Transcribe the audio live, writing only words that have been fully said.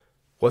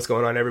What's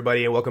going on,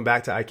 everybody, and welcome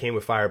back to I Came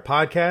With Fire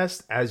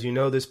podcast. As you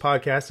know, this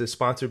podcast is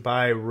sponsored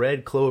by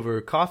Red Clover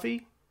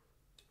Coffee.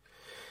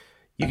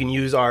 You can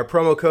use our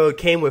promo code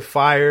Came With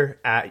Fire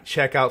at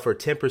checkout for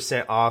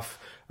 10% off.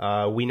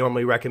 We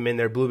normally recommend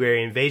their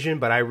Blueberry Invasion,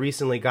 but I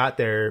recently got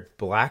their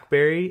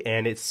Blackberry,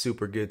 and it's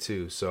super good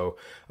too. So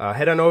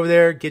head on over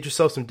there, get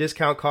yourself some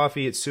discount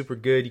coffee. It's super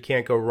good. You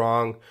can't go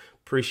wrong.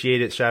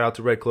 Appreciate it. Shout out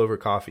to Red Clover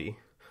Coffee.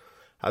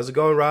 How's it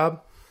going,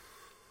 Rob?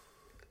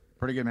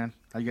 Pretty good, man.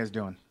 How you guys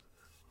doing?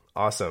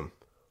 Awesome.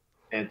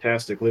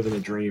 Fantastic. Living the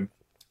dream.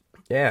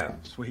 Yeah.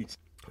 Sweet.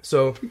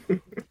 So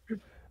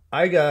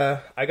I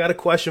got a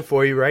question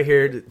for you right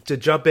here to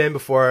jump in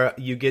before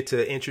you get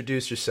to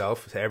introduce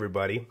yourself to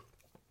everybody.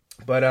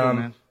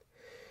 But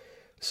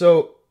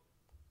so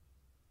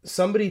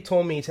somebody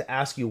told me to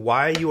ask you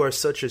why you are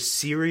such a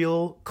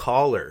serial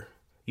caller.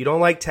 You don't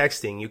like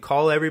texting. You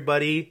call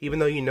everybody even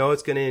though you know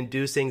it's going to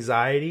induce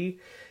anxiety.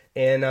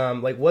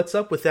 And what's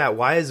up with that?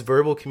 Why is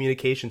verbal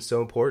communication so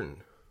important?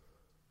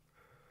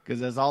 Because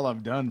that's all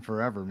I've done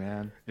forever,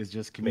 man. Is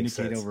just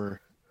communicate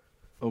over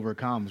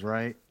comms,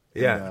 right?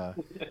 Yeah.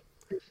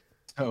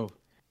 And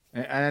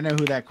I know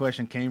who that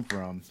question came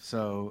from.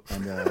 So,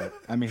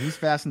 I mean, he's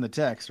fast in the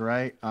text,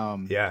 right?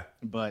 Yeah.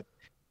 But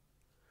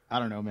I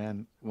don't know,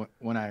 man.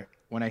 When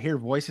I hear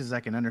voices, I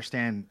can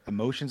understand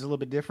emotions a little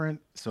bit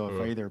different. So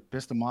if I either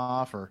pissed them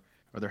off or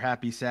they're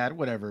happy, sad,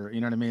 whatever,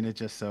 you know what I mean? It's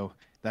just so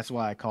that's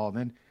why I call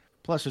them in.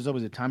 Plus, there's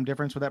always a time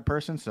difference with that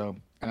person. So,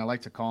 and I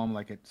like to call him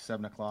like at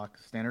 7 o'clock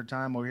standard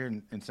time over here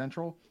in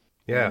Central.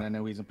 Yeah. And I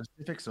know he's in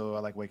Pacific, so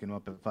I like waking him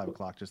up at 5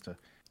 o'clock just to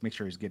make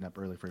sure he's getting up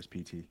early for his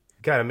PT.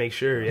 Gotta make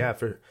sure, yeah.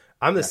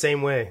 I'm the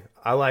same way.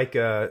 I like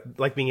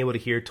being able to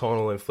hear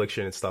tonal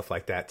inflection and stuff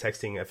like that.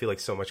 Texting, I feel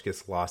like so much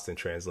gets lost in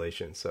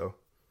translation. So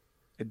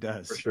it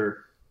does for sure.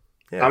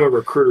 Yeah. I'm a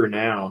recruiter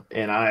now,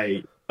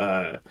 and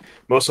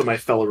most of my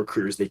fellow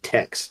recruiters they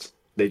text.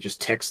 They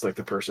just text like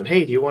the person,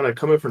 "Hey, do you want to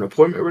come in for an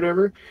appointment or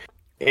whatever?"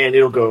 And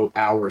it'll go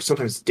hours,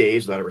 sometimes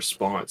days without a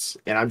response.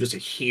 And I'm just a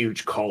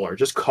huge caller.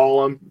 Just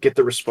call them, get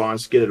the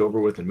response, get it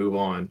over with, and move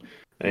on.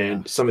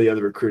 And some of the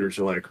other recruiters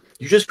are like,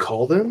 "You just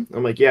call them?"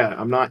 I'm like, "Yeah,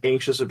 I'm not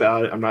anxious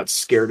about it. I'm not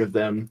scared of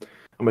them.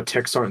 I'm a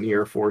tech sergeant in the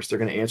Air Force. They're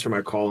going to answer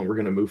my call, and we're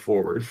going to move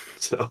forward."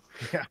 So,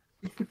 yeah.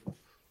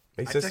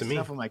 Makes sense to me. I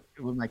text enough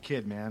with my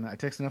kid, man. I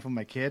text enough with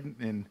my kid,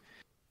 and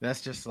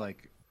that's just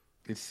like,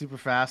 it's super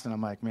fast. And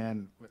I'm like,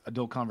 man,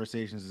 adult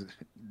conversations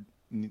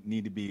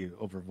need to be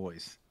over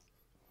voice.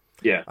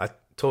 Yeah, I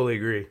totally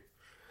agree.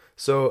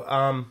 So,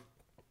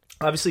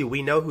 obviously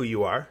we know who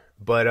you are,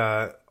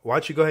 but why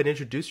don't you go ahead and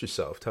introduce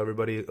yourself? Tell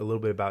everybody a little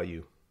bit about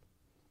you.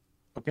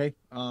 Okay.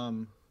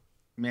 Man,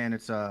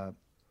 it's a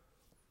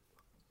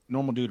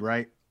normal dude,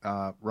 right?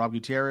 Rob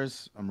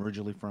Gutierrez. I'm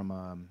originally from,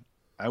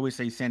 I always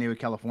say San Diego,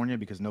 California,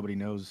 because nobody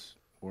knows,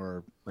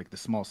 or like the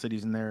small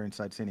cities in there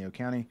inside San Diego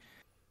County.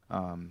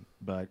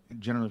 But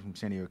generally from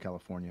San Diego,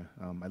 California.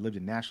 I lived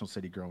in National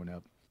City growing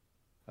up.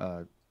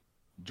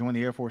 Joined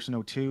the Air Force in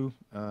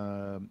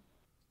 2002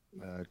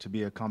 to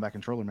be a combat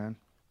controller, man.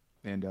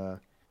 And,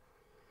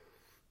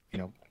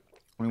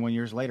 21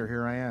 years later,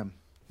 here I am,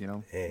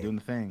 doing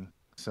the thing.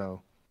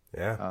 So,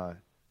 yeah,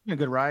 been a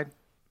good ride.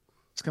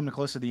 It's coming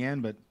close to the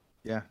end, but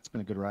yeah, it's been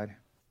a good ride.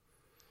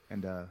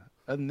 And other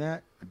than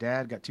that, my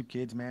dad, got 2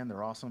 kids, man.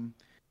 They're awesome.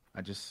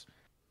 I just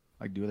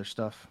like do other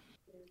stuff,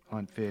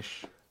 hunt,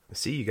 fish. I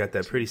see you got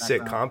that pretty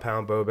sick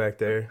compound bow back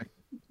there.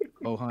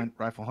 Bow hunt,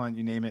 rifle hunt,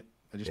 you name it.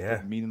 I just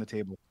put meat on the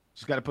table.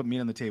 Just got to put meat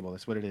on the table.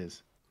 That's what it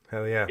is.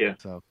 Hell yeah. Yeah.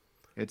 So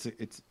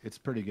it's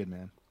pretty good,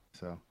 man.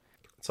 So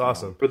it's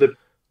awesome.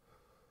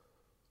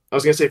 I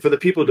was gonna say for the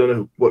people who don't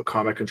know what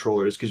combat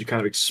controller is, because you kind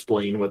of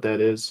explain what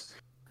that is.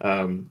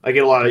 I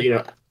get a lot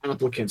of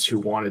applicants who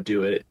want to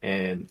do it,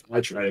 and I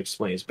try to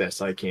explain as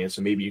best I can.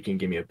 So maybe you can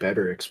give me a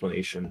better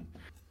explanation.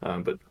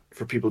 But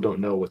for people who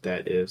don't know what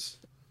that is.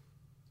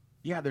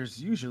 Yeah,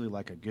 there's usually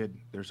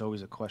there's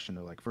always a question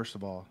of first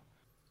of all,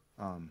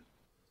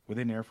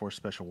 within Air Force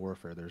Special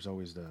Warfare, there's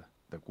always the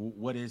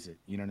what is it?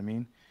 You know what I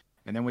mean?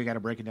 And then we got to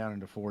break it down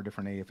into 4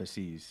 different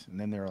AFSCs. And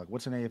then they're like,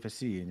 "What's an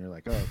AFSC?" And you're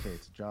like, "Oh, okay,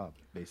 it's a job,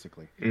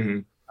 basically."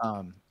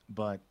 Mm-hmm.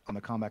 But on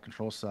the combat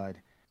control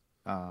side,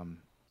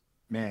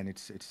 man,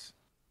 it's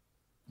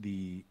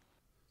the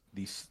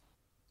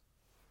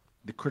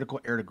critical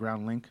air to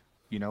ground link,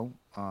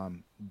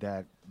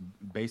 that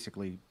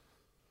basically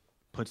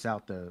puts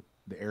out the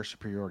air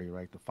superiority,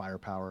 right? The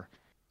firepower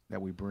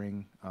that we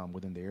bring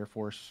within the Air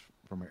Force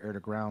from an air to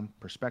ground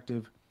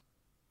perspective.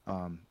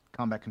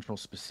 Combat control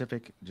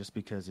specific, just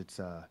because it's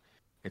a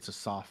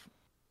soft,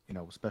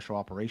 special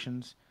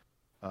operations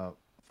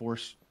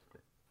force,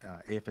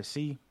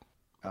 AFSC.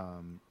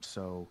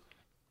 So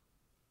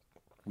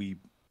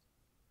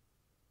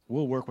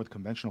we'll work with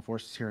conventional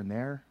forces here and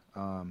there,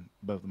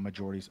 but the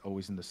majority is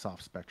always in the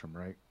soft spectrum,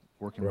 right?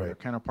 Working with our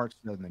counterparts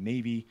in the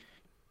Navy,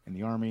 in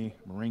the Army,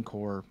 Marine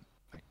Corps,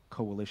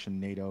 coalition,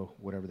 NATO,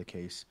 whatever the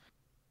case.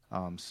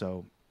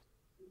 So,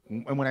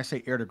 and when I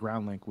say air to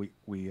ground link,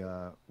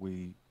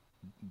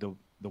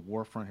 the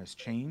war front has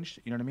changed.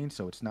 You know what I mean?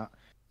 So it's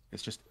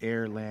just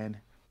air, land,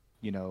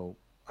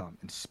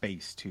 and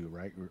space too,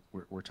 right?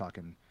 We're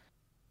talking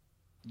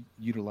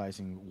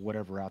utilizing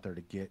whatever out there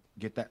to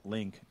get that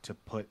link to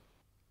put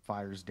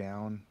fires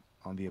down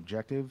on the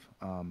objective.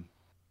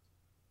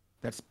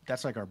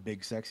 That's like our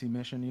big sexy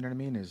mission. You know what I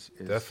mean?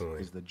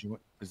 Definitely.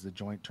 Is the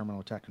joint terminal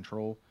attack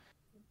control,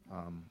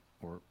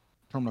 or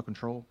terminal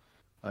control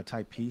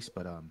type piece.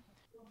 But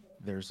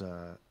there's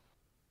a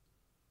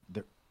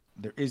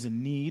there is a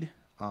need,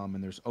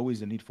 and there's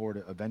always a need for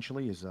it.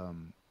 Eventually, is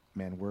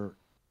man,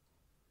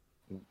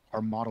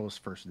 our model is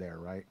first there,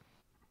 right?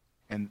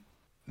 And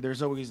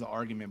there's always the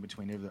argument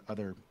between the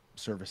other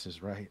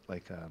services, right?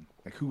 Like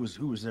who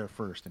was there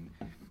first? And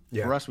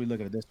for us, we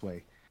look at it this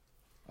way.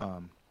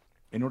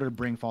 In order to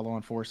bring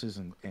follow-on forces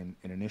and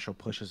initial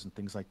pushes and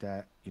things like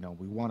that,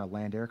 we want to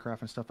land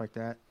aircraft and stuff like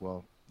that.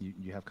 Well,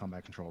 you have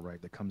combat control, right?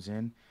 That comes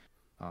in.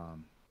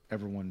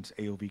 Everyone's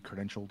AOV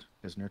credentialed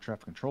as an air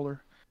traffic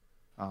controller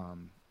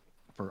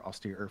for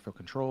austere airfield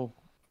control,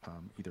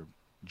 either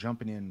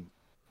jumping in,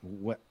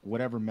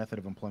 whatever method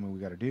of employment we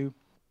got to do.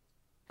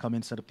 Come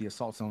in, set up the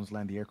assault zones,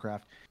 land the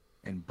aircraft,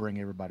 and bring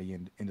everybody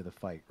into the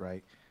fight,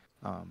 right?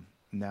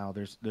 Now,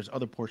 there's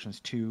other portions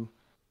too.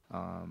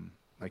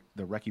 Like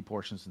the recce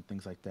portions and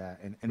things like that,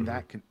 and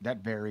that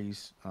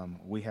varies.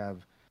 We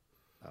have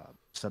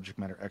subject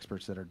matter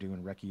experts that are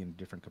doing recce in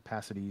different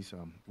capacities.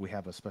 We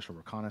have a special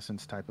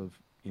reconnaissance type of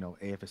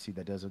AFSC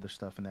that does other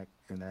stuff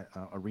in that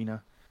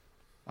arena.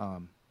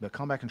 The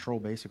combat control,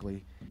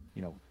 basically,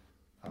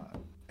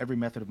 every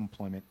method of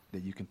employment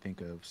that you can think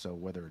of. So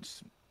whether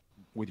it's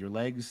with your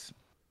legs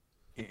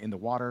in the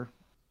water,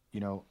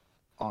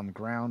 on the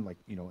ground, like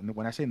and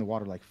when I say in the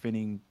water, like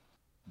finning,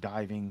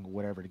 diving,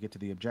 whatever, to get to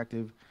the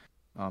objective.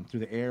 Through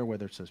the air,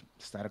 whether it's a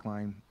static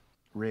line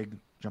rig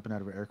jumping out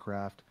of an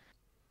aircraft,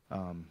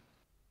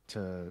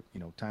 to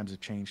times of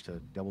change to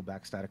double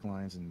back static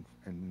lines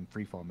and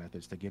free fall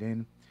methods to get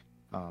in,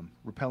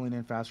 rappelling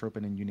in, fast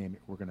roping in, you name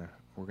it, we're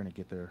gonna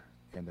get there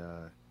and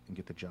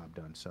get the job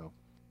done. So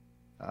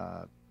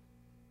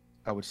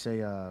I would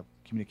say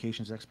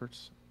communications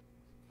experts,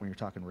 when you're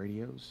talking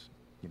radios,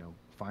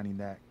 finding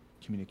that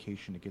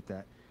communication to get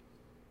that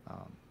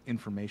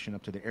information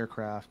up to the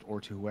aircraft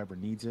or to whoever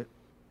needs it.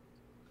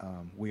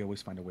 We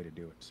always find a way to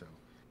do it. So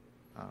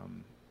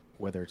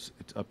whether it's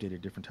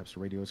updated different types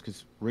of radios,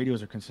 because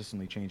radios are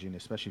consistently changing,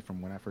 especially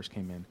from when I first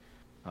came in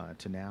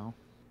to now.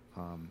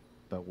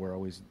 But we're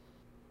always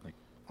like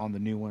on the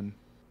new one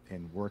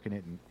and working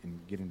it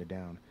and getting it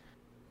down.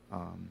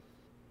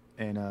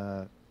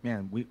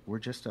 Man, we're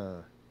just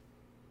we're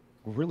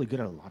really good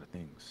at a lot of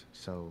things.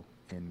 So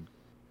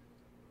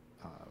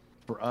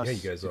for us,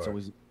 it's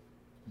always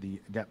the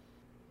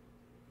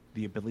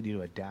ability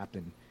to adapt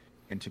and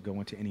to go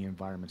into any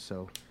environment.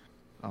 So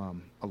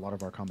a lot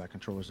of our combat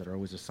controllers that are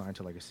always assigned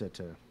to, like I said,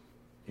 to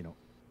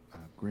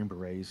Green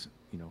Berets,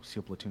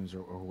 SEAL platoons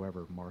or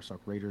whoever, MARSOC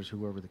Raiders,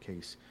 whoever the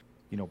case,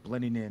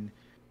 blending in,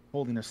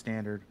 holding a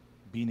standard,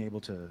 being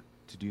able to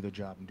do the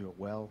job and do it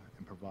well,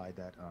 and provide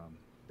that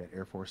that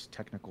Air Force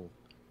technical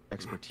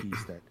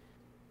expertise that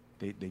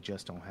they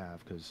just don't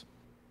have. Because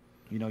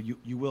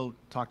you will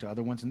talk to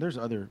other ones, and there's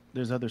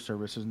other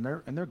services, and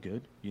they're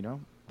good.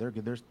 They're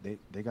good.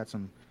 They got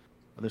some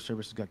other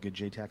services, got good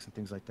JTACs and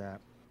things like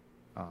that.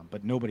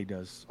 But nobody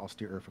does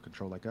austere airfield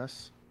control like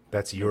us.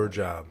 That's your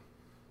job.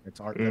 That's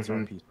our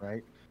piece,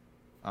 right?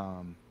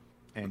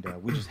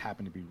 We just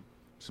happen to be,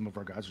 some of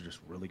our guys are just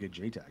really good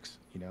JTACs,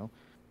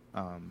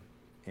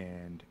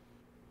 and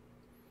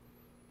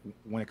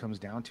when it comes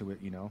down to it,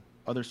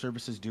 other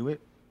services do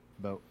it,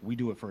 but we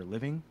do it for a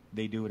living.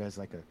 They do it as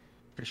like a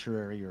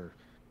tertiary or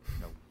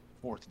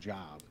fourth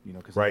job,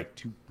 because right. They have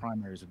two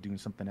primaries of doing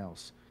something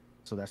else.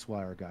 So that's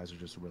why our guys are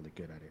just really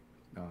good at it.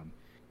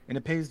 And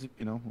it pays,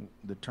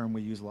 the term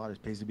we use a lot is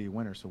pays to be a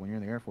winner. So when you're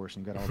in the Air Force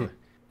and you got all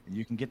and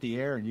you can get the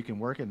air and you can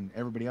work it, and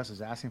everybody else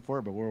is asking for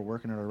it, but we're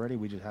working it already.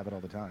 We just have it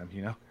all the time,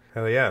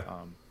 Hell yeah.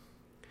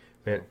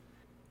 Man.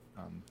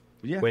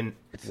 Yeah.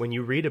 When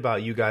you read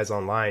about you guys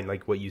online,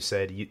 like what you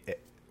said,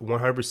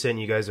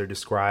 100% you guys are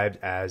described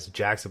as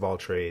jacks of all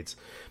trades,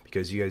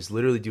 because you guys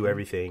literally do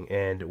everything.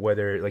 And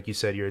whether, like you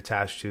said, you're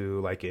attached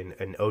to like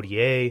an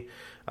ODA,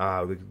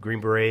 the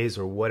Green Berets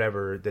or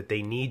whatever, that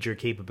they need your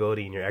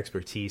capability and your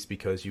expertise,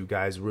 because you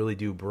guys really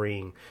do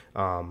bring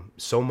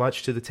so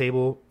much to the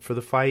table for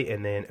the fight,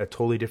 and then a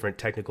totally different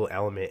technical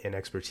element and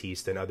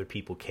expertise than other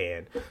people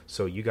can.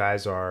 So you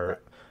guys are,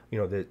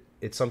 that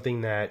it's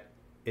something that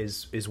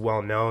is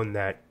well known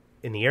that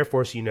in the Air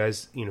Force, you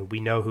guys, we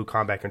know who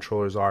combat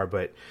controllers are,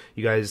 but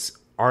you guys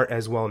aren't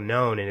as well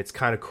known. And it's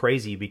kind of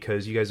crazy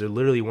because you guys are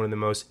literally one of the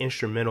most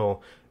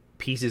instrumental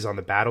pieces on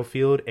the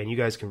battlefield, and you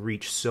guys can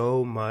reach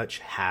so much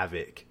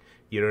havoc,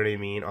 you know what I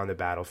mean, on the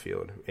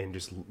battlefield, and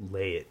just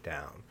lay it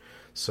down.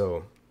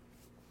 So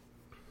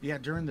yeah,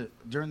 during the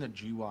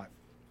GWAT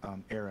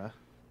era,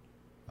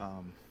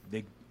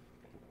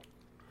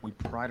 we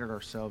prided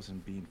ourselves in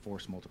being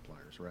force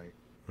multipliers, right?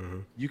 Mm-hmm.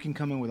 You can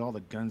come in with all the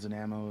guns and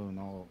ammo and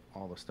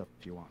all the stuff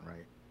you want,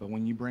 right? But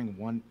when you bring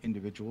one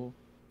individual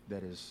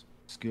that is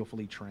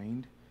skillfully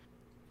trained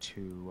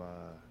to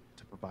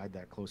provide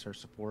that close air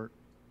support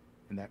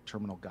and that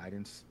terminal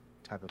guidance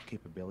type of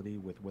capability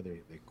with whether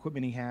the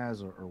equipment he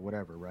has or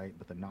whatever, right?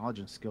 But the knowledge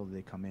and skill that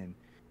they come in,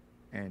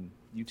 and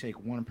you take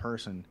one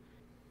person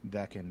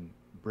that can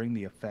bring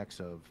the effects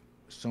of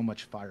so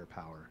much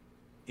firepower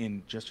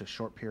in just a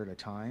short period of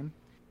time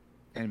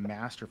and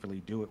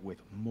masterfully do it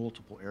with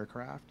multiple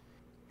aircraft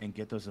and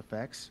get those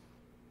effects.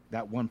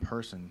 That one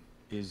person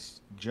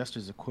is just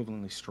as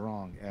equivalently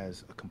strong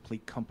as a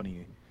complete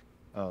company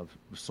of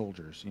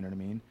soldiers. You know what I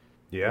mean?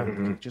 Yeah.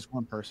 Mhm. Just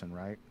one person,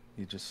 right?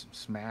 You're just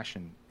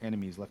smashing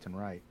enemies left and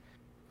right.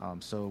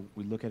 So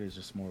we look at it as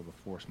just more of a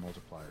force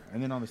multiplier,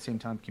 and then on the same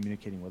time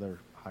communicating with other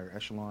higher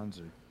echelons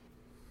or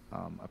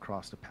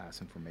across to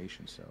pass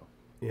information. So,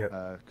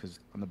 Yeah. because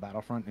on the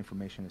battlefront,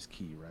 information is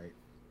key, right?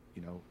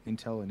 You know,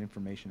 intel and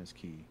information is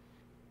key.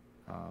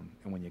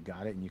 And when you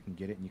got it and you can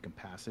get it and you can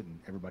pass it and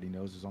everybody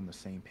knows is on the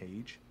same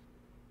page,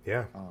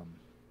 Yeah.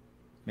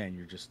 man,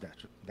 you're just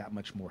that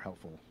much more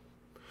helpful.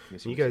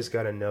 You guys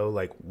got to know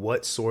like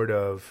what sort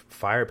of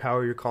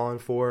firepower you're calling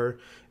for,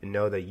 and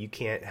know that you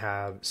can't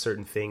have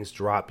certain things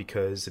drop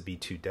because it'd be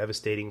too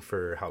devastating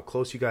for how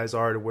close you guys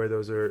are to where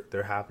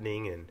they're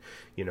happening, and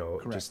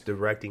Correct. just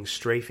directing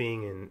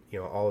strafing and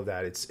all of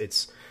that.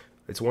 It's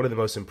one of the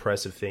most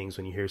impressive things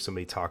when you hear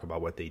somebody talk about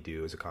what they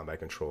do as a combat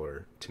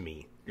controller. To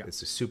me, Yeah.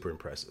 it's just super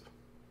impressive.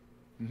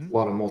 A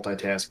lot of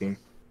multitasking,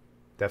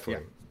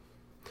 Definitely.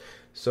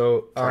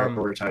 So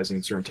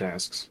prioritizing certain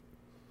tasks.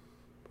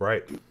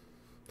 right.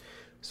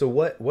 So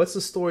what's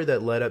the story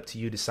that led up to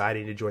you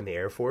deciding to join the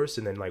Air Force,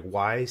 and then like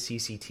why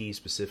CCT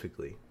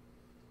specifically?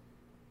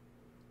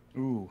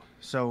 Ooh,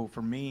 so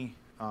for me,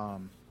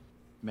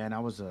 man, I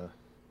was a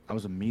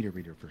meter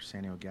reader for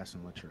San Diego Gas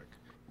and Electric.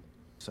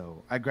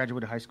 So I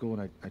graduated high school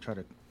and I tried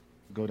to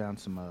go down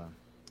some.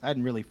 I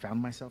hadn't really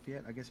found myself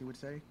yet, I guess you would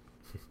say.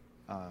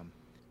 I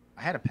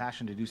had a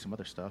passion to do some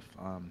other stuff.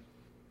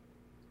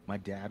 My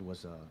dad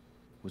was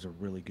a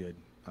really good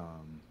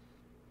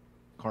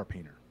car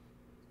painter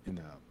in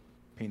the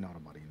paint and auto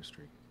body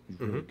industry. He's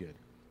really good,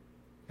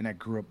 and I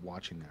grew up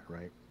watching that.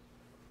 Right,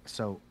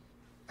 so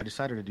I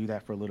decided to do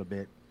that for a little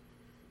bit,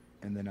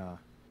 and then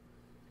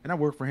I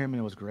worked for him, and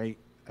it was great.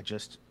 I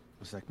just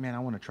was like, man, I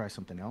want to try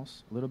something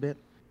else a little bit.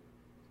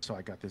 So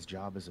I got this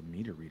job as a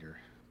meter reader,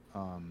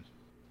 and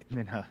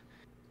then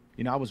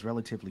I was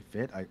relatively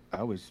fit. I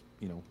always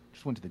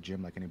just went to the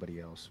gym like anybody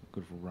else,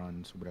 go for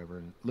runs, whatever.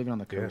 And living on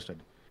the coast,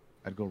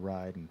 I'd go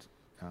ride and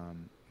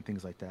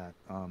things like that.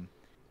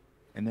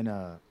 And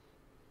then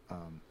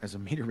as a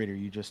meter reader,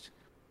 you just,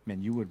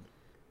 man, you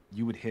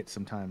would hit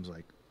sometimes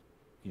like,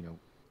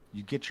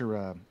 you get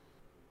your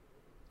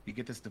you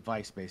get this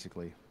device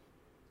basically.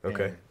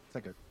 Okay.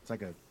 It's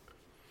like a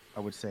I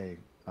would say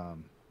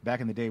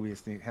back in the day we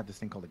used to have this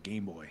thing called a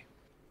Game Boy.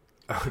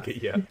 Okay.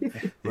 Yeah.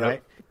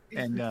 Right.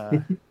 And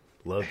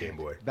love Game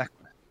Boy.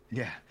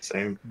 Yeah.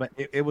 Same. But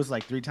it was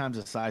like 3 times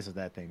the size of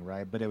that thing,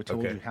 right? But it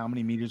told you how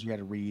many meters you had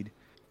to read,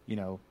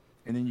 and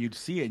then you'd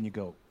see it and you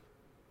go,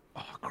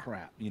 oh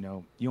crap,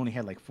 you only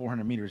had like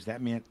 400 meters.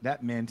 That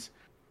meant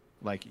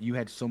like you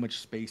had so much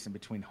space in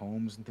between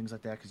homes and things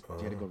like that because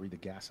you had to go read the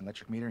gas and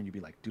electric meter, and you'd be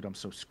like, dude, I'm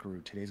so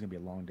screwed. Today's gonna be a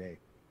long day.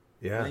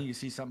 Yeah. And then you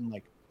see something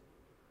like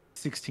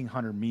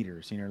 1,600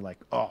 meters, and you're like,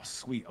 oh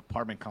sweet,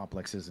 apartment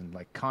complexes and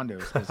like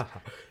condos. 'Cause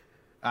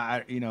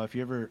if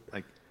you ever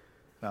like,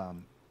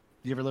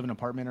 you ever live in an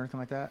apartment or anything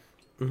like that?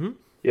 Mm-hmm.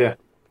 Yeah.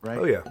 Right.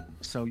 Oh yeah.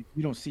 So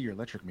you don't see your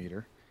electric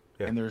meter,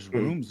 Yeah. and there's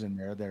rooms in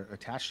there that are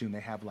attached to, and they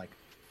have like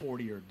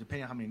 40 or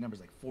depending on how many numbers,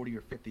 like 40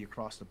 or 50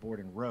 across the board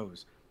in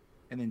rows.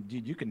 And then,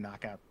 dude, you can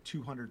knock out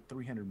 200,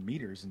 300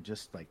 meters in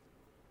just like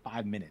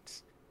 5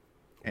 minutes.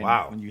 And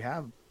wow. when you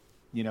have,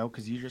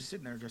 because you're just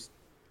sitting there just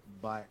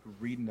by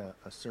reading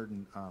a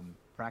certain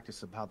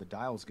practice of how the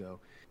dials go.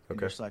 And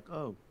you're just like,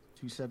 oh,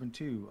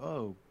 272,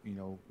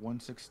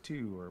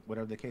 162, or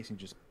whatever the case. And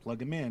you just plug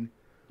them in.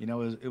 It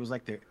was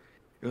like it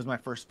was my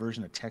first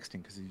version of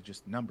texting because it's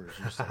just numbers.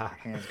 Just like your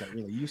hands got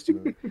really used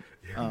to it.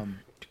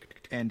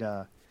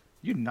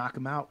 You knock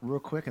them out real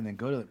quick and then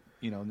go to,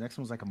 the next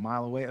one's like a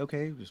mile away.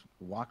 Okay, just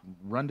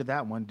run to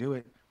that one, do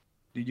it.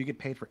 Dude, you get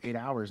paid for 8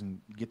 hours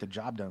and get the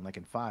job done like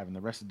in 5, and the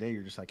rest of the day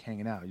you're just like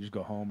hanging out. You just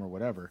go home or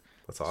whatever.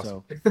 That's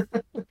awesome.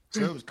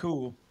 So it was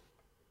cool.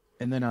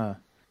 And then,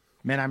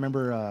 man, I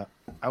remember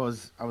I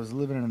was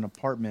living in an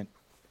apartment,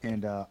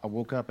 and I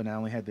woke up and I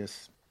only had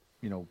this,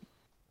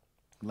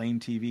 lame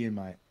TV in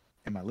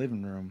my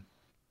living room,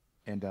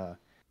 and I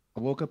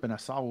woke up and I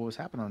saw what was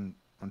happening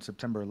on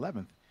September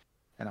 11th.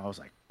 And I was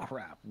like,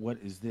 crap, what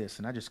is this?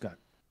 And I just got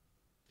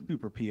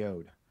super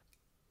PO'd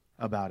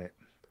about it.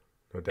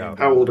 No doubt. And,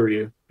 How old are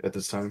you at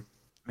this time?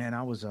 Man,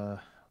 I was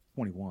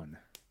 21.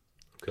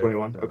 Okay.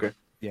 21. So, Okay.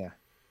 Yeah.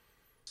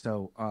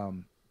 So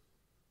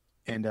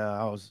and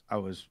I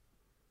was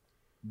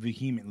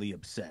vehemently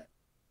upset.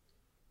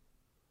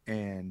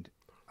 And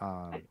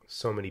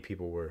so many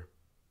people were.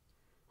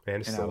 And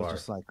I still was are.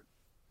 just like,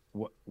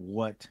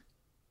 what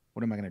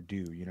am I gonna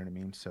do? You know what I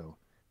mean? So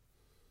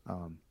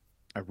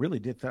I really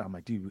did thought, I'm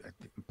like, dude,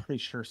 I'm pretty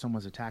sure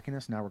someone's attacking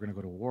us. Now we're going to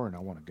go to war, and I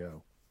want to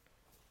go.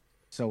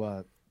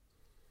 So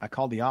I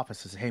called the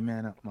office and said, "Hey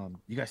man,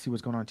 you guys see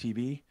what's going on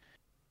TV?"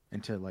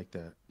 Into like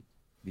the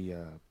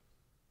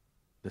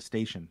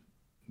station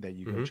that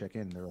you go check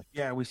in. They're like,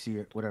 "Yeah, we see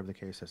it." Whatever the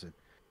case. I said,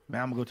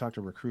 "Man, I'm gonna go talk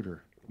to a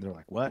recruiter." And they're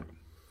like, "What?"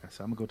 I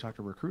said, "I'm gonna go talk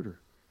to a recruiter."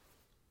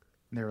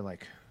 And they were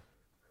like,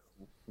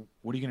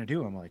 "What are you gonna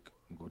do?" I'm like,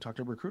 "I'm gonna go talk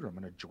to a recruiter. I'm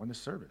gonna join the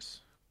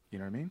service." You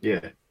know what I mean?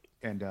 Yeah.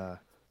 And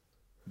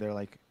they're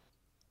like,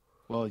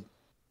 "Well,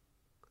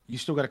 you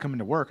still got to come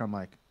into work." I'm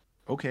like,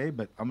 "Okay,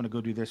 but I'm gonna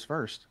go do this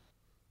first."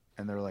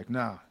 And they're like,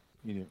 "Nah,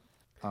 you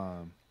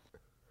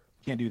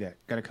can't do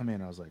that. Got to come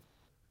in." I was like,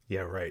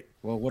 Yeah, right.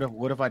 "Well,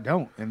 what if I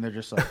don't?" And they're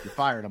just like, "You're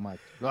fired." I'm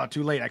like, "Oh,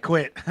 too late. I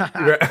quit." You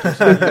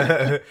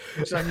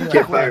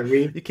can't fire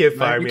me. You can't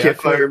fire You me. can't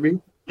fire me.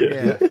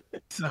 Yeah.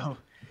 So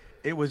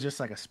it was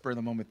just like a spur of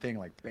the moment thing,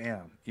 like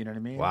bam, you know what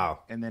I mean? Wow.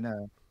 And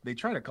then they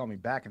tried to call me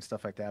back and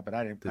stuff like that, but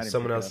I didn't.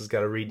 Someone else has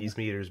got to read these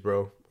meters,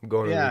 bro. I'm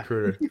going to the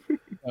recruiter.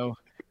 So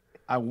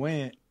I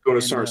went. Go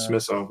to Sergeant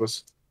Smith's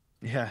office.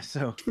 Yeah.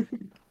 So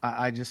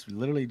I just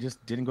literally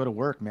just didn't go to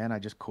work, man. I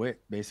just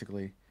quit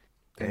basically.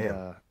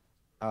 Damn.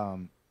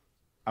 And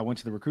I went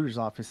to the recruiter's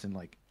office and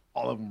like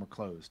all of them were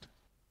closed.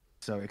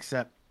 So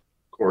except,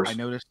 of course, I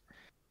noticed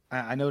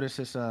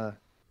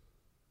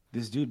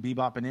this dude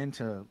bebopping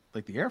into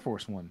like the Air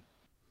Force one,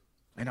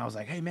 and I was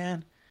like, "Hey,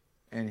 man,"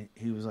 and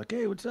he was like,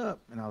 "Hey, what's up?"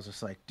 And I was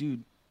just like,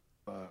 "Dude,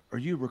 are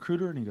you a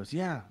recruiter?" And he goes,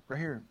 "Yeah, right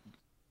here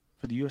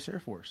for the U.S. Air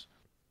Force."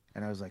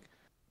 And I was like,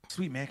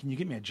 "Sweet, man, can you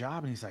get me a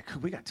job?" And he's like,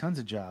 "We got tons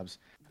of jobs."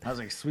 I was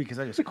like, "Sweet," because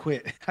I just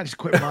quit. I just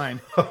quit mine.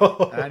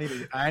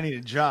 I need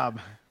a job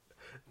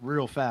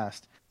real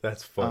fast.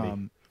 That's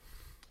funny.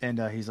 And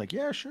he's like,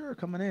 "Yeah, sure,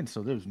 coming in."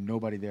 So there's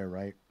nobody there,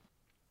 right?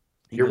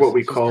 You're what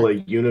we call a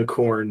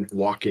unicorn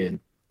walk-in.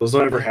 Those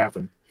don't ever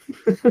happen.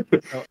 So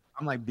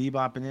I'm like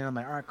bebopping in. I'm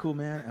like, "All right, cool,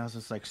 man." And I was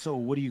just like, "So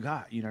what do you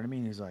got?" You know what I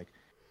mean? He's like,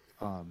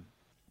 "Oh,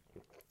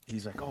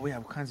 we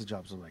have all kinds of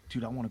jobs." I was like,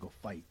 "Dude, I want to go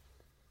fight."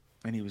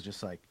 And he was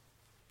just like,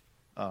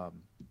 I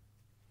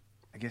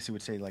guess he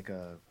would say like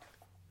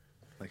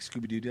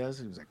Scooby Doo does.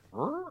 He was like,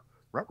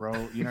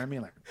 "Ruh-roh," you know what I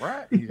mean? Like,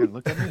 "What?" He kind of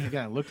looked at me. He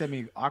kind of looked at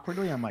me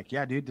awkwardly. I'm like,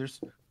 "Yeah, dude.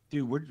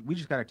 We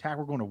just got attacked.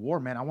 We're going to war,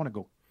 man. I want to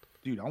go,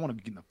 dude. I want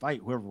to get in the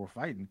fight. Whoever we're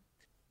fighting."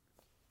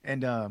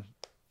 And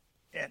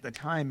at the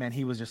time, man,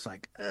 he was just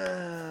like,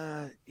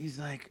 he's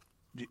like,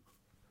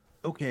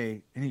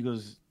 "Okay." And he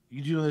goes,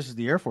 "You do know this is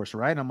the Air Force,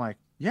 right?" And I'm like,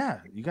 "Yeah,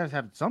 you guys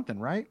have something,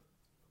 right?"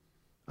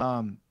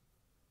 And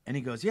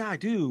he goes, "Yeah, I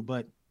do,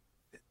 but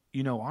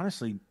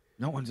honestly,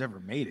 no one's ever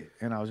made it."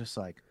 And I was just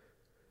like,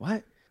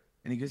 "What?"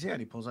 And he goes, "Yeah."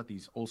 And he pulls out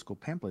these old school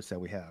pamphlets that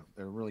we have.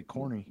 They're really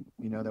corny,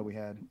 that we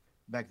had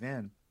back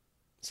then.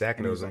 Zach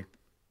knows them.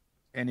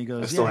 And he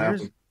goes, "Yeah,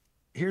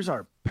 here's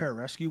our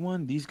pararescue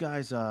one. These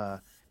guys,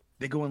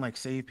 they go and like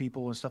save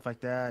people and stuff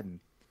like that, and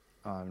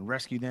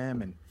rescue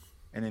them.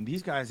 And then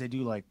these guys, they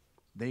do like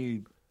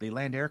they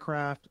land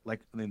aircraft,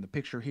 like in the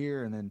picture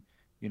here, and then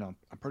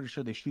I'm pretty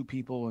sure they shoot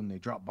people and they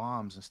drop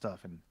bombs and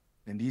stuff.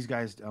 And these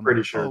guys, I'm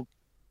pretty like, sure. oh,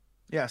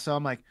 yeah." So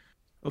I'm like,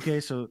 "Okay,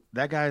 so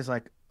that guy's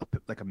like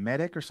a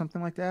medic or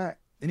something like that."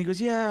 And he goes,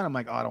 "Yeah." And I'm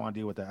like, "Oh, I don't want to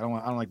deal with that. I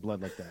don't like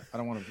blood like that. I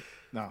don't want to.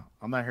 No,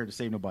 I'm not here to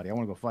save nobody. I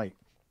want to go fight."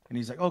 And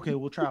he's like, "Okay,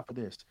 we'll try out for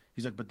this."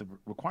 He's like, "But the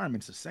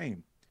requirement's the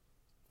same."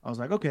 I was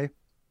like, "Okay."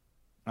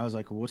 I was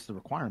like, "Well, what's the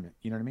requirement?"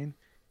 You know what I mean?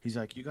 He's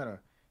like, you gotta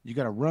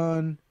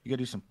run, you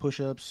gotta do some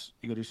push-ups,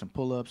 you gotta do some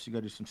pull-ups, you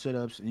gotta do some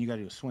sit-ups, and you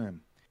gotta do a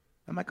swim.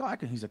 I'm like, "Oh, I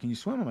can." He's like, "Can you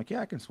swim?" I'm like,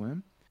 "Yeah, I can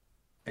swim."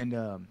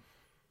 And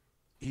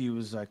he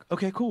was like,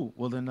 "Okay, cool.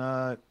 Well then,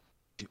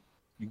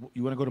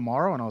 you want to go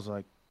tomorrow?" And I was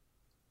like,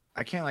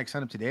 "I can't like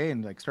sign up today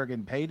and like start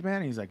getting paid, man."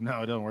 And he's like,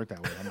 "No, it doesn't work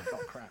that way." I'm like, "Oh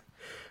crap."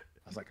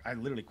 I was like, "I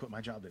literally quit my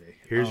job today."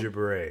 Here's your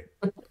beret.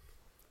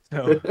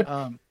 So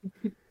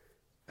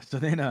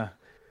then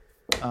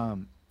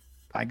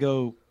I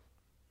go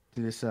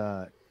to this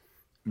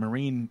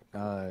Marine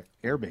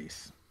air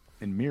base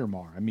in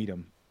Miramar. I meet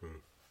him,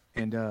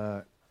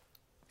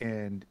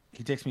 and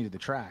he takes me to the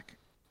track,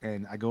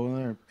 and I go in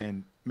there,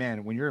 and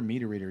man, when you're a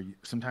meter reader,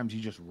 sometimes you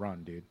just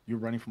run, dude. You're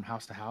running from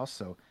house to house,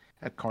 so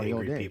that cardio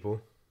all day.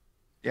 People.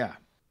 Yeah.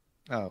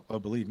 Oh,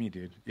 believe me,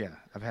 dude. Yeah,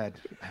 I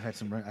had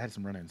some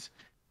run-ins.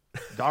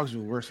 Dogs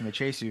were worse when they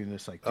chase you, and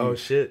it's like, dude, oh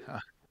shit.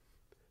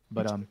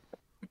 But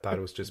thought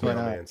it was just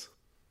mailman's.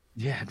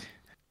 Yeah,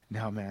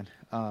 no, man.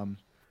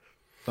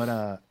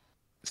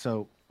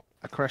 So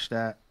I crushed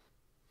that.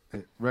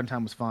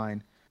 Runtime was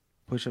fine.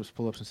 Push-ups,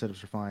 pull-ups, and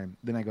sit-ups were fine.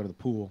 Then I go to the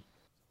pool,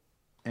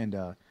 and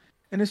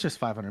it's just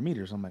 500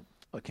 meters. I'm like,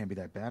 "Oh, it can't be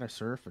that bad. I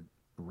surf, I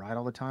ride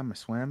all the time, I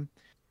swim."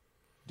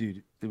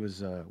 Dude, it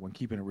was when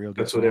keeping it real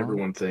goes That's what wrong.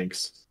 everyone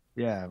thinks.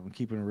 Yeah, when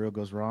keeping it real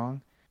goes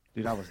wrong,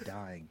 dude, I was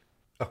dying.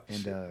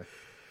 So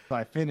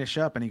I finish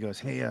up, and he goes,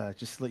 "Hey,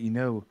 just to let you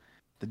know,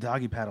 the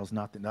doggy paddle's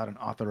not an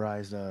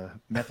authorized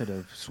method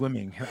of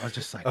swimming." And I was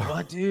just like,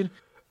 "What, dude?"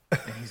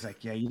 And he's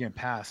like, "Yeah, you didn't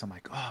pass." I'm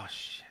like, "Oh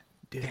shit,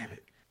 damn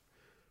it."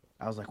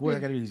 I was like, "What do I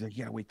gotta do?" He's like,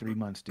 "You gotta wait 3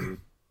 months, dude."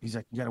 He's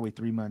like, "You gotta wait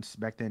 3 months."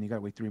 Back then, you gotta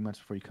wait 3 months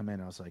before you come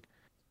in. I was like,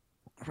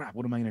 "Crap,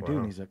 what am I gonna do?"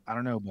 And he's like, "I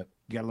don't know, but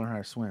you gotta learn how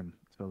to swim."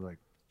 So I was like,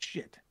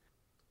 "Shit."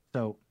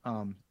 So I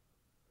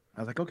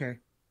was like, "Okay."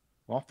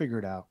 Well, I'll figure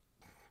it out.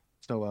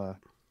 So,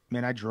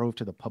 man, I drove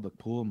to the public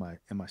pool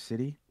in my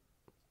city,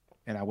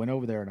 and I went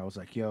over there and I was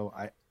like, "Yo,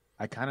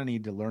 I kind of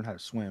need to learn how to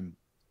swim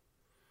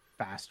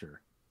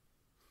faster."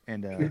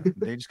 And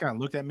they just kind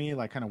of looked at me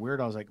like kind of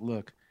weird. I was like,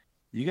 "Look,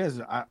 you guys,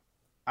 I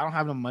don't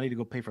have no money to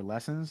go pay for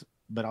lessons,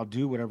 but I'll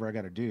do whatever I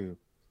got to do."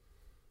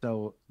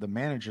 So the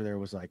manager there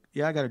was like,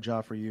 "Yeah, I got a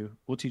job for you.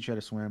 We'll teach you how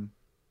to swim."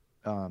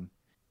 Um,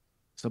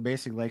 so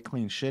basically, I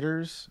cleaned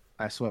shitters,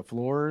 I swept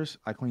floors,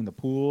 I cleaned the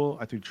pool,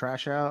 I threw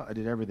trash out, I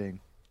did everything.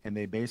 And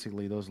they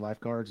basically those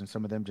lifeguards and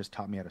some of them just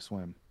taught me how to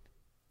swim.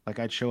 Like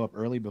I'd show up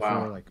early before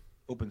Wow. like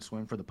open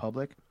swim for the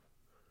public,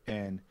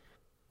 and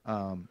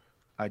um,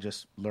 I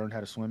just learned how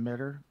to swim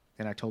better.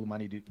 And I told them I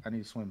need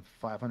to swim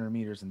 500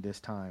 meters in this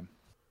time,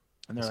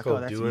 and they're It's like, "Oh,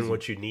 called that's doing easy,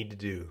 what you need to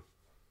do.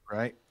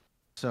 right?"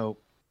 So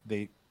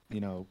they,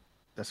 you know,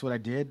 that's what I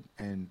did,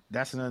 and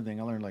that's another thing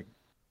I learned. Like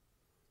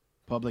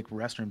public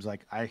restrooms,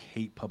 like I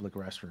hate public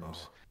restrooms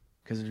Oh,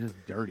 because they're just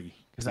dirty.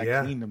 Because I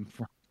yeah. cleaned them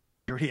from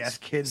dirty ass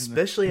kids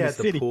Especially in the at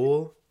the city.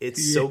 pool,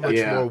 it's Yeah, so much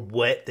Yeah. more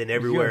wet than yeah,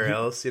 everywhere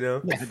else, you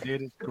know? yeah,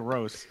 dude, it's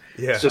gross.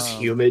 It's Yeah. just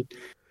humid.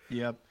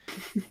 Yep.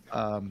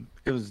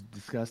 It was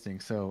disgusting.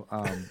 So,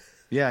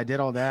 yeah, I did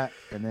all that,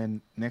 and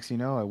then next thing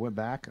you know, I went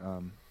back.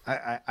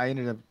 I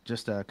ended up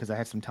just because I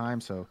had some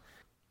time. So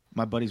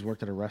my buddies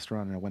worked at a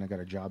restaurant, and I went and got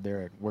a job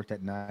there. I worked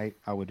at night.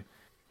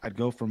 I'd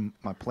go from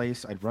my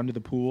place. I'd run to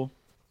the pool.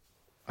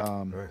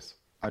 Um, Nice.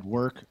 I'd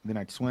work, then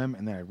I'd swim,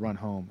 and then I'd run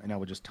home, and I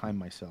would just time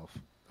myself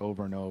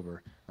over and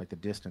over, like the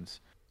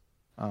distance.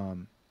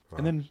 And Wow.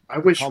 then I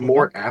wish call the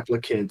more water.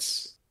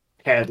 applicants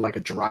had like a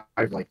drive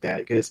like that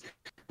because,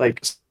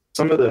 like,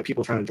 some of the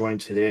people trying to join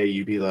today,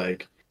 you'd be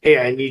like, "Hey,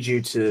 I need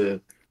you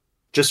to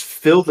just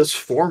fill this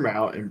form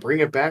out and bring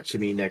it back to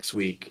me next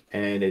week,"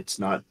 and it's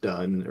not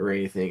done or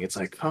anything. It's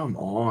like, come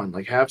on,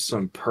 like, have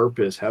some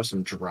purpose, have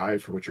some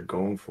drive for what you're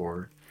going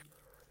for.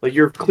 Like,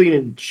 you're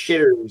cleaning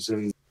shitters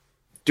and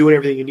doing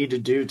everything you need to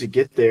do to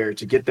get there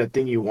to get that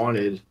thing you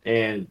wanted,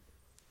 and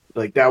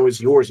like that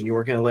was yours, and you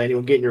weren't going to let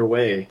anyone get in your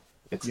way.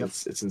 It's Yep.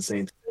 it's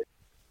insane.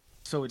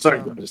 So Sorry,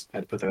 I just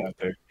had to put that out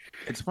there.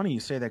 it's funny you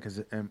say that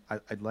because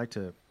I'd like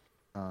to,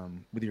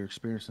 with your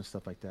experience and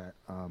stuff like that.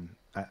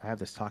 I have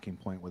this talking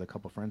point with a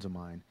couple friends of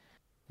mine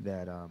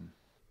that,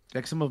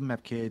 like some of them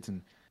have kids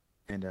and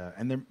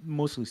they're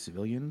mostly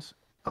civilians,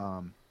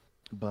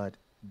 but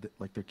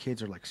like their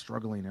kids are like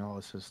struggling and all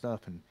this sort of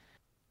stuff, and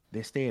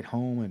they stay at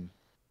home and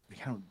they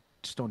kind of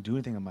just don't do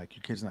anything. I'm like,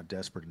 your kid's not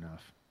desperate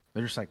enough.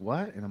 They're just like,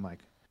 what? And I'm like,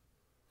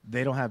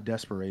 they don't have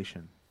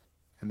desperation.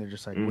 And they're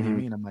just like, what do you Mm-hmm.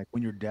 mean? I'm like,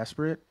 when you're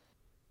desperate,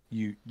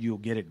 you'll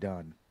get it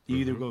done. You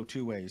either Mm-hmm. go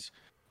two ways.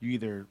 You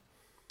either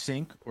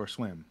sink or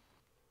swim,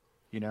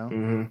 you know?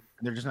 Mm-hmm.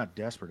 They're just not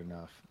desperate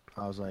enough.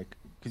 I was like,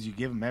 because you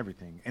give them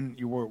everything. And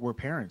we're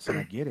parents, and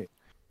I get it.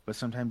 But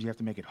sometimes you have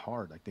to make it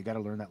hard. Like, they got to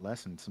learn that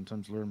lesson.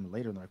 Sometimes learn them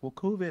later. And they're like, well,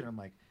 COVID. I'm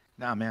like,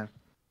 nah, man,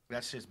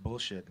 that's just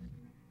bullshit.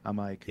 I'm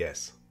like,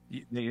 Yes.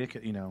 they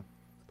could,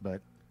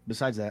 but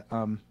besides that,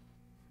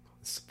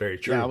 It's very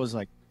yeah, I true. was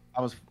like,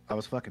 I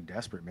was fucking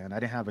desperate, man. I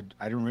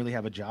didn't really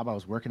have a job. I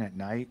was working at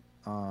night,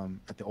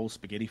 at the old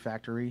spaghetti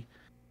factory,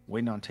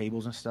 waiting on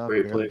tables and stuff,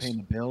 Great barely place. paying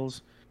the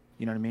bills.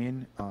 You know what I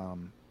mean?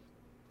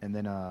 And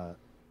then,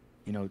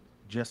 you know,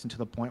 just into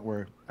the point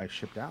where I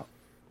shipped out.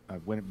 I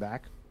went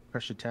back,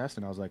 crushed the test,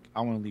 and I was like,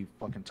 I want to leave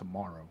fucking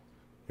tomorrow.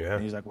 Yeah.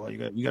 And he's like, well, you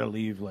got to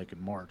leave like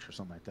in March or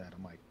something like that.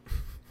 I'm like,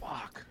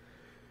 fuck,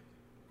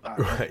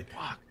 Right.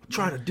 fuck, I'm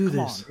trying to do come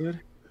this. on,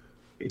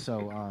 dude.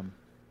 So,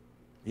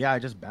 yeah, I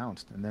just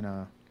bounced, and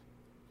then,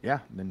 yeah,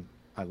 then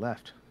I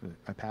left.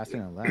 I passed it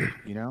and I left,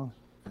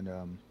 and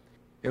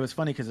it was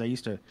funny because I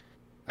used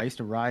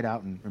to ride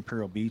out in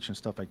Imperial Beach and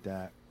stuff like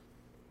that,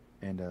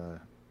 and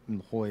in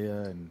La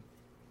Jolla and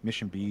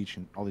Mission Beach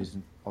and all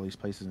these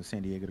places in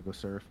San Diego to go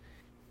surf.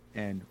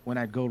 And when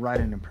I'd go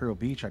ride in Imperial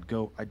Beach, I'd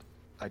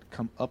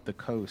come up the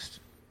coast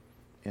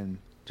and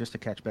just to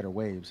catch better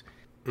waves.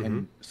 Mm-hmm.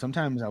 And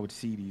sometimes I would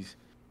see these,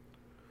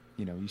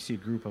 you see a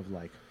group of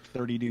like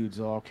 30 dudes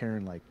all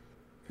carrying like,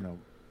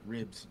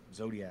 ribs,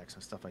 zodiacs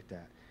and stuff like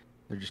that.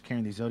 They're just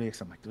carrying these zodiacs.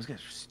 I'm like, those guys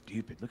are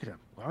stupid. Look at them.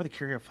 Why would they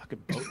carry a fucking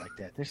boat like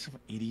that? They're some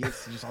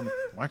idiots. They're just why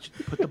don't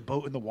you put the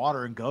boat in the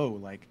water and go?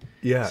 Like,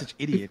 Yeah. such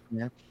idiots,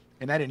 man.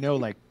 And I didn't know,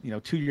 like,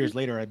 2 years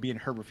later, I'd be in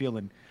Herbert Field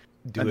and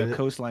on the Doing it.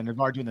 coastline, they're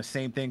all doing the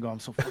same thing. Going, I'm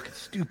so fucking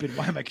stupid.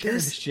 Why am I carrying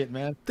this This shit,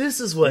 man? this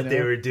is You what they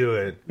know? were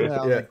doing. Yeah, I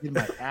was Yeah. like, getting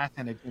my ass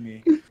handed to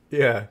me.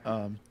 Yeah.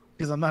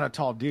 Because I'm not a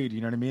tall dude,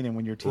 you know what I mean? And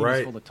when your team is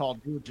Right. full of tall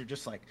dudes, you're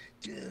just like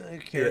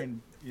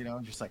carrying,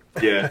 just like,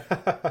 Yeah.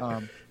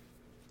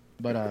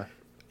 but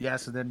yeah.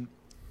 So then,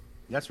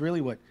 that's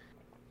really what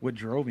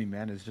drove me,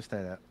 man. Is just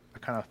that I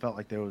kind of felt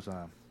like there was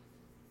a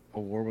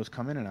war was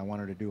coming, and I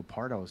wanted to do a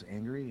part. I was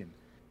angry, and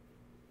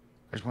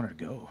I just wanted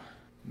to go,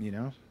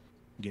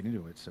 get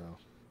into it. So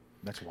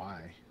that's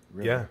why,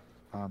 really. Yeah.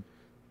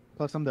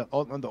 Plus, I'm the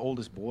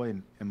oldest boy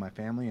in my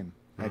family, and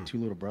I had two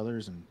little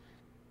brothers, and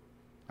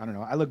I don't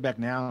know. I look back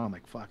now, and I'm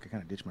like, fuck, I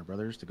kind of ditched my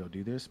brothers to go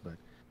do this, but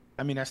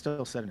I mean, I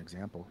still set an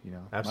example. My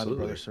little Absolutely.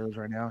 brother serves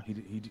right now.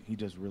 He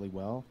does really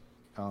well,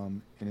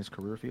 in his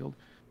career field.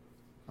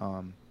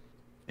 Um,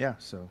 yeah,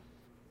 so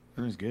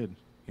it was good,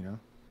 you know.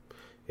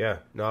 Yeah,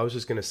 no, I was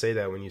just gonna say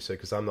that when you said,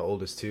 because I'm the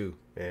oldest too,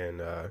 and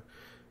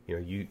you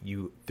know,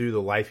 you through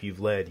the life you've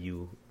led,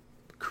 you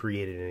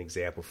created an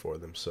example for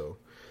them. So,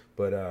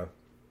 but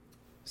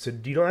so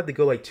you don't have to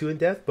go like too in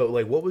depth, but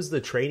like, what was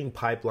the training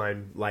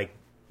pipeline like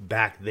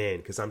back then?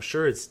 Because I'm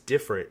sure it's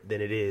different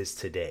than it is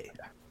today.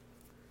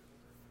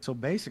 So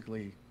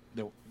basically,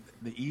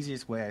 the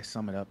easiest way I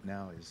sum it up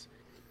now is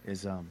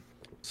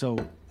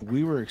so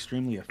we were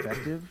extremely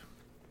effective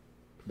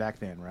back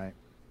then, right?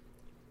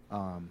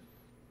 Um,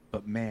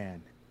 but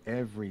man,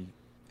 every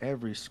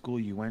every school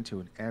you went to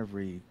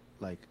and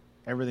like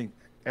everything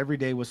every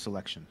day was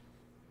selection.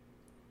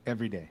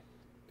 Every day.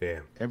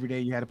 Damn. Every day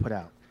you had to put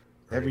out.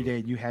 Every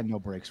Right. day you had no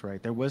breaks,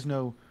 right? There was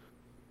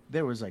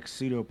like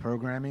pseudo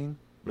programming,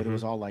 but it Mm-hmm.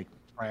 was all like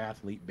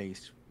triathlete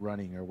based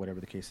running or whatever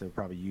the case they were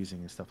probably using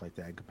and stuff like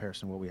that in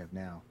comparison to what we have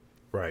now.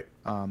 Right.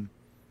 Um,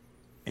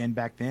 and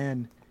back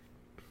then,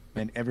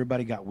 man,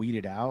 everybody got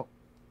weeded out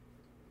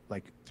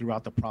like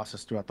throughout the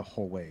process, throughout the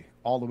whole way,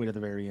 all the way to the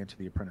very end to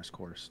the apprentice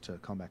course to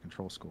combat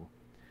control school.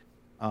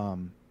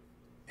 Um,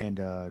 and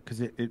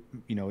because it it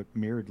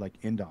mirrored like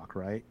indoc,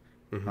 right?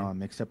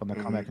 Mm-hmm. Except on the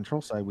Mm-hmm. combat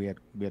control side, we had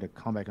a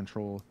combat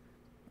control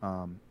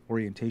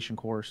orientation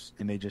course,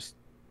 and they just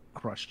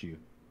crushed you,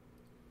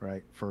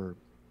 right? For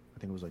I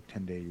think it was like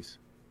 10 days,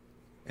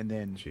 and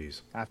then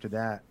Jeez. after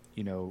that,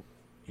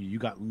 you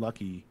got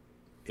lucky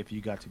if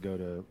you got to go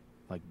to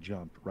like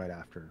jump right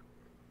after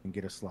and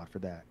get a slot for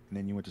that, and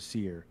then you went to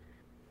SEER,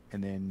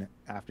 and then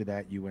after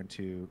that you went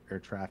to air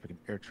traffic, and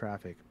air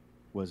traffic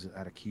was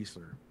at a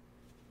Keesler.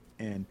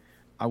 And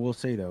I will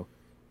say though,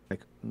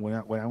 like when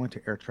I went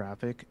to air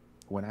traffic,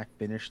 when I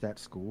finished that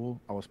school,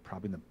 I was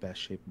probably in the best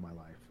shape of my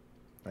life.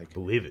 Like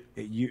Believe it.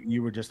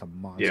 you were just a Yeah.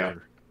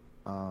 monster.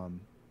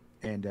 Um,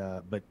 and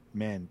but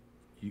man,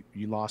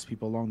 you lost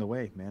people along the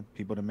way, man.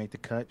 People to make the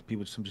cut.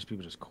 People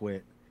just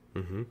quit.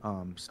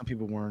 Mm-hmm. Some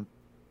people weren't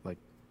like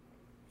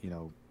you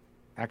know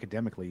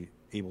academically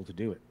able to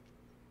do it.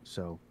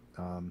 So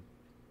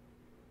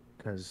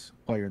because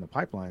while you're in the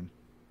pipeline,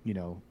 you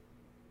know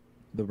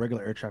the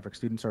regular air traffic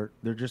students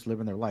they're just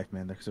living their life,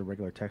 man. There's a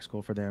regular tech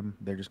school for them.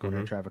 They're just going to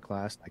air Mm-hmm. traffic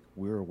class. Like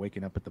we were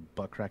waking up at the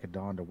butt crack of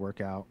dawn to work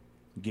out,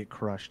 get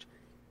crushed,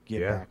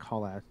 get Yeah. back,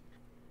 haul ass,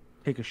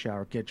 take a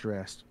shower, get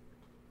dressed,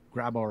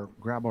 grab our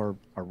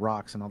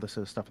rocks and all this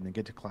other stuff, and then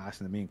get to class.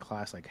 And then me in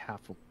class like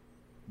half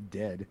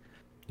dead.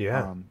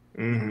 Yeah. And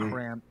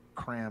Mm-hmm.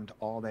 crammed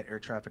all that air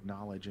traffic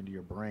knowledge into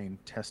your brain.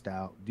 Test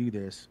out, do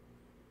this,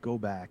 go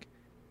back.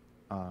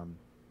 Um,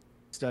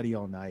 Study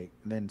all night,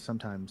 and then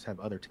sometimes have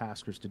other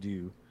taskers to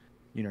do.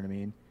 You know what I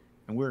mean?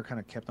 And we were kind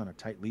of kept on a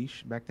tight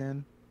leash back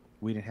then.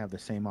 We didn't have the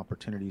same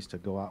opportunities to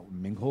go out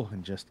and mingle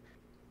and just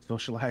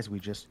socialize.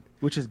 Which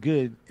is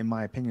good in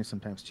my opinion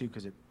sometimes too,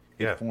 because it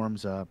Yeah.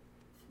 forms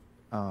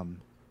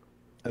um,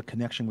 a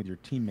connection with your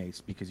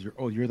teammates because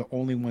you're the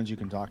only ones you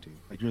can talk to.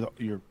 Like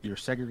you're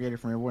segregated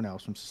from everyone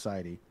else from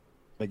society,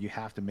 but you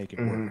have to make it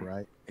work, Mm-hmm.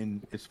 right?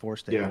 And it's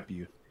forced to Yeah. help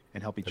you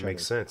and help That each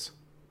makes other. sense.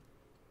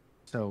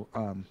 So,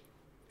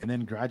 and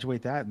then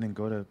graduate that, and then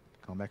go to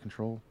combat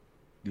control,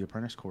 the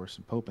apprentice course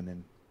in Pope, and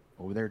then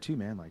over there too,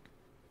 man. Like,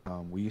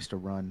 we used to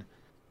run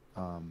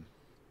um,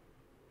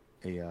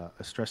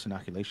 a stress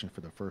inoculation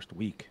for the first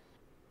week,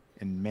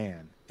 and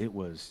man, it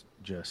was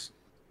just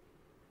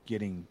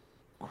getting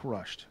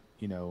crushed,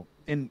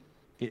 and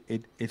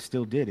it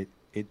still did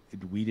it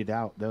weeded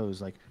out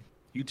those like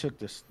you took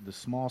the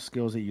small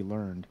skills that you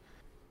learned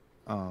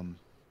um,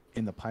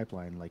 in the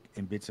pipeline, like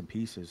in bits and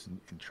pieces,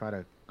 and try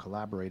to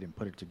collaborate and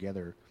put it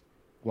together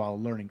while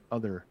learning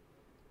other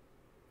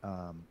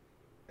um,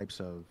 types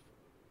of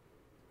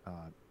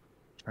uh,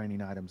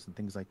 training items and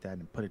things like that,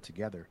 and put it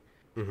together,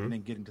 Mm-hmm. and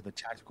then get into the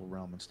tactical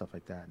realm and stuff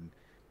like that.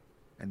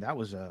 And that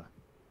was a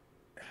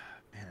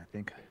man. I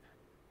think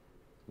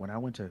when I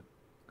went to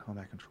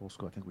combat control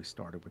school, I think we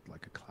started with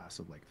like a class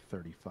of like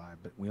 35,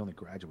 but we only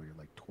graduated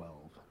like 12.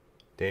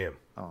 Damn.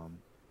 Um,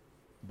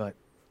 but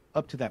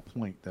up to that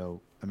point,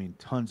 though, I mean,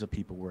 tons of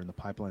people were in the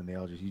pipeline.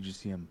 You just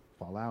see them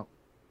fall out,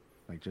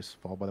 like just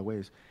fall by the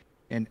ways.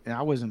 And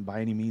I wasn't by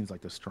any means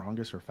like the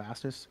strongest or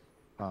fastest.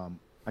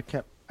 I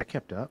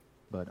kept up,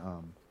 but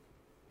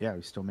yeah,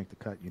 we still make the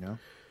cut.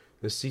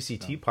 The So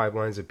CCT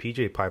pipelines and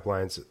PJ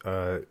pipelines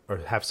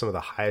have some of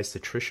the highest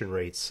attrition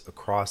rates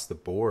across the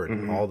board,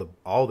 Mm-hmm.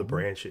 all the Mhm.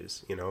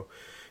 branches,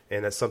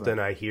 and that's something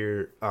Right. I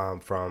hear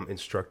from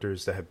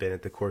instructors that have been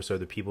at the course, or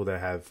the people that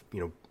have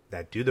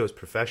that do those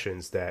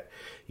professions, that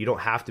you don't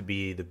have to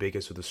be the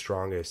biggest or the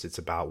strongest. It's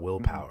about Mm-mm.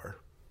 willpower.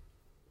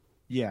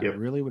 Yeah, Yep.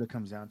 really, what it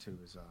comes down to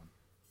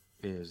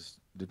is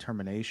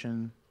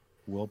determination,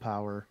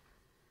 willpower,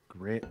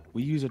 grit.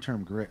 We use the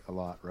term grit a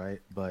lot, right?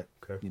 But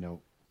Okay. you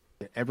know,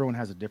 everyone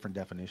has a different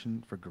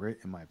definition for grit,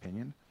 in my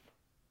opinion.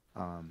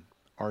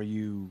 Are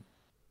you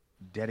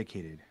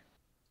dedicated?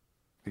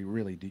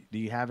 Do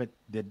you have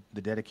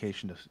the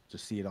dedication to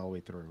see it all the way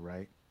through,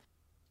 right?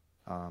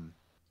 Um,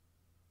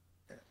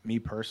 Me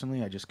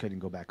personally, I just couldn't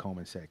go back home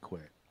and say I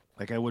quit.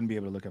 Like I wouldn't be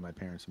able to look at my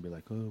parents and be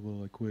like, "Oh,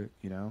 well, I quit,"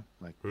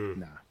 Like, Hmm.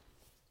 nah.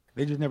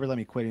 they just never let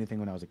me quit anything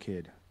when I was a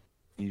kid.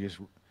 You just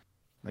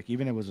like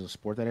even if it was a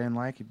sport that I didn't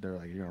like, they're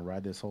like, you're gonna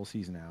ride this whole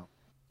season out,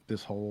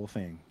 this whole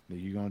thing that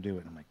you're gonna do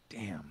it. And I'm like,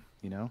 damn,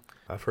 you know.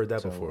 I've heard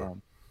that So before.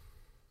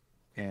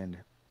 and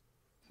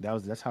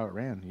that's how it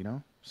ran, you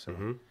know.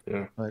 So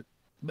Yeah. but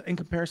in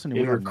comparison to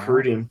In we have now,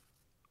 recruiting,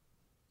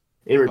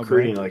 oh, go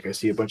ahead. like I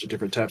see a bunch of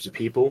different types of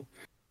people,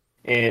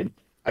 and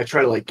I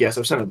try to like guess.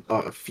 I've sent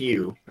a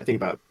few, I think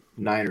about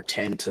 9 or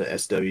 10 to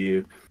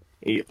SW.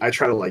 I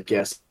try to like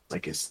guess,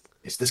 like is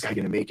this guy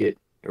gonna make it,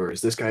 or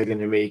is this guy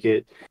gonna make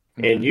it?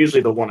 And Hmm.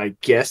 usually the one I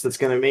guess that's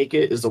gonna make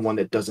it is the one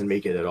that doesn't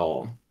make it at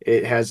all.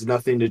 It has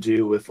nothing to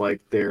do with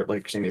like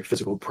like saying their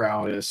physical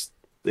prowess,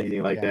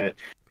 anything like Yeah, that.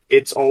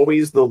 It's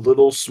always the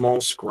little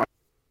small scrawny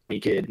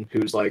kid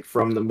who's like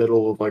from the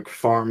middle of like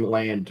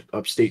farmland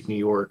upstate New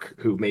York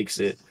who makes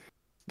it.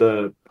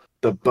 The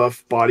the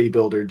buff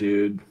bodybuilder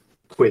dude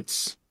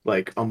quits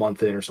like a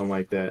month in or something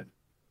like that.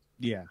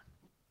 yeah.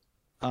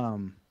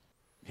 Um,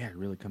 yeah, it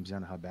really comes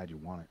down to how bad you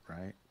want it,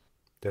 right? You know,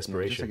 just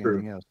like Desperation. True.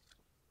 anything else,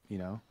 you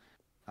know.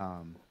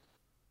 Um,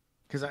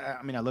 because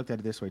I mean, I looked at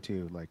it this way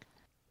too. Like,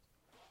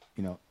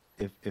 you know,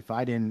 if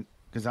I didn't,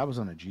 because I was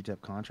on a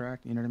GTEP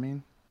contract, you know what I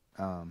mean.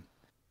 Um,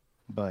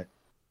 but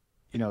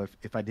you know,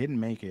 if I didn't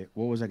make it,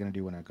 what was I going to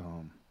do when I go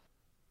home?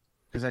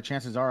 Because that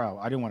chances are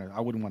I didn't want to. I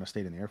wouldn't want to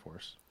stay in the Air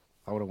Force.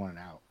 I would have wanted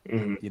out.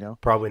 Mm-hmm. You know.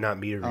 Probably not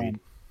meter read.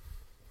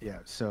 Yeah.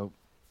 So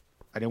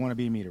I didn't want to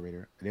be a meter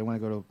reader. I didn't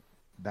want to go to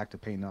back to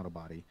painting auto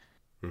body.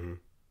 Hmm.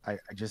 I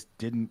just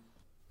didn't.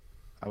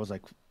 I was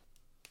like,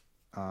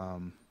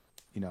 um,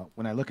 you know,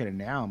 when I look at it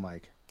now, I'm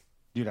like,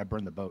 dude, I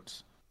burned the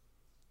boats.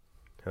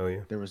 Hell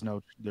yeah. There's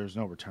no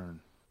return.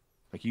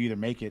 Like you either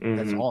make it.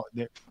 That's Mm-hmm. all.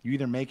 You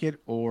either make it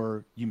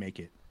or you make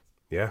it.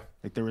 Yeah.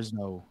 Like That's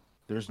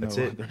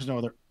it. there's no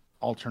other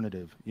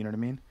alternative. You know what I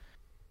mean?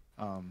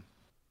 Um,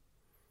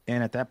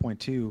 and at that point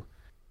too,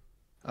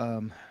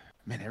 um,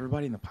 man,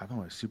 everybody in the pipeline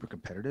was super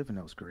competitive, and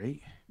that was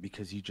great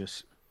because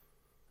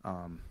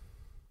um,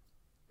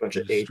 Bunch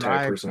you of A-type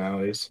strive,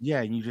 personalities.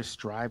 yeah, and you just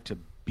strive to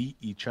beat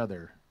each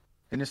other,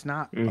 and it's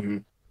not Mm-hmm.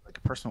 like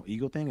a personal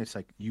ego thing. It's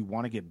like you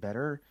want to get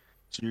better,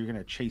 so you're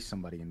gonna chase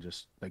somebody and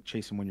just like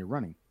chase them when you're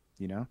running,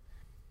 you know,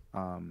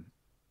 um,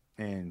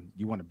 and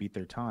you want to beat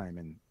their time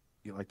and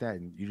like that,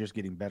 and you're just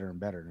getting better and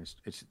better, and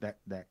it's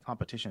that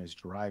competition is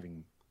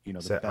driving, you know,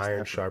 It's the that best iron effort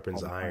all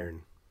sharpens the time.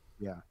 iron.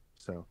 Yeah,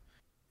 so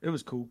it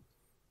was cool.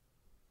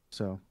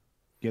 So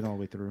getting all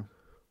the way through.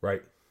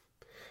 Right.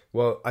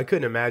 Well, I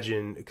couldn't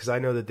imagine because I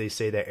know that they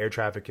say that air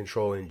traffic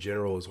control in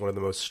general is one of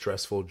the most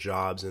stressful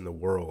jobs in the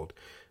world.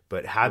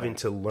 But having Right.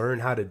 to learn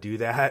how to do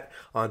that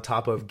on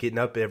top of getting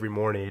up every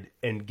morning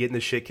and getting the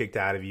shit kicked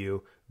out of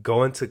you,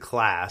 going to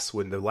class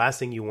when the last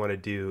thing you want to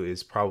do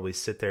is probably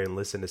sit there and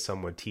listen to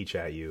someone teach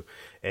at you,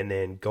 and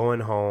then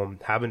going home,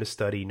 having to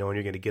study, knowing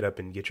you're going to get up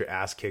and get your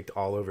ass kicked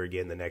all over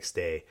again the next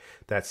day.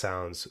 That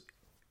sounds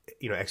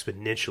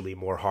exponentially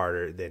more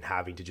harder than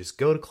having to just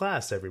go to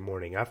class every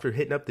morning after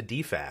hitting up the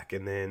DFAC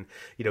and then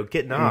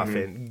getting off Mm-hmm.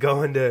 and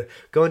going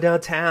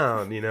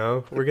downtown.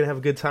 We're gonna have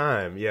a good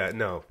time. Yeah,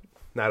 no,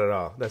 not at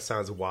all. That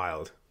sounds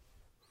wild.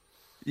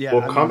 Yeah,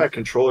 Well, I mean, combat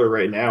controller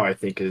right now, I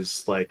think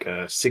is like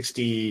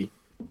 60.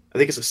 I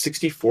think it's a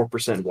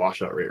 64%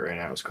 washout rate right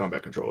now. Is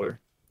combat controller,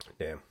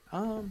 Damn.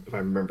 um, if I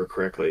remember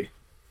correctly.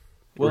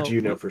 Or do well,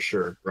 you know for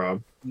sure,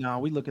 Rob? no,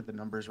 we look at the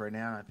numbers right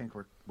now, and I think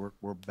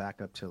we're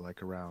back up to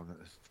like around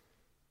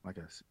like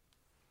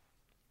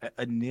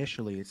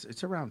initially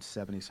it's around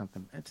 70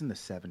 something. It's in the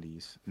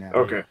 70s now.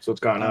 Okay, so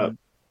it's gone up. Um,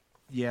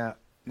 yeah.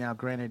 Now,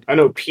 granted, I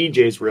know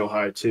PJ's real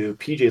high too.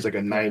 PJ's like a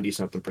yeah. 90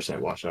 something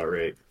percent washout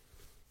rate.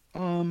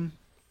 Um,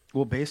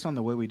 well, based on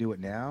the way we do it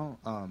now,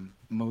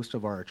 most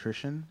of our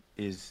attrition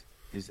is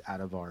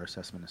out of our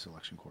assessment and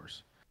selection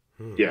course.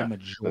 Hmm. The Yeah, that's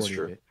majority of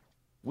true. it.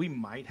 We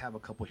might have a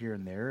couple here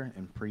and there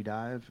in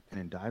pre-dive and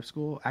in dive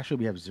school. Actually,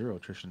 we have zero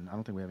attrition. I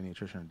don't think we have any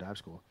attrition in dive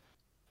school.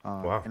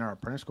 Wow. And our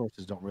apprentice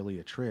courses don't really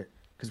attrit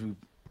because we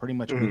pretty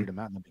much Mm-hmm. weeded them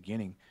out in the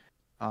beginning.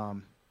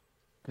 Um,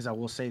 because I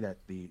will say that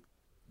the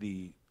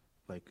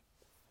like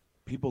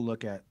people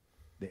look at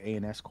the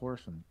A&S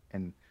course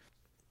and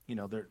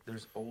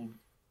there's old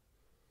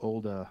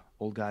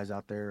guys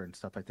out there and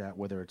stuff like that,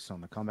 whether it's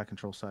on the combat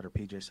control side or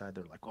PJ side.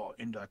 They're like, oh,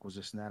 Induc was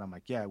this and that. I'm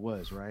like, yeah, it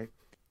was, right?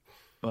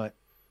 But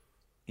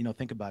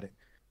think about it.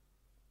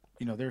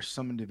 There's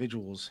some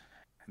individuals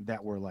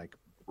that were like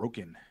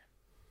broken,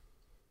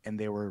 and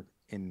they were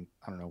in,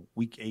 I don't know,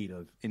 week 8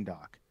 of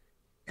Indoc,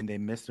 and they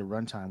missed the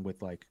runtime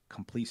with like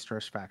complete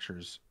stress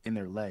fractures in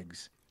their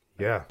legs,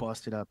 like Yeah.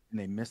 busted up, and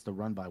they missed the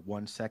run by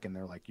 1 second.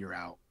 They're like, you're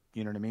out.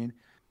 You know what I mean?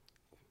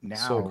 So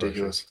Now, crushing.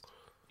 Ridiculous.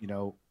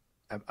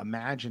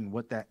 imagine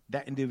what that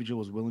individual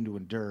was willing to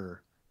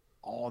endure,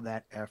 all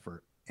that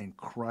effort and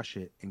crush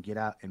it and get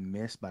out and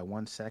miss by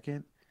 1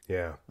 second.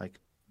 Yeah. Like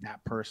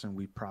that person,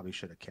 we probably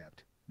should have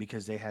kept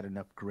because they had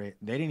enough grit.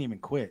 They didn't even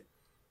quit.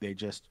 They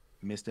just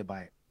missed it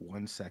by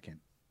 1 second.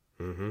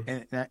 Mm-hmm.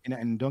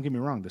 And don't get me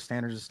wrong, the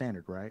standard is a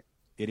standard, right?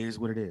 It is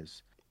what it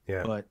is.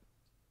 Yeah. But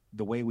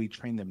the way we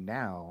train them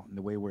now and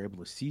the way we're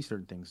able to see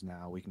certain things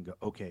now, we can go,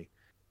 okay,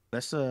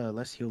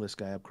 let's heal this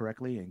guy up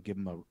correctly and give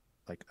him a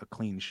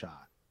clean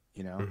shot,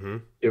 you know? Mm-hmm.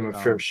 Give him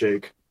a fair Um,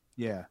 shake.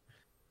 yeah.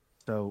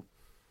 So,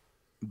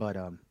 but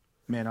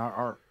man,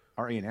 our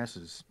ANS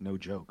is no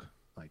joke.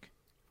 Like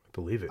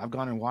Believe it. I've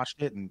gone and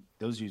watched it, and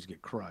those dudes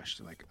get crushed.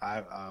 Like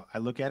I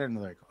look at it and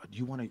they're like, "Do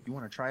you want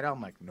to try it out?"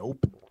 I'm like,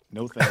 "Nope,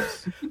 no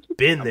thanks."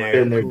 Been I'm there. like,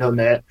 Been "I'm there, cool. done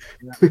that.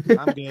 Yeah,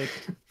 I'm good.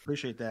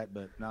 Appreciate that,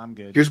 but no, I'm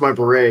good." Here's my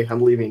beret.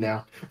 I'm leaving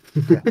now.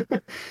 Yeah.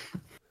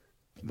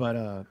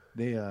 But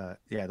yeah,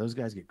 those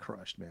guys get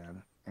crushed,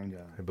 man. And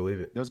I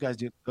believe it. those guys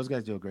do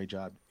a great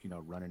job,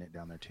 running it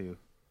down there too.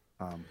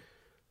 Um,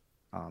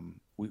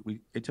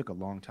 we it took a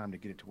long time to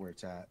get it to where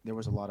it's at. There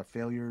was a lot of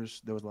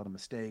failures, there was a lot of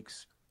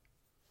mistakes,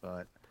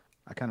 but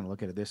I kind of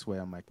look at it this way.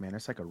 I'm like, man,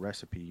 it's like a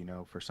recipe,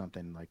 for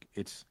something. Like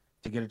it's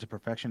to get it to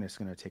perfection. It's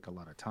going to take a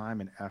lot of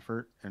time and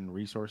effort and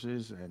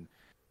resources and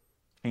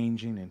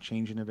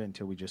changing of it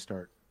until we just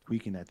start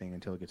tweaking that thing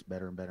until it gets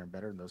better and better and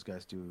better. And those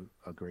guys do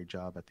a great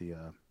job at the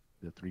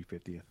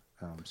 350th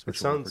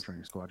Special Warfare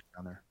Training Squad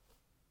down there.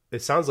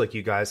 It sounds like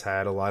you guys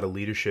had a lot of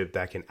leadership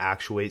that can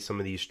actuate some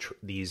of these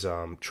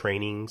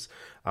trainings,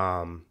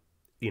 and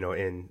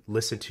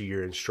listen to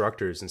your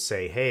instructors and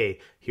say, hey,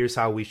 here's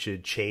how we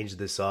should change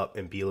this up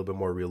and be a little bit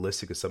more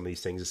realistic with some of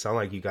these things. It sounded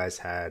like you guys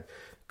had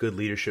good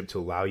leadership to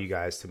allow you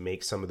guys to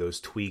make some of those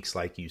tweaks,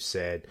 like you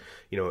said,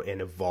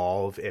 and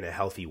evolve in a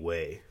healthy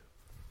way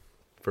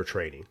for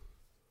training.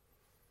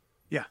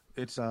 Yeah,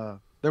 it's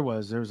there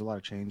was a lot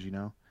of change,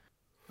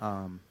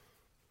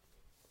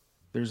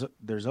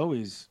 there's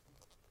always,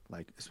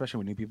 like, especially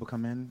when new people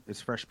come in,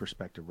 it's fresh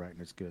perspective, right?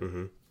 And it's good.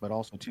 Mm-hmm. But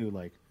also too,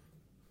 like,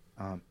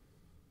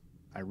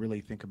 I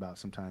really think about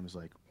sometimes,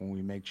 like, when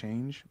we make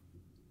change,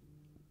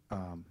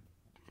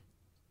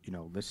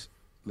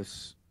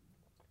 let's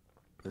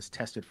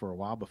test it for a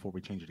while before we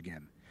change it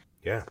again.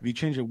 Yeah. If you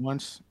change it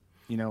once,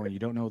 and you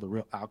don't know the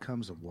real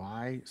outcomes of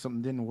why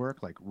something didn't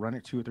work, like, run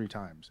it 2 or 3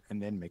 times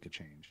and then make a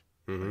change.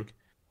 Mm-hmm. Like,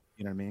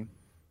 you know what I mean?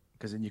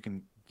 Because then you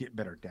can get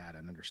better data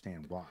and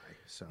understand why.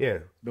 So yeah,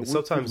 but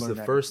sometimes the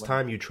first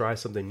time you try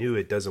something new,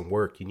 it doesn't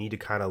work. You need to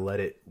kind of let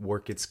it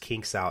work its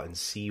kinks out and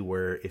see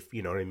where, if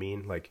you know what I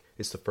mean. Like,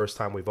 it's the first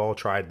time we've all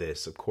tried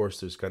this. Of course,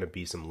 there's going to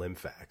be some limb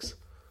facts.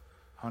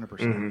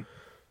 100%.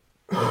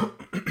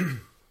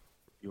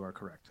 You are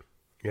correct.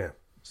 Yeah.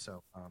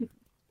 So,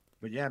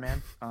 but yeah,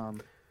 man,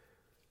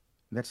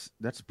 that's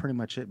pretty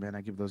much it, man.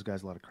 I give those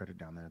guys a lot of credit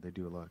down there. They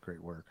do a lot of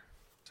great work.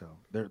 So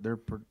they're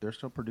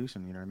still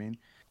producing. You know what I mean?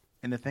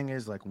 And the thing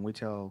is, like, when we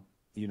tell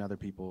other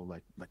people,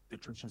 like the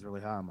attrition's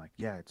really high, I'm like,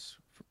 yeah, it's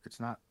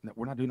not.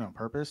 We're not doing it on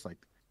purpose. Like,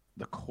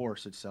 the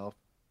course itself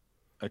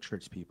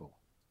attrits people.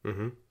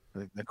 Mm-hmm.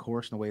 The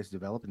course and the way it's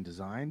developed and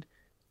designed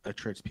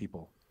attrits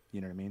people.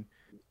 You know what I mean?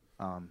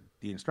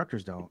 The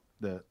instructors don't.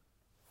 The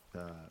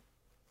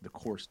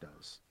course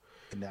does,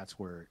 and that's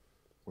where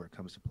it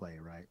comes to play,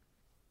 right?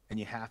 And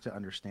you have to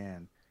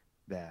understand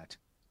that,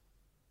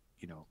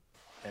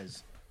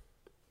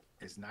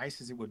 as nice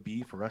as it would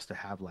be for us to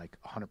have like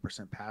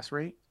 100% pass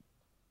rate,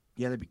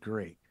 yeah, that'd be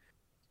great.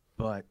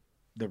 But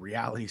the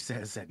reality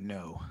says that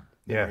no.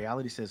 The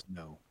reality says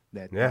no,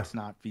 that's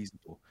not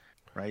feasible,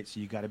 right?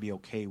 So you got to be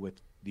okay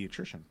with the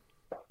attrition.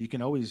 You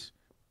can always,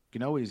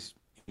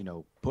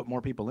 put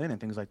more people in and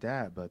things like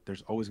that, but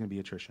there's always going to be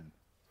attrition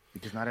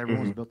because not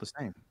everyone's built the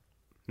same.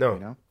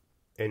 No.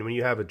 And when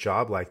you have a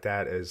job like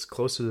that, as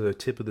close to the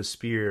tip of the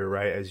spear,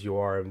 right, as you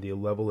are, and the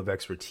level of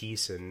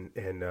expertise and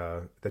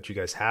that you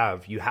guys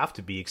have, you have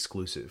to be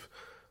exclusive.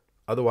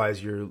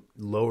 Otherwise, you're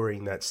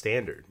lowering that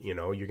standard. You're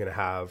going to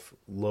have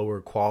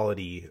lower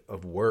quality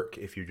of work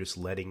if you're just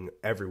letting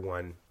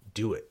everyone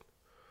do it.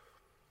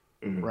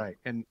 Right.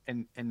 And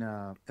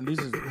these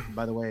is,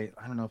 by the way,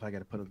 I don't know if I got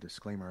to put a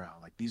disclaimer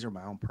out. Like, these are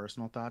my own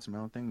personal thoughts, my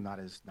own thing, not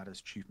as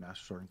Chief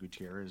Master Sergeant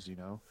Gutierrez,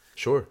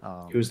 Sure.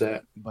 Who's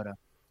that? But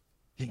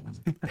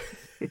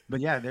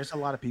yeah, there's a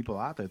lot of people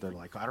out there that are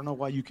like, I don't know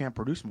why you can't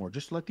produce more.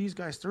 Just let these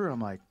guys through. I'm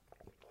like,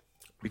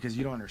 because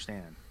you don't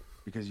understand.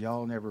 Because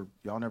y'all never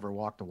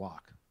walked the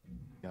walk.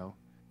 Y'all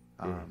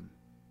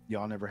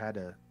never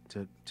had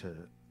to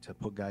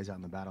put guys out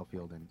in the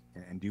battlefield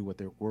and do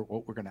what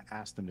we're going to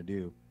ask them to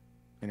do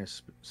in a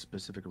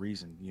specific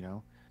reason.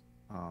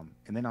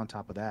 And then on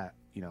top of that,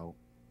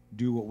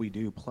 do what we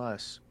do,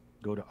 plus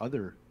go to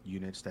other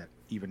units that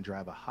even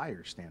drive a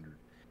higher standard.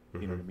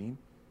 You know what I mean?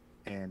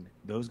 And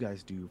those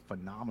guys do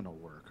phenomenal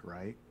work,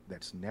 right?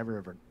 That's never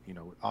ever,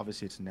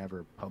 obviously it's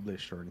never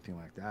published or anything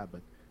like that, but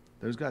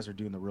those guys are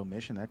doing the real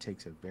mission. That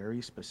takes a very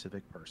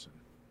specific person,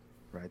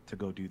 right, to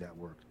go do that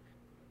work.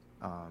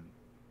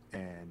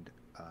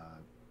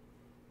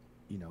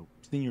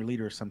 Senior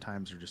leaders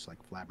sometimes are just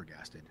like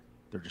flabbergasted.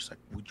 They're just like,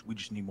 we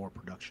just need more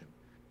production.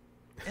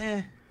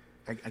 I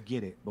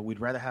get it, but we'd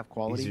rather have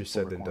quality. Easier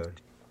said than done.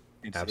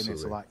 And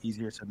it's a lot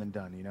easier said than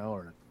done,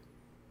 or,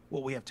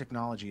 well, we have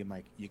technology. I'm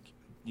like, at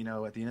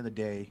the end of the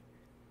day,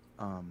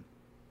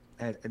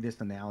 at this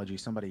analogy,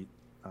 somebody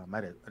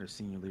at a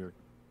senior leader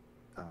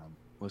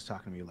was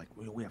talking to me like,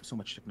 we have so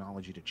much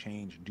technology to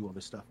change and do all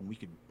this stuff, and we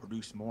could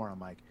produce more. I'm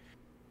like,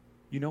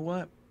 you know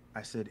what?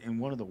 I said, in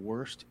one of the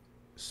worst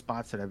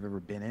spots that I've ever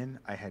been in,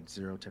 I had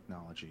zero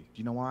technology. Do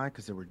you know why?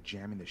 Because they were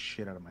jamming the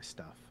shit out of my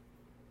stuff.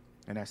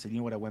 And I said, you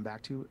know what I went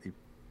back to?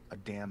 A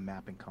damn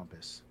map and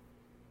compass.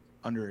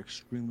 Under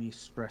extremely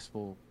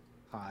stressful,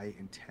 high,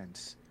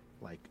 intense,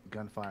 like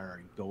gunfire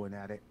and going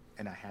at it.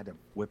 And I had to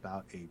whip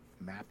out a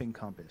map and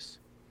compass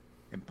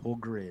and pull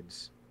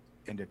grids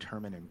and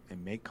determine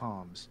and make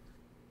comms,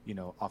 you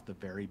know, off the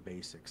very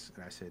basics.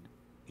 And I said,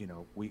 you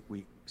know,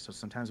 so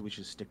sometimes we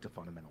should stick to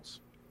fundamentals.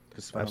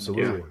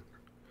 Absolutely.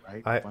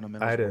 Right?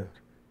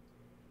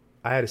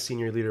 I had a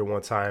senior leader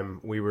one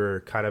time. We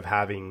were kind of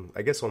having,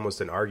 I guess,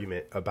 almost an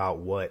argument about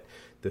what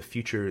the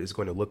future is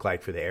going to look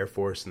like for the Air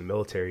Force and the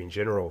military in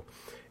general.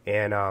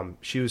 And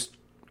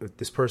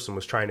this person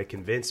was trying to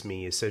convince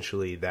me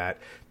essentially that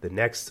the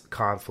next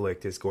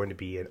conflict is going to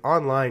be an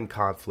online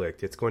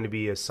conflict. It's going to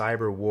be a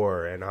cyber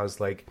war. And I was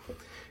like,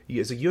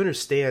 you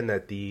understand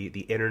that the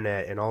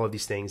internet and all of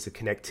these things, the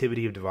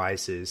connectivity of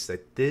devices,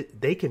 that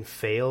they can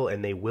fail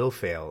and they will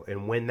fail.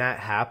 And when that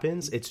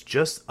happens, it's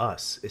just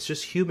us. It's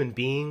just human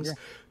beings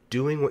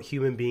doing what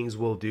human beings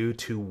will do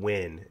to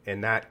win.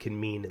 And that can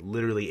mean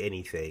literally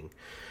anything.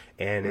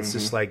 And it's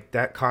just like,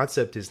 that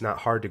concept is not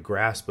hard to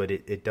grasp, but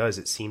it does.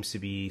 It seems to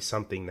be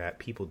something that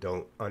people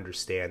don't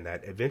understand,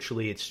 that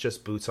eventually it's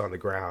just boots on the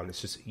ground. It's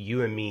just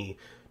you and me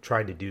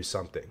trying to do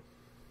something.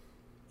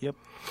 Yep,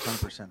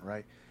 100%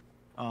 right.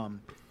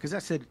 Because I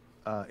said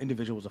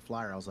individual was a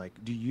flyer. I was like,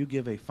 do you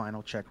give a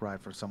final check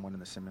ride for someone in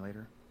the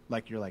simulator?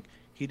 Like, you're like,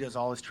 he does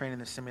all his training in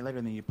the simulator,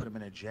 and then you put him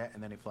in a jet,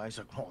 and then he flies.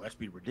 Like, oh, that's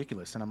be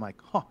ridiculous. And I'm like,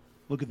 huh,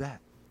 look at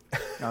that.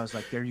 And I was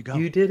like, there you go.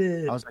 You did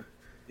it. I was like,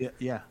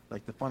 yeah,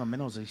 like the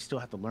fundamentals, you still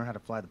have to learn how to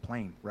fly the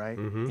plane, right?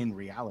 In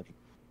reality.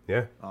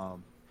 Yeah.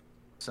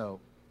 So,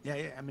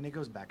 yeah, I mean, it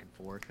goes back and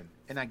forth,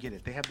 and I get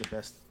it. They have the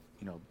best,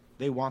 you know,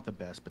 they want the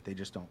best, but they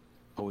just don't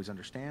always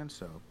understand,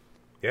 so.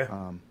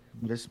 Yeah.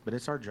 But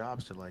it's our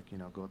jobs to, like, you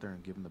know, go out there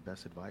and give them the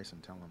best advice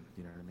and tell them,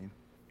 you know what I mean?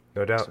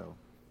 No doubt. So,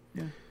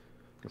 yeah.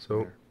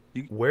 So,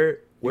 where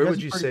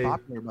would you say?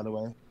 Popular, by the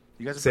way.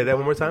 You guys say that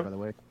one more time. By the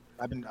way,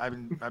 I've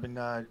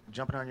been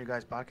jumping on your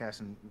guys' podcast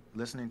and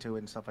listening to it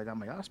and stuff like that. I'm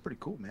like, oh, that's pretty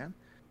cool, man.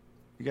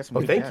 You got some.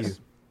 Oh, thank guests.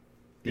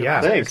 you.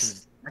 Yeah,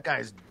 thanks. That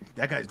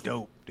guy's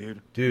dope,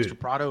 dude. Dude, Mr.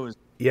 Prado is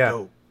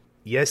dope.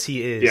 Yes,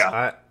 he is. Yeah.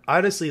 I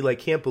honestly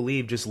can't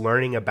believe just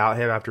learning about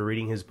him after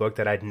reading his book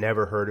that I'd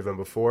never heard of him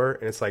before.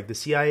 And it's like the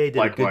CIA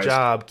did a good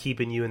job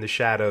keeping you in the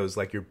shadows,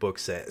 like your book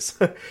says.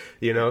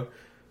 You know.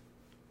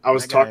 I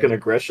was talking to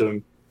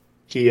Gresham.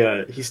 He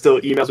still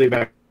emails me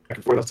back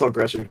and forth. I'll tell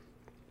Gresham.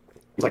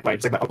 He's like my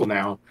uncle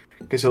now,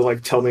 because he'll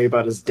like tell me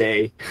about his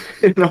day,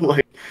 and I'm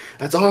like,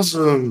 "That's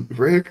awesome,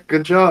 Rick.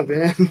 Good job,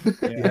 man."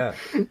 Yeah.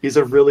 He's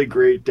a really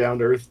great, down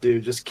to earth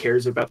dude. Just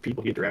cares about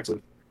people he interacts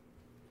with.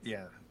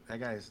 Yeah, that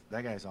guy's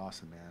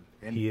awesome, man.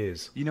 And he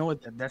is. You know what?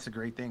 That's a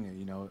great thing.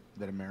 You know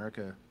that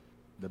America,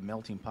 the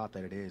melting pot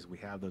that it is, we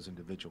have those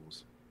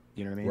individuals.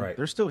 You know what I mean? Right.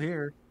 They're still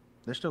here.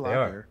 They're still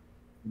out there.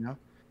 You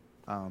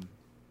know.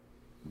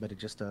 But it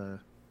just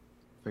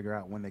figure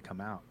out when they come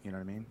out. You know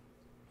what I mean?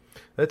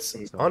 That's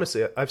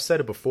honestly, I've said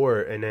it before,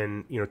 and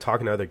then, you know,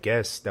 talking to other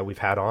guests that we've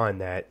had on,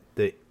 that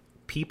the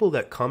people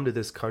that come to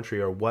this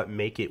country are what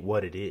make it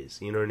what it is.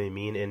 You know what I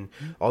mean? And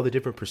all the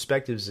different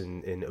perspectives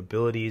and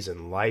abilities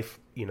and life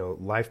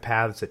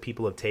paths that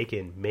people have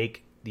taken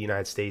make the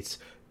United States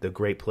the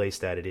great place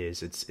that it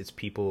is. It's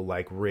people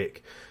like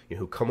Rick, you know,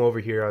 who come over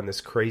here on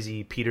this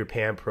crazy Peter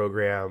Pan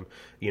program,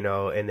 you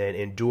know, and then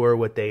endure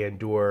what they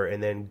endure,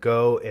 and then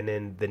go and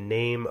in the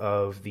name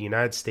of the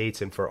United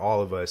States and for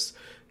all of us,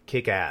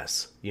 kick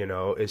ass. You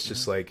know, it's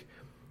just like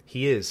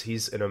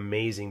he's an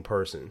amazing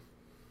person.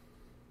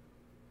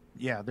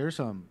 Yeah, there's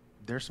some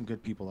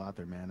good people out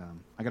there, man.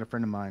 I got a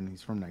friend of mine.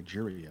 He's from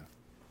Nigeria,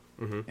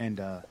 and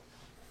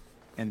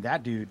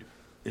that dude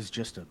is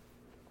just a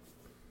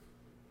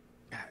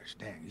gosh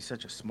dang. He's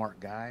such a smart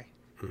guy,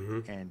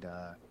 and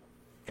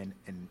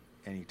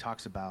he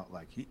talks about,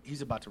 like,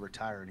 he's about to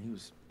retire, and he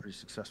was pretty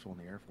successful in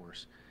the Air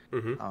Force,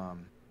 and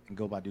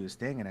go about do his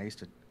thing. And I used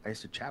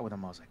to chat with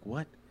him. I was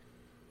like,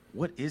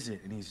 what is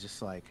it? And he's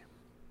just like,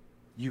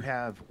 we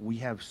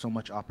have so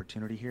much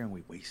opportunity here, and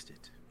we waste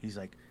it. He's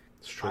like,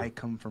 I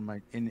come from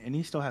and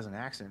he still has an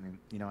accent, and,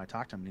 you know, I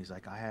talked to him, and he's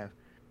like, I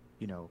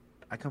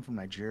come from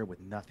Nigeria with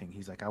nothing.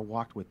 He's like,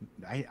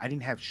 I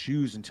didn't have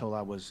shoes until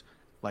I was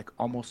like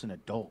almost an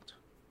adult.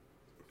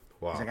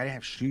 Wow. He's like, I didn't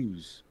have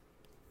shoes.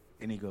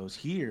 And he goes,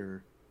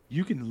 here,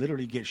 you can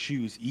literally get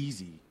shoes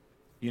easy,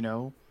 you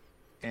know?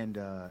 And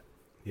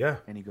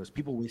and he goes,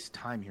 people waste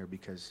time here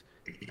because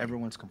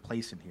everyone's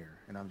complacent here.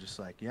 And I'm just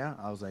like, yeah.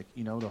 I was like,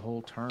 you know, the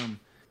whole term,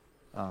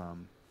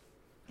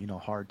 you know,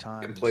 hard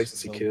times.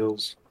 Complacency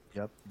kills.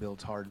 Yep,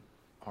 builds hard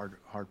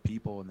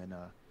people, and then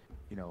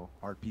you know,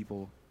 hard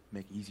people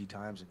make easy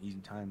times, and easy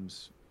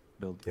times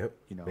build. Yep.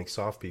 You know, make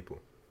soft people.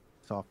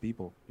 Soft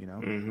people, you know.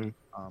 And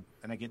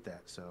I get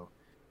that. So,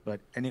 but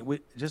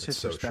just his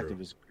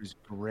perspective is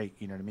great.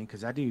 You know what I mean?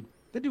 Because that dude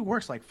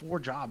works like 4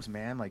 jobs,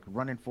 man. Like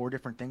running 4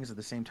 different things at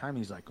the same time.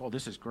 He's like, oh,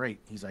 this is great.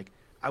 He's like,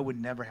 I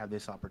would never have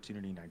this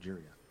opportunity in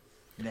Nigeria,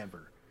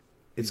 never.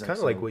 It's He's like, kind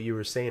of like so what you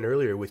were saying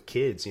earlier with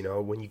kids, you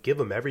know, when you give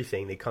them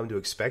everything, they come to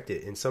expect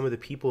it. And some of the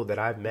people that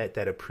I've met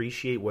that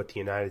appreciate what the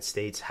United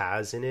States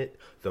has in it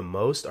the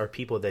most are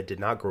people that did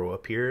not grow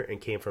up here and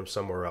came from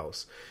somewhere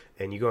else.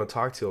 And you go and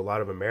talk to a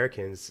lot of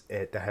Americans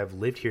that have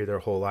lived here their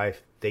whole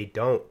life, they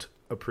don't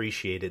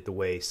appreciate it the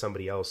way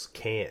somebody else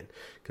can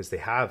because they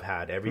have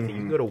had everything. You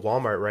can go to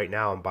Walmart right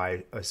now and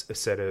buy a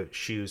set of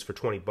shoes for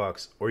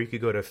 $20, or you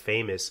could go to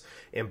Famous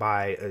and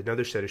buy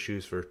another set of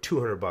shoes for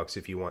 $200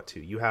 if you want to.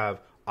 You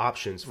have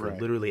options for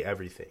literally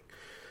everything.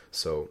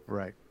 So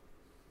right.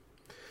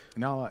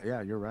 No,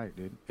 yeah, you're right,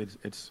 dude.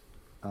 It's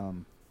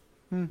you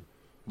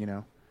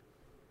know,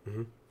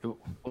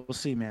 we'll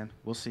see, man.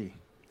 We'll see.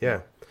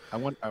 Yeah.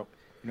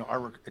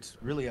 It's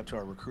really up to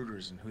our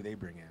recruiters and who they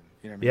bring in.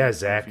 You know what I mean? Yeah,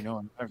 Zach. If you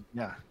know,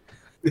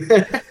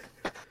 yeah.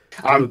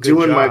 I'm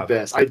doing my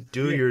best.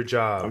 Your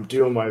job. I'm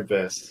doing my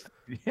best.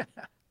 Yeah.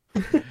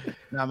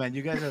 No, man,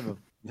 you guys have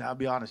I'll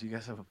be honest, you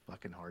guys have a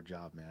fucking hard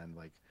job, man.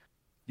 Like,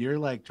 you're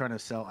like trying to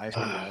sell ice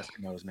cream to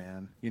Eskimos,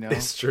 man. You know?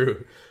 It's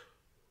true.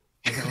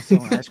 You know,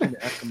 selling ice cream to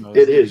Eskimos.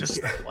 It is.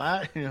 Just like,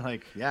 what? And you're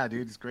like, yeah,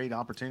 dude, it's a great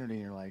opportunity.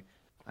 And you're like,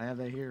 I have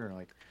that here.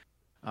 Like,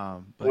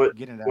 but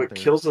getting it out what there.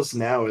 kills us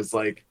now is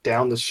like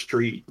down the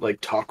street, like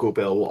Taco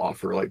Bell will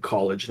offer like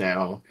college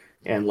now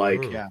and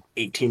like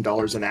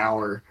 $18 an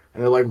hour.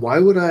 And they're like, why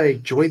would I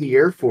join the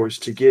Air Force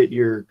to get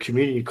your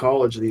community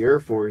college of the Air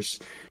Force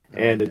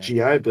and a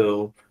GI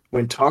Bill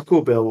when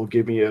Taco Bell will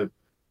give me a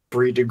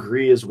free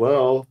degree as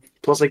well?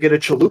 Plus I get a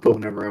chalupa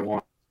whenever I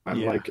want.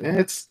 I'm like,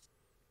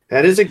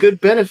 that is a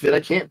good benefit. I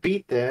can't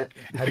beat that.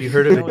 Have you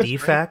heard of a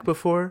DFAC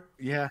before?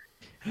 Yeah.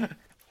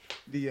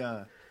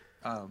 You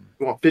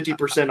want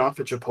 50% off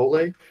at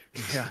Chipotle?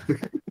 Yeah.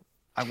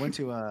 I went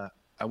to a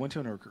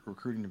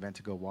recruiting event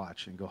to go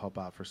watch and go help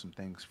out for some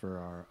things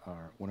for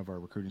our one of our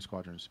recruiting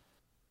squadrons,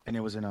 and it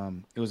was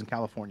in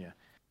California.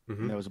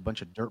 And there was a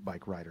bunch of dirt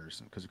bike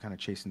riders because we're kind of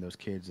chasing those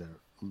kids that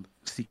are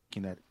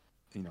seeking that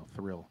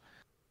thrill,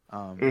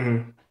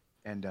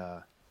 and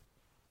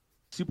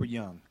super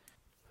young,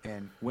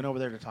 and went over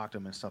there to talk to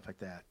them and stuff like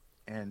that,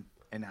 and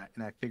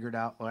I figured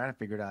out,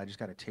 I just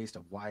got a taste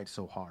of why it's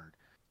so hard.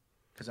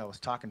 Because I was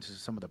talking to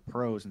some of the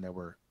pros, and there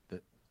were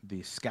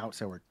the scouts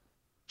that were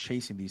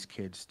chasing these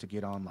kids to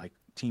get on like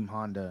Team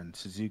Honda and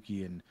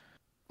Suzuki and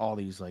all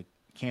these like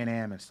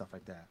Can-Am and stuff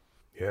like that.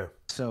 Yeah.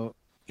 So,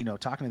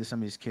 talking to some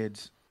of these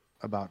kids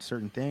about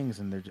certain things,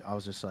 and I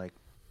was just like,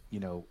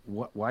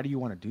 why do you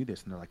want to do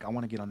this? And they're like, I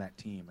want to get on that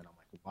team. And I'm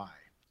like, why?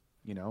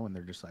 And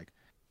they're just like,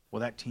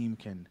 well, that team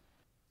can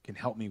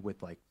help me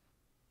with like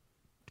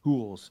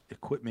tools,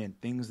 equipment,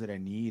 things that I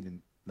need, and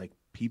like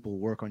people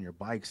work on your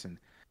bikes. And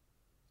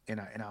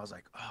I was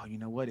like, oh, you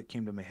know what? It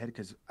came to my head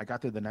because I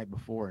got there the night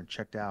before and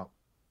checked out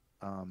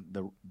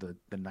the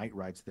night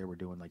rides they were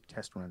doing, like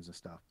test runs and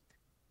stuff.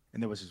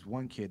 And there was this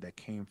one kid that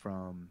came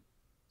from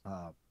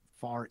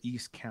far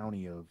east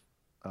county of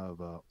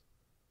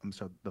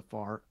the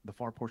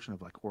far portion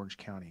of like Orange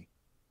County,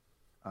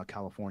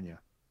 California.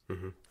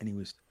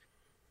 And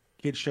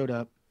kid showed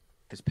up.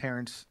 His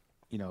parents,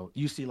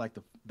 you see like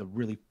the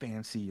really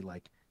fancy,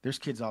 like there's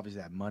kids obviously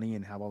that have money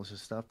and have all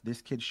this stuff.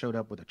 This kid showed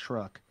up with a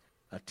truck,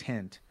 a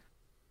tent,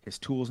 his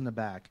tools in the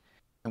back,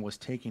 and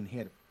he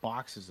had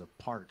boxes of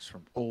parts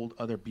from old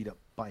other beat up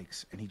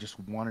bikes, and he just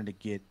wanted to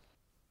get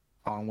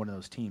on one of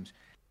those teams.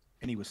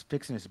 And he was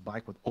fixing his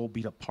bike with old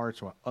beat up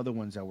parts, or other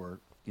ones that were,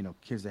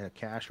 kids that had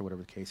cash or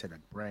whatever the case had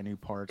like brand new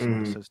parts and all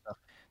this sort of stuff.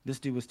 This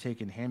dude was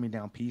taking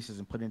hand-me-down pieces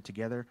and putting it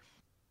together,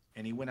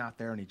 and he went out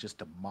there and he just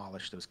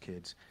demolished those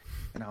kids.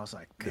 And I was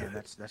like, man,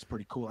 that's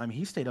pretty cool. I mean,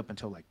 he stayed up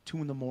until like 2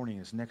 a.m.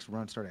 His next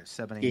run started at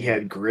 7 a.m. He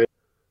had grit.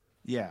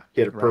 Yeah.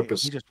 He had a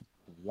purpose. He just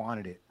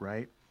wanted it,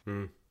 right?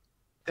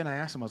 Then I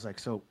asked him, I was like,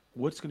 so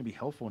what's going to be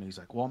helpful? And he's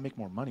like, well, I'll make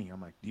more money.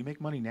 I'm like, do you make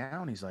money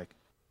now? And he's like,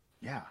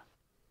 yeah.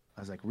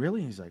 I was like, really?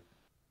 And he's like,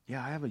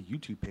 yeah, I have a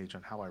YouTube page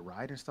on how I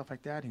ride and stuff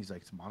like that. And he's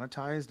like, it's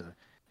monetized.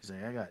 He's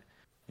like, I got,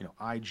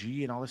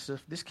 IG and all this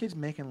stuff. This kid's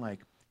making like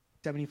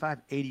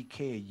 75,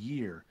 80K a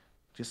year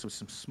just with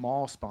some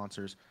small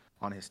sponsors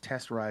on his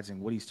test rides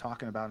and what he's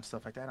talking about and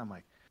stuff like that. I'm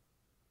like,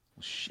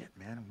 well, shit,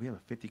 man, we have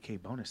a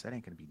 50K bonus. That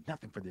ain't going to be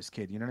nothing for this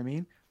kid. You know what I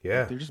mean?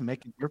 Yeah.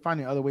 Like, they're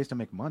finding other ways to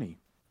make money,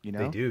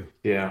 They do.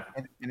 Yeah.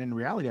 And in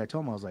reality, I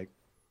told him, I was like,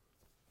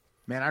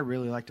 man, I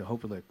really like to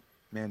hope that,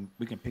 man,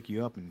 we can pick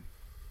you up and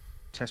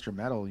test your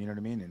metal, you know what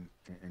I mean?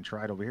 And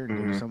try it over here and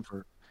go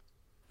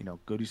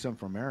do something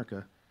for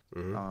America.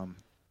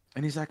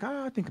 And he's like,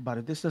 I think about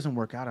it. This doesn't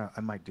work out.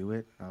 I might do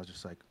it. And I was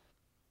just like,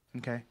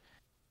 okay.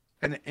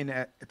 And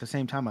at the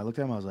same time, I looked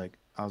at him. I was like,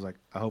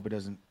 I hope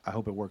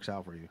it works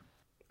out for you.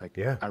 Like,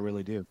 yeah, I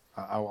really do.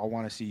 I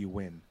want to see you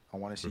win. I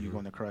want to see you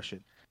going to crush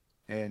it.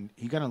 And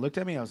he kind of looked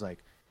at me. I was like,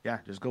 yeah,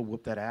 just go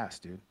whoop that ass,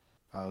 dude.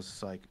 I was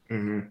just like,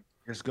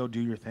 just go do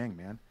your thing,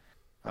 man.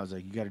 I was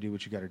like, you got to do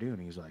what you got to do. And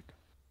he's like,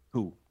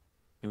 who?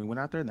 And we went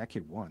out there and that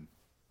kid won.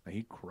 Like,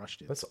 he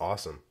crushed it. That's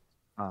awesome.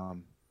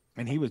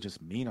 And he was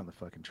just mean on the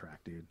fucking track,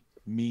 dude.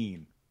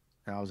 Mean.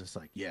 And I was just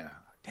like, yeah,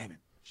 damn it.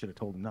 Should have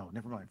told him, no,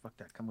 never mind. Fuck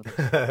that. Come with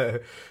us.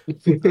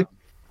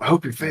 I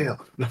hope you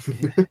fail.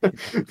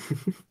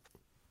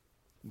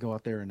 go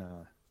out there and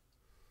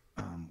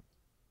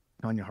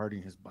Tanya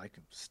Harding his bike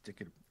and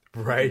stick it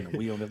Right. in the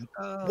wheel. And they're like,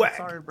 oh, Whack.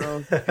 sorry,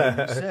 bro.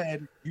 Hey,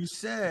 you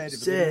said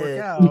if it didn't work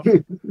out.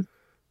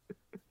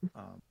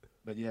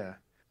 But yeah,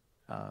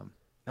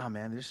 no,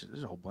 man,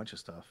 there's a whole bunch of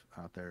stuff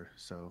out there.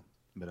 So,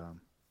 but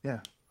yeah,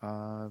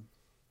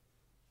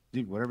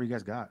 dude, whatever you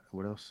guys got.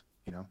 What else?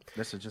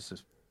 This is just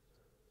as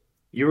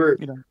You were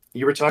you know.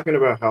 you were talking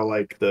about how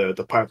like the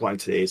pipeline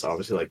today is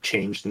obviously like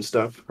changed and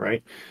stuff,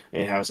 right?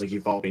 And how it's like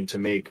evolving to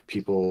make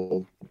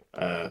people,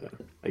 uh,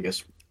 I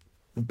guess,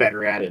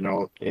 better at it and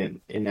all in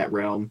that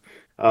realm.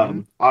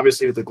 Mhm.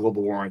 Obviously, with the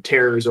global war on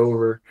terror is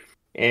over,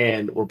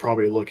 and we're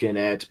probably looking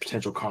at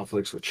potential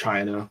conflicts with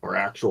China or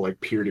actual like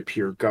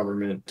peer-to-peer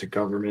government to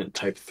government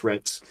type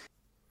threats.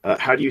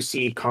 How do you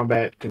see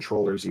combat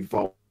controllers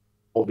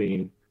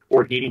evolving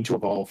or needing to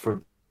evolve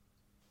for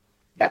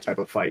that type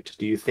of fight?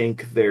 Do you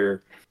think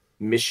their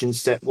mission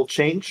set will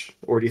change,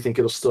 or do you think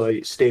it'll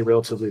still stay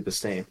relatively the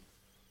same?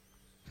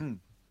 Hmm.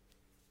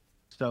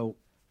 So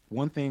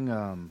one thing,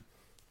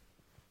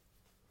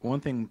 one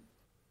thing,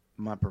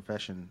 my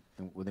profession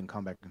within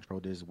combat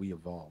control is we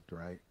evolved,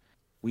 right?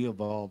 We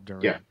evolved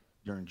Yeah.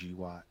 during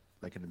GWAT,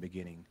 like in the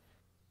beginning,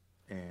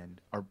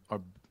 and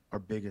our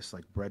biggest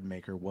like bread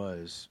maker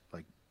was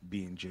like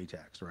being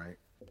JTACs, right?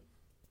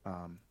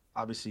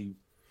 Obviously,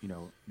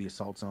 the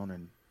assault zone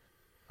and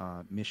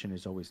mission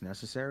is always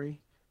necessary,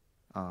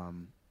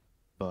 um,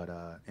 but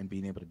and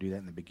being able to do that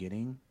in the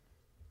beginning,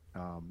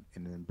 and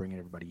then bringing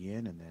everybody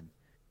in, and then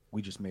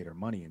we just made our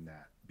money in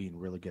that, being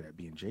really good at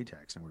being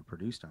JTACs, and we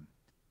produced them.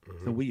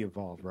 So Hmm. we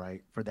evolved,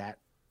 right, for that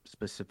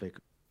specific,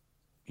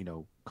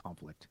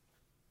 conflict.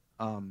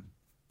 Um,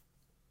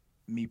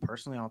 Me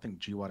personally, I don't think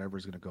G whatever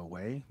is going to go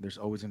away. There's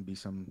always going to be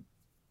some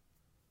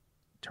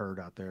turd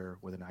out there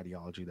with an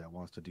ideology that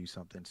wants to do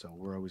something. So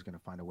we're always going to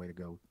find a way to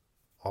go,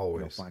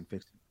 Always. find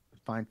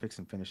fix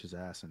and finish his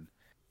ass and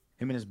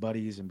him and his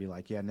buddies and be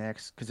like, yeah,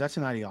 next, because that's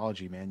an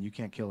ideology, man. You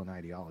can't kill an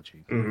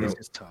ideology. Hmm.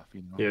 It's tough.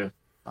 Yeah.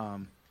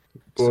 Um,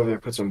 Go over there,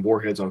 so put some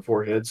warheads on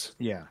foreheads.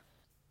 yeah,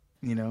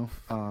 you know.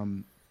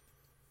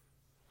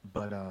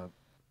 But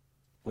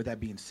with that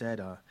being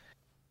said,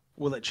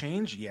 will it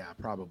change? Yeah,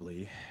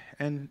 probably,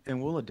 and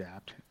we'll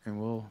adapt and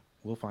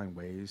we'll find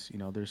ways.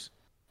 There's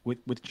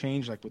with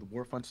change, like with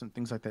war fronts and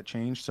things like that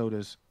change. So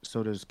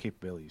does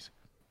capabilities,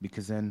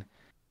 because then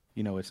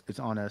it's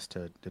on us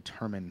to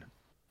determine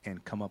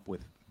and come up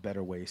with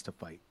better ways to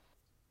fight,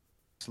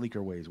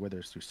 sleeker ways, whether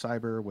it's through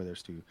cyber, whether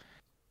it's through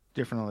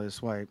different.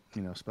 That's why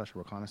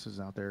special reconnaissance is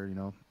out there.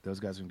 Those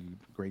guys are gonna do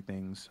great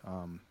things.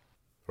 And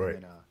Right.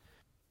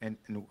 then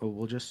and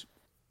we'll just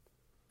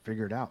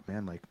figure it out,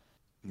 man. Like,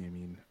 I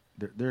mean,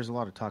 there's a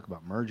lot of talk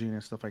about merging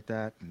and stuff like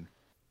that, and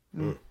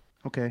mm, Mm.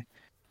 okay,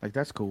 like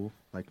that's cool.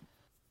 Like,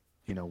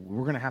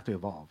 we're gonna have to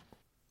evolve.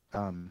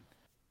 Um,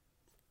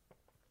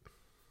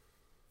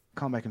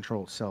 Combat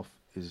control itself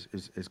is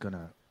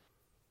gonna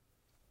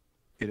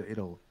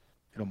it'll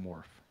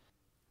morph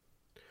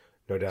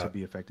No to doubt.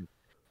 be effective.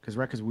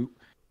 Because we, at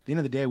the end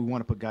of the day, we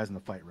want to put guys in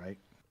the fight, right?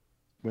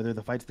 Whether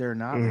the fight's there or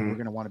not, like Hmm. we're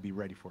gonna want to be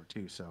ready for it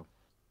too. So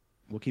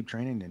we'll keep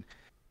training, and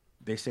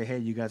they say, hey,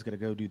 you guys got to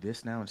go do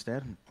this now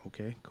instead.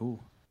 Okay,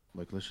 cool.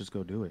 Like, let's just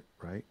go do it,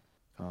 right?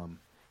 Um,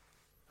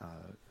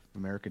 if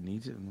America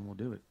needs it, and then we'll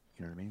do it.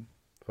 You know what I mean?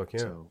 Fuck yeah.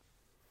 So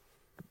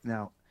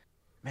now,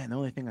 man, the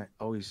only thing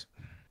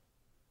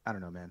I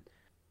don't know, man.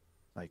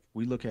 Like,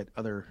 we look at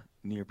other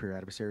near peer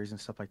adversaries and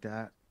stuff like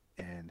that,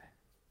 and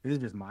this is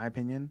just my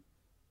opinion.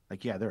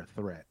 Like, yeah, they're a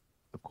threat,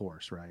 of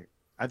course, right?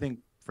 I think,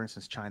 for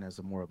instance, China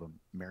is more of a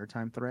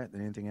maritime threat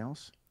than anything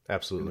else, and their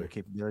Absolutely.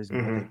 capabilities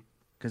and what Hmm. they.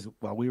 Because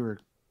while we were,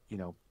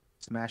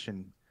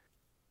 smashing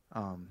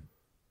um,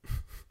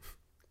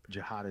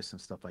 jihadists and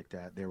stuff like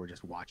that, they were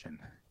just watching.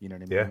 You know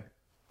what I Yeah.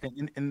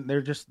 mean? And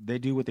they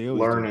do what they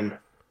always do. Learning.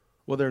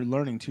 Well, they're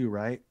learning too,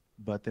 right?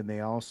 But then they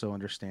also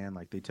understand,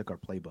 like, they took our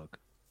playbook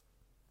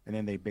and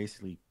then they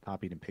basically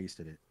copied and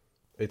pasted it.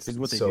 It's Is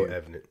what they so do,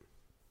 evident.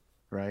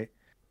 right?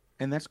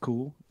 And that's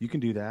cool. You can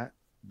do that,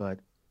 but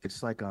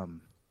it's like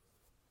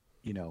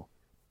you know,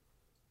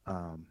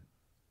 um,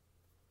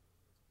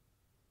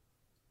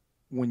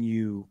 when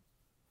you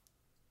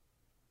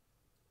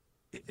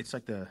it's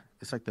like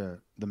the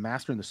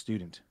master and the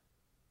student.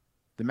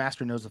 The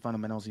master knows the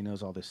fundamentals, he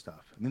knows all this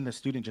stuff, and then the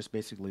student just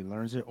basically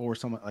learns it, or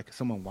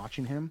someone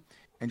watching him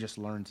and just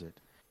learns it.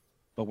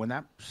 But when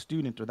that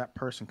student or that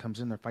person comes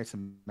in there, fights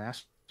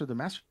the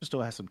master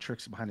still has some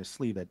tricks behind his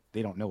sleeve that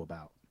they don't know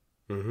about,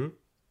 Mm-hmm.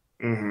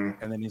 Hmm.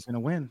 and then he's gonna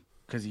win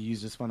because he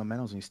used his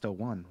fundamentals and he still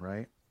won,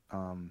 right?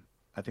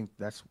 I think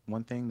that's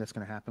one thing that's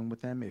gonna happen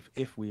with them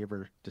if we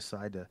ever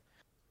decide to,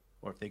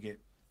 or if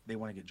they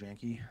want to get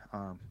janky.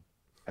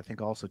 I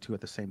think also too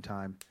at the same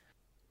time,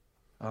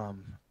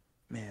 um,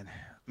 man,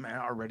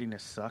 our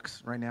readiness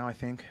sucks right now. I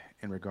think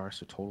in regards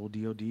to total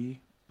DoD,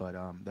 but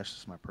that's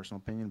just my personal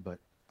opinion.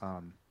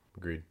 Um,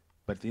 Agreed.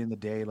 but at the end of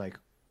the day, like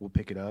we'll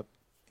pick it up.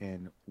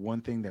 And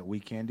one thing that we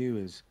can do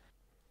is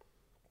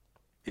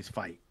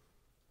fight.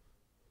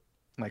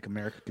 Like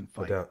America can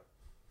No fight. doubt.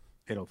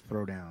 It'll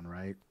throw down,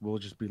 right? We'll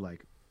just be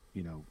like,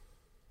 you know,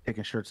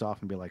 taking shirts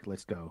off and be like,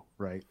 let's go,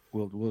 right?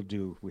 We'll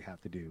do what we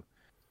have to do.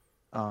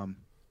 Um,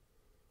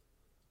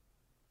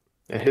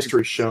 And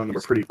history's shown that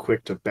we're pretty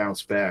quick to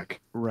bounce back.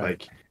 right.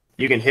 Like,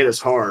 you can hit us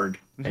hard,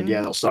 and Mhm.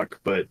 they'll suck,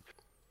 but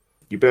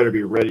you better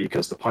be ready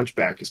because the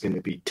punchback is going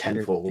to be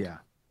tenfold. Yeah.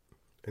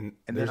 And And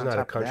then there's on not a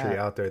top of country that,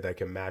 out there that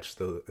can match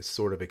the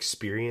sort of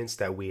experience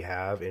that we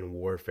have in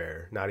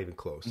warfare. Not even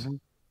close. Mhm.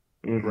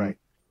 Mm-hmm. Right.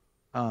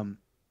 Um,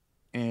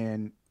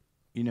 and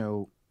you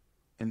know,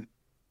 and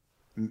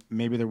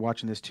maybe they're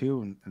watching this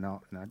too, and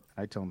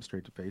I tell them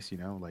straight to face,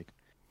 like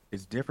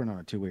it's different on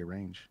a two-way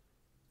range.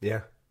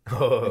 Yeah.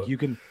 Like you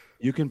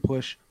can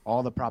push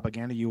all the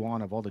propaganda you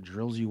want of all the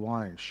drills you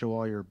want and show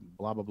all your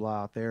blah blah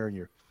blah out there and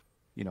your,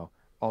 you know,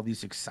 all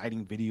these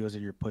exciting videos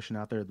that you're pushing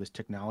out there, this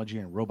technology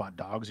and robot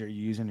dogs that you're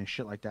using and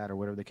shit like that or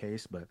whatever the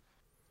case. But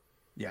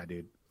yeah,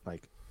 dude,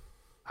 like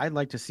I'd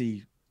like to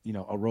see,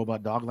 a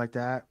robot dog like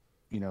that,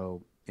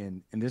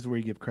 and this is where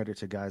you give credit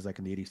to guys like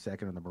in the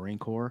 82nd and the Marine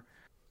Corps.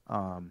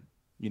 Um,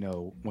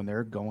 when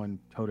they're going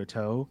toe to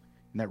toe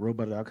and that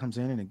robot dog comes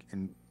in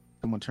and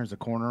someone turns the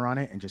corner on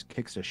it and just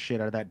kicks the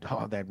shit out of that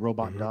dog, that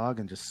robot Mhm. dog,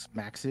 and just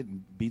smacks it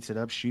and beats it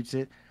up, shoots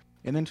it,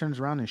 and then turns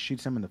around and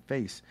shoots them in the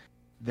face.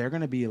 They're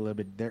going to be a little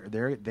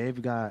bit,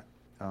 they've got,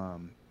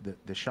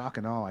 the shock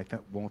and awe,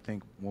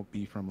 won't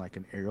be from like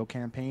an aerial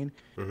campaign.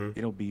 Mhm.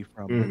 It'll be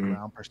from the Mm-hmm.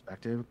 ground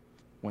perspective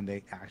when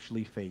they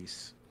actually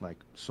face like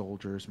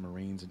soldiers,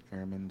 Marines, and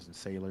airmen and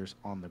sailors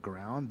on the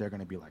ground. They're going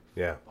to be like,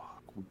 Yeah.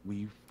 fuck,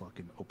 we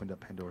fucking opened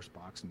up Pandora's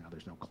box and now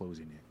there's no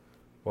closing it.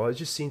 Well, I've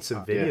just seen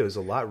some Yeah. videos a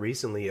lot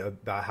recently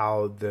about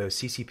how the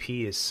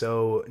CCP is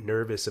so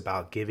nervous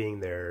about giving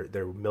their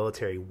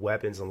military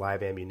weapons and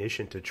live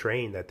ammunition to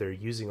train that they're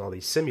using all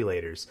these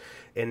simulators.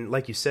 And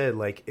like you said,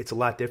 like it's a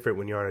lot different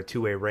when you're on a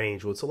two-way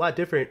range. Well, it's a lot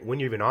different when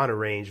you're even on a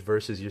range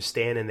versus you're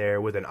standing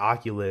there with an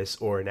Oculus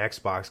or an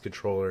Xbox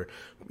controller,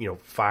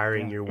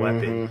 firing Yeah. your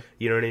weapon. Mm-hmm.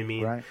 You know what I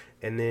mean? Right.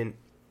 And then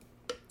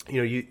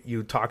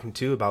you talking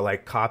too about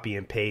like copy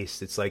and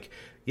paste. It's like,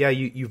 yeah,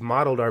 you've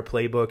modeled our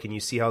playbook and you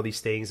see how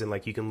these things, and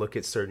like you can look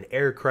at certain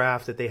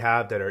aircraft that they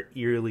have that are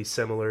eerily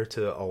similar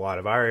to a lot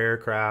of our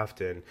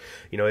aircraft, and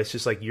it's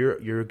just like you're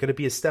going to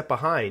be a step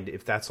behind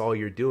if that's all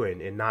you're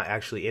doing and not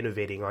actually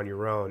innovating on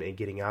your own and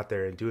getting out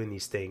there and doing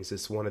these things.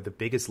 It's one of the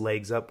biggest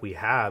legs up we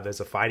have as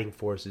a fighting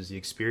force is the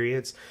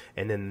experience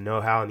and then the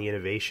know-how and the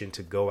innovation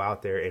to go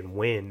out there and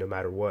win no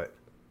matter what.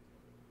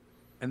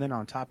 And then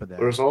on top of that,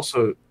 There's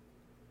also.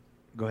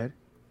 go ahead.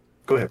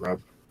 Go ahead,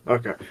 Rob.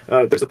 Okay.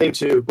 There's a thing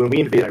too. When we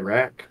invaded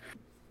Iraq,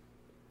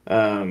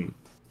 a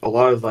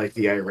lot of like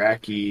the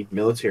Iraqi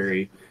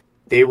military,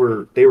 they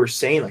were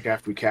saying like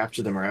after we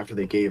captured them or after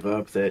they gave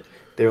up that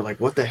they were like,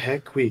 "What the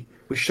heck? We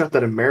shot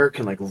that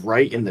American like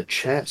right in the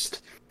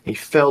chest. He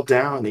fell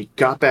down. He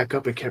got back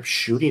up and kept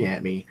shooting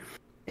at me."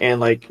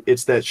 And like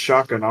it's that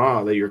shock and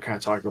awe that you're kind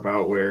of talking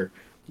about where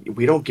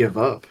we don't give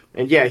up.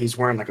 And yeah, he's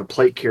wearing like a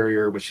plate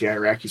carrier, which the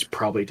Iraqis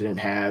probably didn't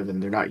have,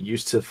 and they're not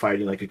used to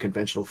fighting like a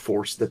conventional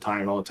force at the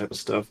time and all that type of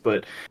stuff.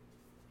 But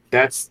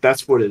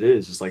that's what it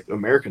is. It's like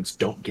Americans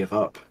don't give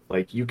up.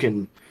 Like you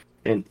can,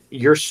 and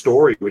your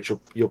story, which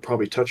you'll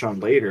probably touch on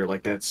later,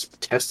 like that's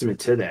testament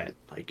to that.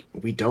 Like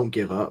we don't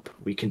give up.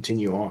 We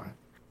continue on.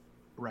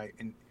 Right.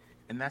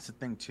 And that's the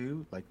thing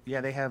too. Like,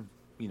 yeah, they have,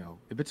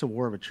 if it's a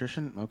war of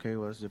attrition, okay,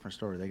 well, it's a different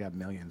story. They got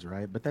millions,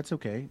 right? But that's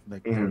okay.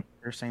 Like Mm-hmm.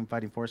 their same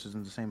fighting forces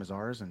and the same as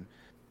ours, and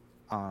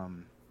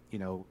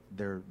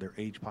their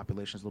age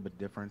population is a little bit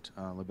different,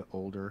 a little bit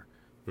older.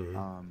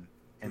 Mhm.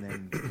 And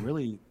then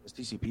really the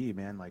CCP,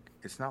 man, like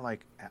it's not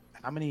like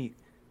how many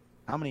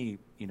how many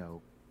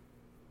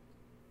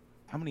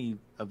how many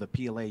of the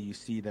PLA you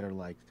see that are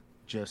like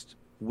just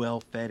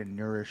well fed and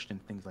nourished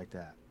and things like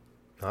that.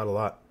 Not a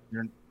lot.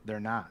 They're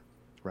not,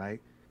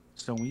 right?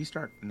 So when you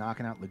start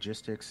knocking out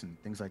logistics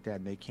and things like that,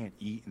 and they can't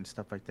eat and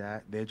stuff like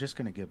that, they're just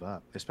gonna give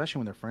up. Especially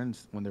when their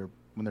friends, when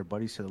their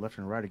buddies to the left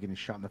and right are getting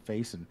shot in the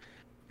face, and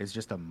it's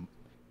just a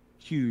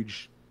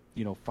huge,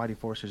 fighting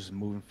forces just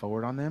moving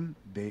forward on them.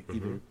 They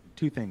either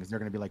two things: they're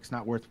gonna be like, it's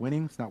not worth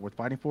winning, it's not worth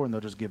fighting for, and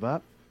they'll just give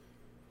up,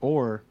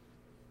 or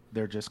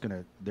they're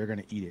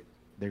gonna eat it.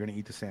 They're gonna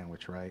eat the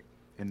sandwich, right?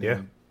 And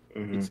then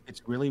Mm-hmm.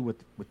 it's really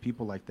with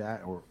people like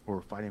that or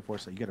fighting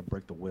force that you got to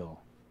break the will.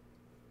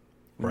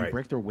 When Right. you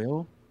break their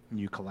will and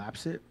you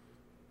collapse it,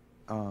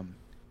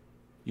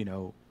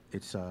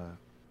 it's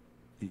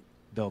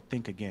they'll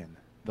think again.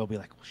 They'll be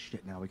like, well,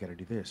 shit, now we got to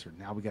do this or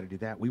now we got to do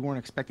that. We weren't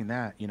expecting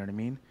that. You know what I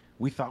mean?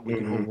 We thought we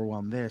could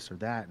overwhelm this or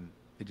that, and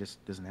it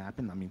just doesn't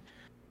happen. I mean,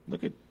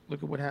 look at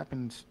what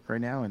happens right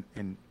now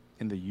in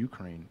the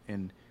Ukraine,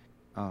 and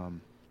I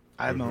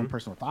have my own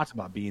personal thoughts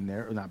about being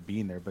there or not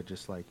being there, but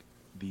just like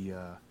the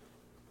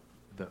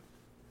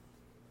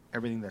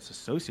everything that's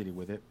associated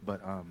with it.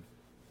 But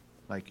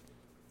like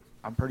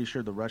I'm pretty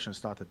sure the Russians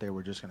thought that they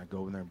were just going to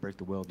go in there and break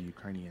the will of the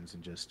Ukrainians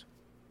and just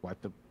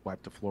wipe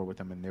the floor with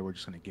them, and they were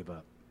just going to give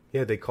up.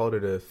 Yeah, they called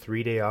it a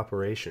 3-day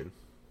operation.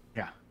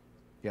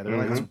 Yeah, they're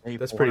like it's day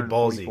That's pretty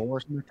ballsy. 444 or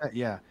something like that.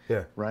 Yeah,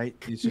 Yeah. right.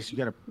 It's just you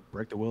got to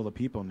break the will of the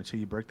people, and until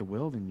you break the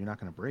will, then you're not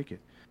going to break it.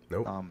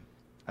 Nope.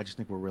 I just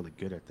think we're really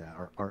good at that.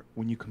 Or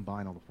when you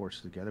combine all the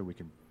forces together, we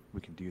can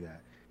do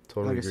that.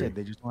 Totally Like I agree. said,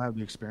 they just don't have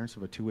the experience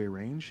of a two-way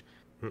range,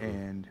 Mm-mm.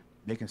 and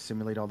they can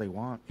simulate all they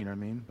want. You know what I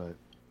mean? But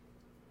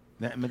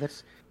I mean,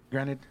 that's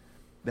granted.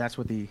 That's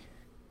what the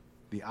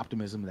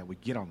optimism that we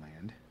get on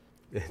land.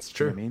 It's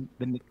You know true.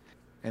 what I mean?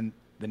 And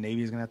the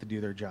Navy is gonna have to do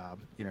their job.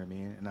 You know what I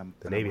mean? The I'm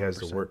Navy has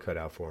the 100%. work cut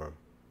out for them.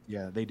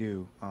 Yeah, they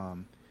do.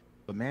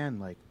 But man,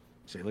 like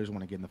sailors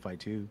want to get in the fight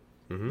too.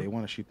 Mm-hmm. They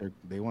want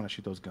to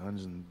shoot those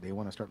guns, and they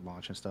want to start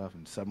launching stuff.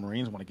 And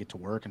submarines want to get to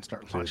work and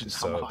start Finish the launching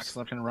tomahawks subs.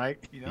 left and right.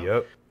 You know,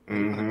 Yep.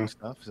 they want to do Hmm.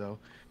 stuff. So,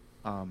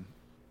 um,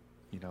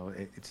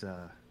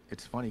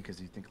 it's funny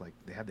because you think like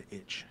they have the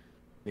itch,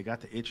 they got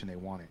the itch and they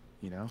want it.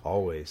 You know,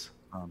 Always.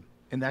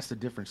 and that's the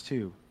difference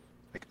too.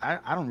 Like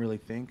I don't really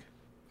think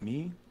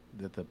me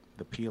that the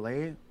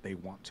PLA they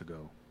want to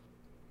go.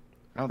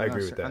 I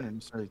agree with I that. don't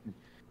necessarily think,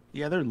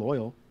 yeah, they're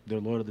loyal. They're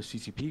loyal to the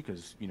CCP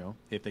because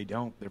if they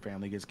don't, their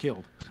family gets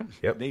killed.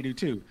 Yep. They do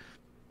too.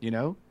 You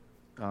know,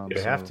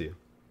 They have so to.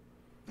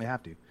 they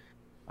have to.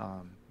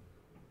 Um,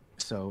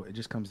 so it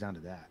just comes down to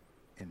that,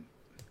 and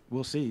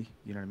we'll see.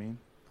 You know what I mean?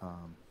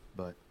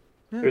 But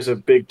yeah, There's a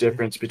big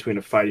difference between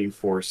a fighting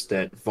force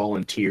that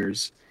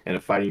volunteers and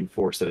a fighting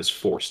force that is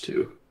forced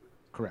to.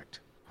 correct,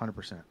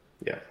 100%.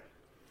 Yeah.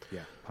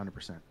 Yeah,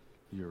 100%.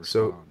 You're spot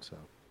So on. So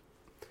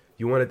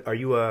you want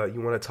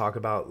to talk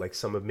about like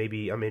some of,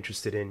 maybe I'm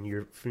interested in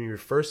your from your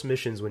first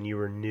missions when you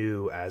were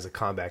new as a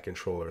combat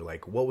controller.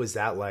 Like what was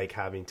that like,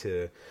 having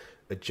to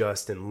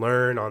adjust and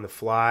learn on the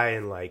fly,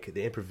 and like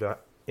the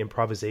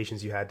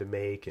improvisations you had to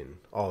make and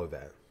all of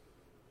that.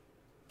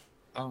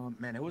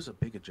 man, it was a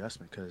big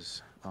adjustment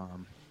because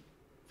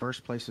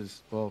first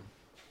places. Well,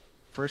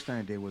 first thing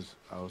I did was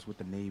I was with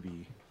the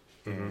Navy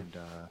Mm-hmm. and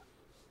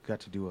got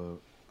to do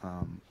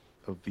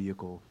a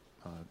vehicle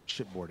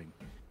shipboarding,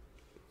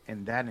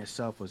 and that in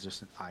itself was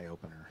just an eye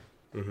opener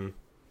Mm-hmm.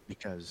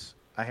 because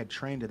I had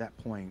trained to that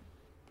point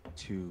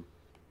to,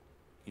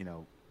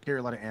 carry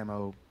a lot of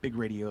ammo, big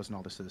radios, and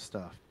all this other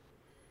stuff,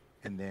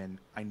 and then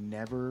I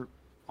never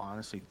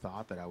honestly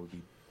thought that I would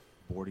be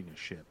boarding a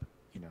ship,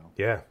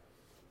 Yeah.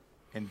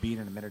 and being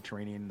in the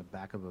Mediterranean in the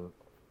back of an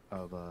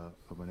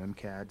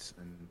MCADS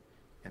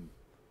and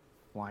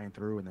flying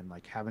through, and then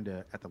like having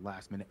to at the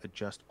last minute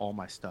adjust all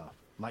my stuff,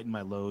 lighten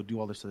my load, do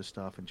all this other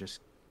stuff, and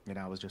just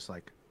I was just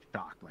like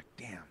shocked, like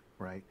damn,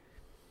 right?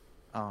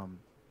 Um,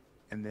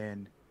 and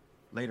then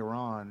later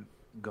on,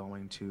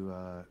 going to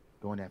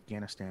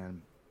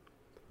Afghanistan,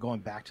 going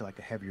back to like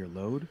a heavier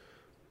load,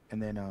 and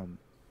then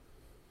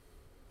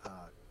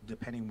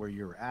depending where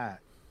you're at,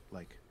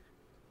 like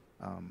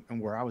and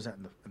where I was at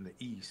in the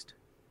east,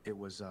 it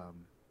was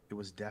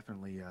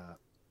definitely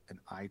an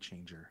eye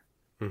changer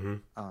Mm-hmm.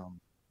 um,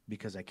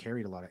 because I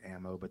carried a lot of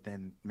ammo. But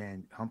then,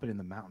 man, humping in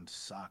the mountains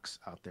sucks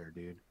out there,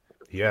 dude.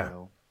 You Yeah.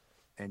 know,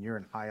 and you're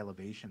in high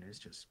elevation. It's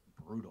just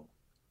brutal.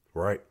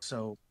 Right.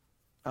 So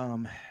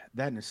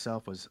that in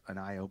itself was an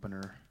eye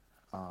opener.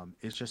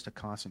 It's just a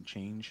constant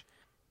change.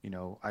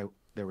 I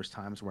there was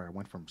times where I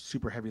went from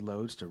super heavy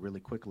loads to really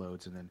quick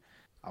loads, and then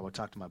I would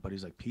talk to my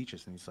buddies like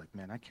Peaches, and he's like,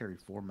 "Man, I carry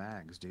 4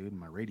 mags, dude, in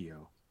my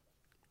radio."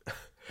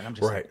 And I'm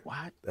just like, Right.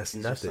 "What?" That's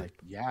He's just nothing. like,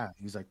 "Yeah."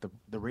 He's like,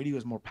 "The radio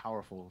is more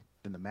powerful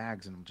than the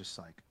mags," and I'm just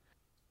like,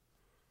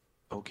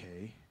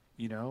 "Okay,"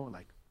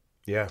 like,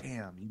 Yeah.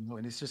 damn,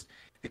 and it's just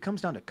it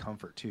comes down to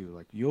comfort too.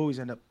 Like you always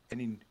end up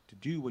ending to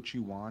do what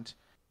you want,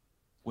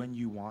 when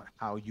you want,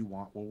 how you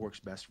want, what works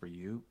best for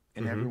you.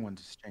 And Mm-hmm.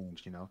 everyone's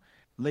changed.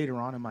 Later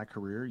on in my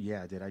career,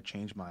 yeah, did I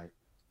change my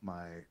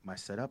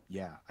setup?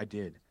 Yeah, I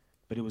did.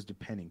 But it was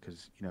depending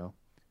because,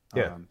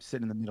 Yeah.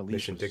 sitting in the Middle East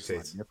Mission was just a lot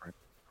dictates. different,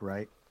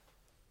 right?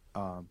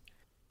 Um,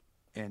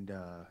 and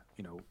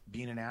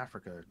being in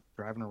Africa,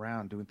 driving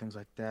around, doing things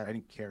like that, I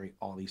didn't carry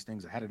all these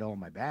things. I had it all in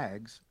my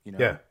bags,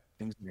 Yeah.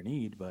 things that I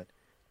need, but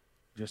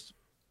just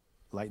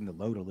lighten the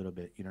load a little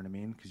bit. You know what I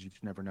mean? Because you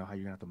just never know how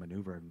you're gonna have to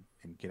maneuver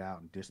and get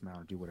out and dismount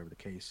and do whatever the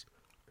case.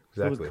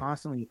 So it was Exactly.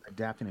 constantly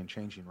adapting and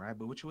changing, right?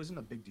 But which wasn't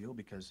a big deal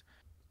because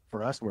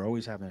for us, we're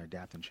always having to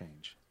adapt and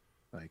change.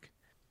 Like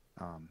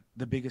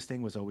the biggest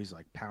thing was always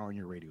like powering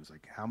your radios,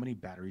 like how many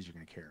batteries you're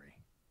gonna carry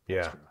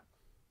Yeah. extra.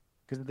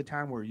 Because at the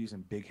time we were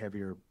using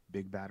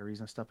big batteries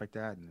and stuff like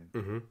that, and then,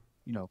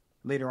 Mm-hmm.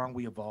 later on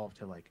we evolved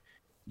to like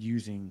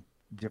using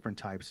different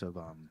types of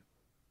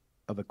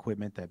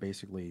equipment that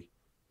basically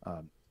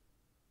um,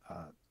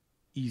 uh,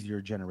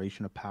 easier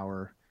generation of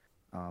power,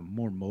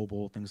 more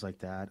mobile, things like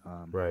that.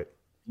 Right.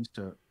 Used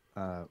to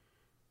uh,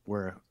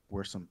 were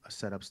some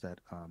setups that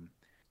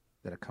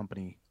a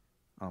company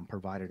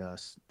provided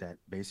us that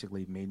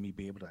basically made me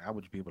be able to. I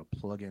would be able to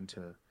plug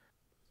into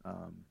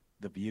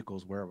the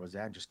vehicles where I was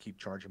at and just keep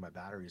charging my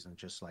batteries and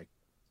just like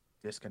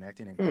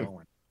disconnecting and Hmm.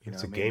 going.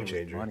 It's a Made me game lose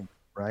changer. money,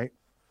 right?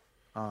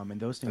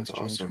 And those That's things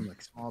changed from awesome.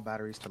 like small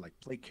batteries to like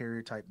plate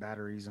carrier type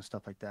batteries and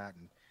stuff like that,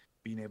 and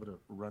being able to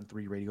run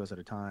 3 radios at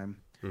a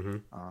time.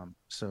 Mm-hmm.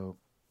 So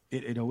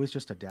it always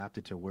just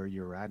adapted to where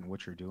you're at and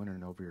what you're doing,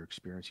 and over your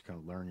experience, you kind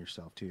of learn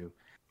yourself too.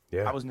 I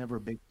Yeah. was never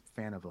a big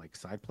fan of like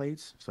side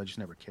plates, so I just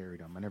never carried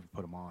them. I never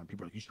put them on.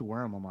 People are like, you should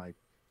wear them. I'm like,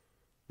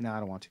 No, I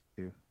don't want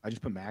to. I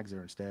just put mags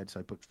there instead. So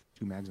I put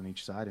 2 mags on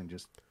each side and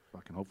just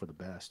fucking hope for the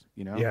best,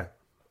 you know? Yeah.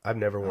 I've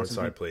never worn Ounces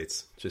side make,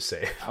 plates. Just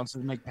say.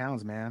 ounces make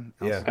pounds, man.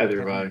 Yeah. Ounces make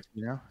Either way. pounds,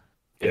 you know?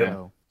 Yeah.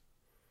 So,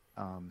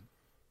 um,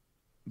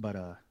 but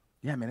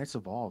yeah, man, it's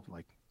evolved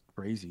like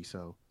crazy.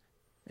 So,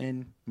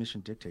 and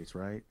mission dictates,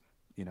 right?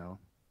 You know,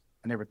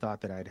 I never thought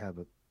that I'd have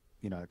a,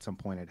 at some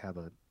point I'd have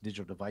a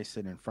digital device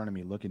sitting in front of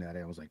me looking at it.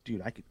 I was like,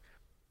 dude, I could,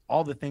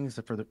 all the things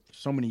that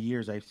so many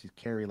years I used to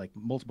carry like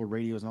multiple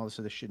radios and all this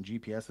other shit and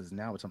GPSs.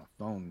 Now it's on a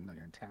phone, like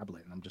a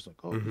tablet. And I'm just like,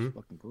 oh, this Mm-hmm. is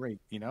fucking great.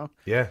 You know,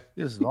 Yeah.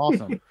 this is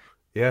awesome.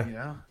 Yeah. You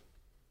know,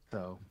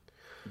 so,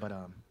 but,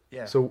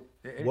 yeah, So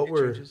what it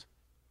were, changes.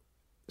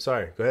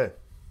 sorry, go ahead.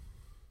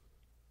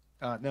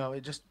 No,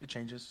 it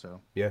changes. So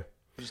Yeah.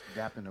 you just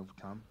adapt and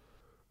overcome.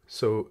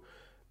 So,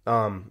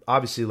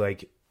 obviously,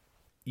 like,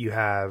 you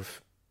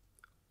have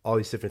all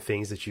these different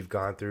things that you've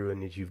gone through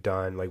and that you've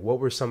done. Like, what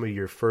were some of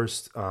your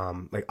first,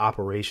 like,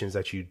 operations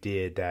that you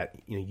did that,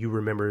 you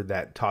remember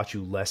that taught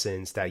you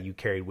lessons that you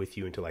carried with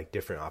you into, like,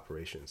 different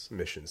operations,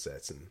 mission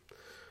sets? And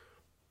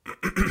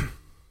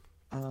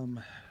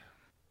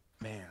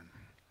Man,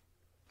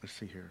 let's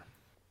see here.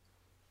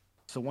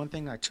 So one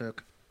thing I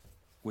took,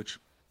 which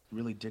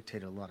really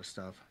dictated a lot of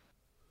stuff,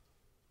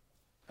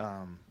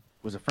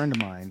 was a friend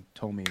of mine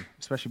told me,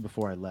 especially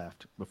before I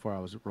left, before I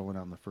was rolling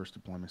out on the first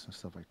deployments and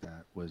stuff like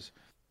that, was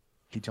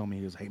he told me,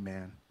 he goes, hey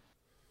man,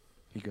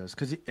 he goes,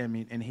 because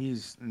and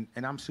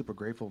I'm super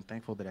grateful and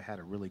thankful that I had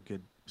a really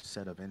good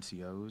set of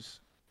NCOs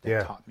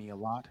that taught me a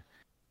lot.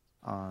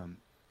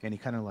 And he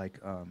kind of like,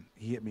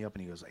 he hit me up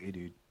and he goes, hey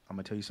dude, I'm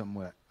gonna tell you something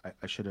what I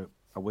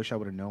wish I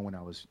would have known when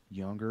I was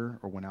younger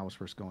or when I was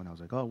first going. I was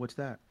like, oh, what's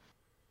that?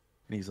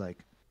 And he's like,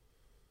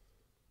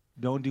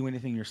 don't do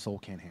anything your soul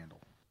can't handle.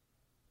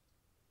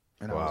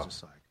 And I was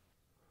just like,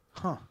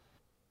 huh.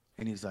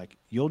 And he's like,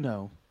 you'll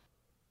know,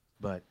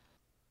 but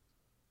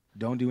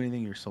don't do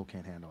anything your soul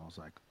can't handle. I was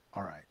like,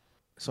 all right.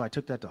 So I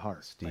took that to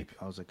heart. Like,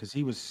 I was like, because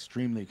he was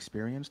extremely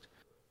experienced.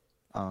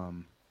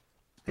 And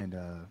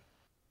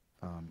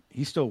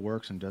he still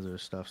works and does other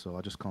stuff, so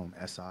I'll just call him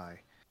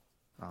SI.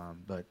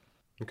 But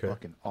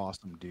fucking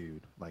awesome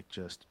dude. Like,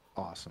 just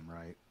awesome,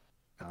 right?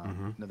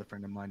 Another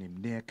friend of mine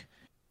named Nick,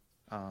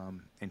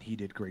 and he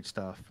did great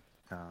stuff.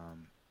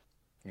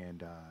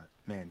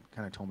 Man,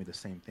 kind of told me the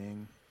same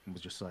thing and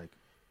was just like,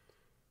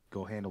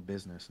 go handle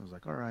business. I was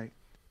like, all right.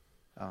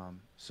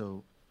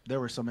 So there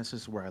were some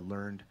instances where I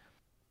learned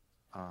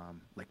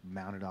like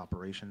mounted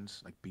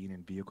operations, like being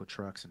in vehicle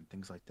trucks and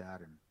things like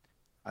that. And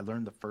I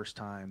learned the first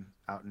time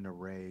out in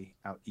Array,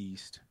 out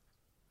east,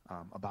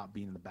 about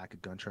being in the back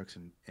of gun trucks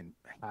and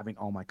having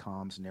all my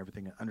comms and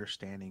everything and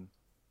understanding,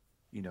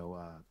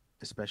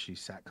 especially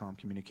SATCOM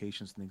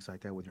communications and things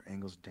like that with your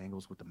angles and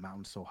dangles with the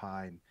mountain so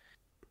high and,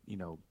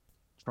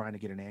 trying to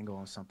get an angle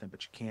on something,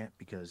 but you can't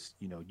because,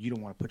 you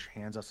don't want to put your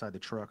hands outside the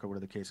truck or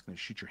whatever the case, it's going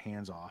to shoot your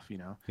hands off,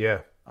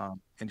 Yeah.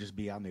 And just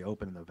be out in the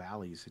open in the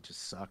valleys. It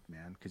just sucked,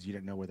 man, because you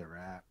didn't know where they're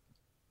at.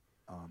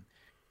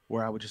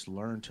 Where I would just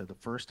learn to the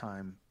first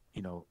time,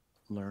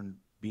 learn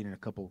being in a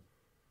couple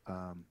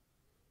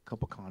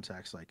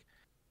contacts, like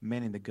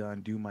manning the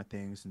gun, do my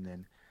things. And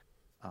then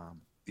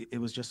it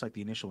was just like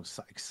the initial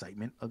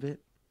excitement of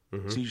it.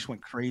 Mm-hmm. So you just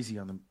went crazy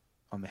on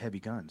the heavy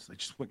guns. Like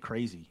just went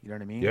crazy. You know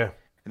what I mean? Yeah.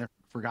 And I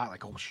forgot,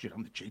 like, oh shit,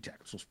 I'm the JTAC.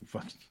 I'm supposed to be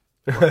fucking,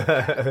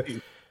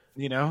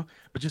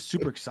 but just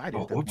super excited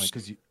at that point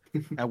because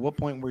at what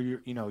point where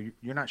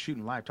you're not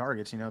shooting live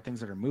targets, things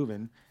that are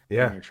moving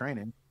when you're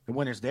training. And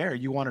when it's there,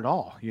 you want it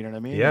all. You know what I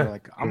mean? Yeah. You're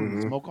like, I'm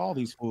gonna smoke all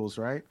these fools,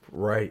 right?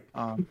 Right.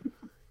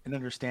 And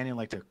understanding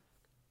like to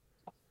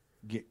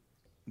get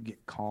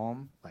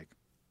calm, like,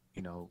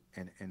 and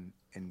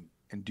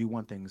do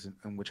one things,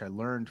 and which I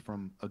learned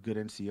from a good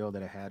NCO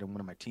that I had, and one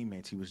of my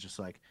teammates. He was just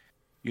like,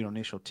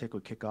 initial tick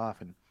would kick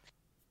off, and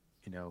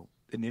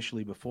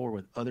initially before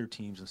with other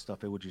teams and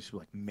stuff, it would just be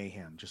like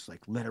mayhem, just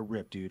like let it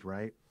rip, dude,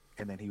 right?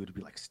 And then he would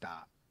be like,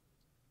 stop,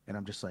 and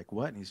I'm just like,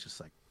 what? And he's just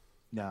like,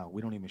 no,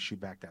 we don't even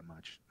shoot back that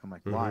much. I'm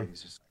like, why?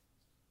 He's just like,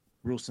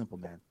 real simple,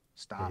 man.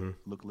 Stop,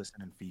 look,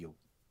 listen, and feel.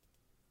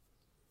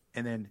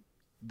 And then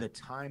the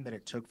time that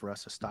it took for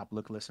us to stop,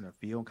 look, listen, and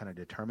feel, and kind of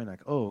determine,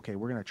 like, oh, okay,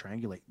 we're gonna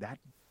triangulate that.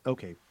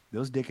 Okay,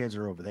 those dickheads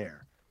are over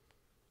there.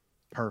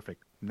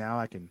 Perfect. Now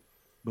I can,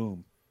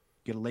 boom,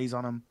 get a laze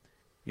on them,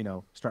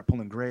 start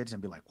pulling grids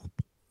and be like, whoop,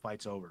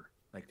 fight's over.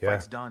 Like,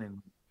 fight's done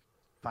in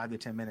 5 to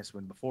 10 minutes,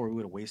 when before we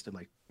would have wasted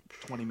like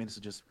 20 minutes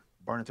of just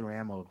burning through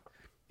ammo,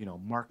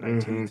 Mark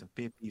 19s and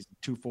 50s and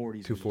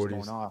 240s just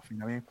going off, you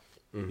know what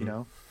I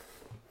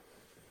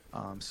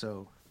mean?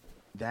 So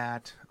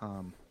that,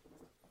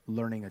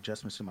 learning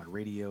adjustments to my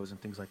radios and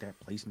things like that,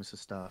 placements of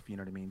stuff, you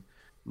know what I mean?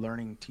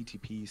 Learning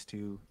TTPs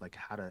too, like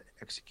how to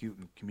execute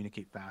and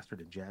communicate faster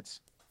to jets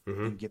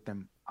and get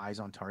them eyes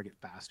on target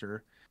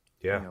faster.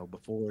 Yeah.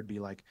 Before it'd be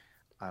like,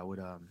 I would,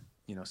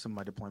 some of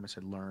my deployments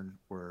had learned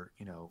were,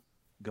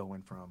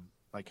 going from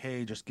like,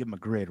 hey, just give them a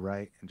grid,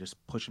 right? And just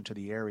push them to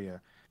the area.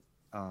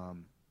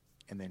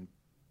 And then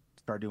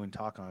start doing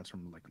talk-ons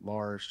from like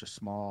large to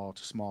small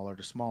to smaller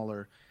to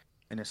smaller.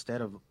 And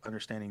instead of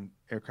understanding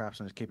aircrafts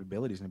and its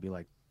capabilities, and be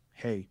like,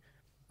 hey,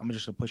 I'm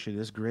just gonna push you to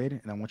this grid,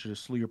 and I want you to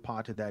slew your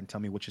pod to that and tell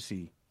me what you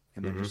see.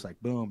 And then Mm-hmm. just like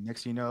boom,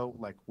 next thing you know,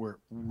 like we're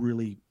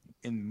really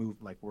in move,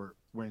 like we're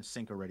in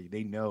sync already.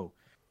 They know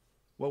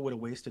what would have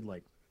wasted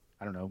like,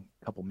 I don't know,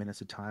 a couple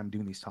minutes of time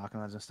doing these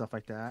talk-ons and stuff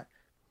like that,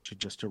 to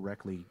just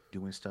directly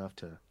doing stuff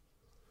to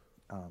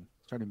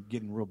started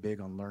getting real big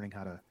on learning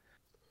how to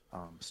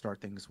start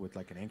things with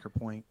like an anchor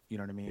point. You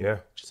know what I mean? Yeah.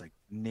 Just like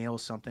nail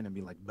something and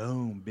be like,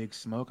 boom, big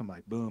smoke. I'm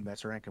like, boom,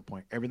 that's our anchor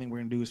point. Everything we're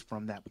gonna do is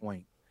from that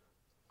point.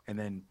 And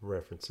then would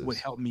References.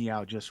 help me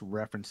out just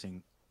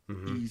referencing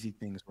Mm-hmm. easy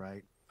things,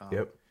 right?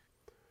 Yep.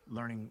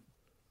 Learning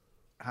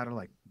how to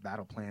like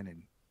battle plan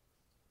and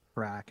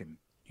track and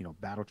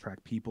battle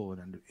track people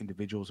and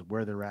individuals of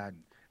where they're at,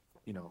 and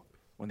you know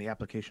when the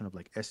application of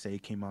like SA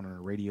came on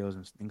our radios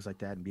and things like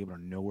that, and be able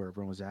to know where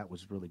everyone was at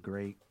was really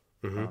great.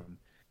 Mm-hmm.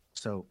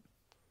 So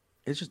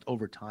it's just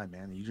over time,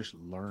 man. You just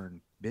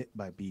learn bit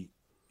by beat.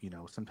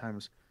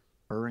 Sometimes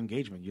per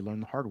engagement, you learn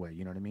the hard way.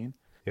 You know what I mean?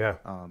 Yeah.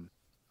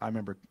 I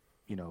remember,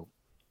 you know,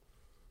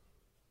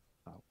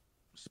 uh,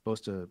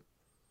 supposed to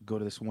go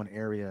to this one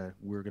area.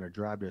 We were going to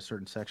drive to a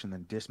certain section,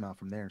 then dismount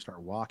from there and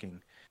start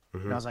walking.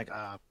 And Mm-hmm. I was like,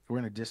 we're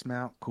going to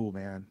dismount. Cool,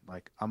 man.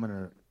 Like,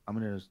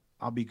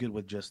 I'll be good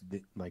with just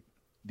like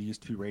these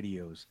two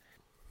radios.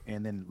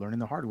 And then learning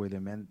the hard way,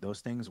 then, man,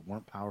 those things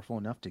weren't powerful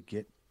enough to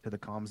get to the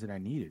comms that I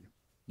needed.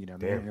 Man,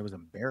 Damn. and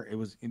it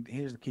was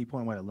here's the key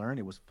point. What I learned,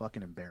 it was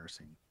fucking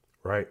embarrassing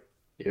Right.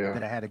 Yeah.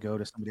 that I had to go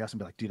to somebody else and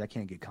be like, dude, I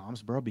can't get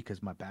comms, bro, because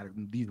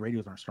these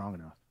radios aren't strong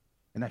enough.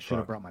 And I should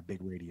have Fuck. brought my big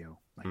radio.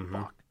 Like, Mm-hmm.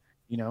 fuck.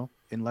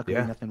 And luckily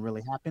Yeah. nothing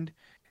really happened.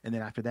 And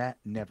then after that,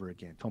 never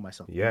again. Told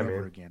myself Yeah, never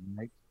man. again.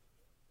 Right.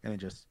 And then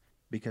just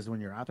because when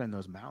you're out there in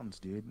those mountains,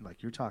 dude,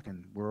 like you're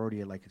talking, we're already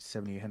at like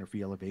 7,800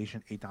 feet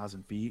elevation,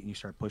 8,000 feet, and you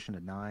start pushing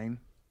to 9,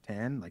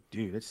 10. Like,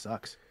 dude, it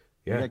sucks.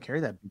 You Yeah. got to carry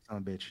that big son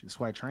of a bitch. That's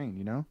why I train.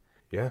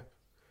 Yeah.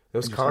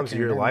 Those And just start comms are carrying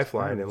your that in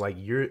lifeline, and squares. like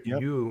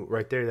Yep. you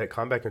right there, that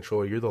combat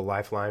controller, you're the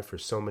lifeline for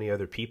so many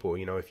other people.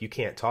 If you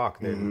can't talk,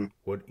 then Mm-hmm.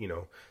 what?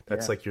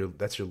 That's Yeah. like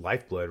that's your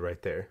lifeblood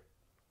right there.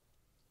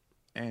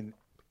 And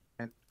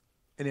and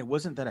and it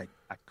wasn't that I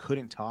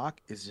couldn't talk.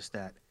 It's just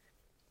that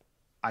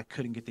I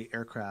couldn't get the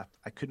aircraft.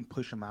 I couldn't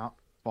push them out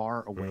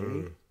far away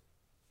Mm,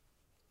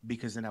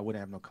 because then I wouldn't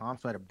have no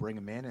comms. So I had to bring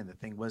them in. And the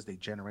thing was, they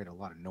generate a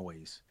lot of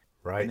noise,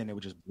 and right. then it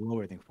would just blow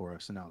everything for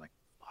us. And now, like,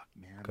 fuck,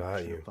 man, I Got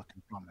should have you.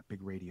 fucking brought my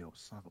big radio,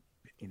 son of a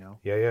bitch.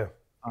 Yeah. Yeah.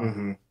 Um,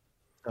 Mm-hmm.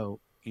 so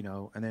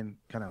and then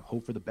kind of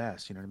hope for the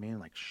best. You know what I mean?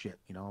 Like, shit,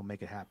 I'll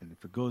make it happen.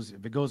 If it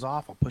goes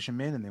off, I'll push them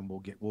in, and then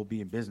we'll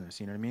be in business.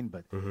 You know what I mean?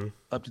 But Mm-hmm.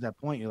 up to that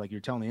point, you're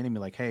telling the enemy,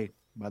 like, hey,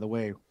 by the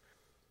way,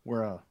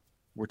 we're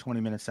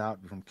 20 minutes out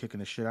from kicking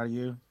the shit out of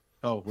you.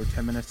 Oh, we're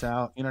 10 minutes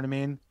out. You know what I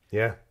mean?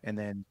 Yeah. And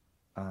then,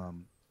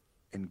 um,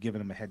 and giving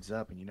them a heads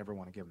up, and you never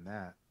want to give them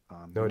that. You No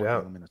want to give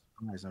doubt. them in a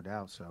surprise, no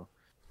doubt. So,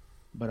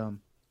 but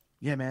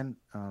yeah, man,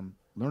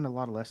 learned a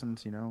lot of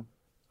lessons.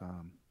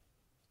 Um,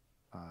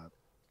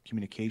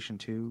 Communication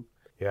too.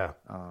 Yeah.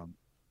 Um,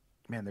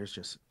 Man, there's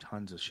just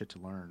tons of shit to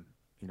learn.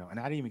 And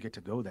I didn't even get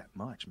to go that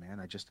much, man.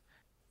 I just,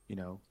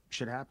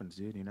 shit happens,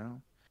 dude.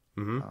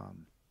 Mm-hmm.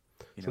 Um,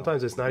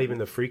 Sometimes it's not you even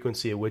the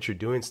frequency at which you're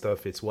doing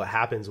stuff; it's what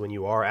happens when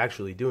you are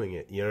actually doing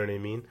it. You know what I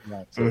mean?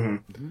 right. So,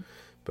 Mm-hmm. Mhm.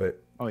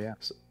 but Oh yeah.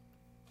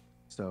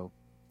 So,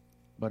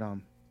 but I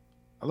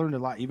learned a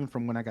lot even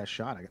from when I got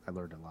shot. I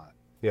learned a lot.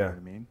 You know yeah, what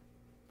I mean?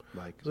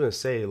 Like, I was gonna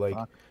say, like,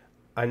 fuck.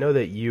 I know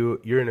that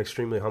you're an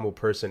extremely humble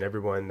person.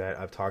 Everyone that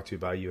I've talked to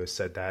about you has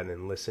said that, and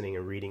then listening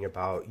and reading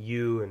about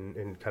you and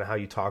kind of how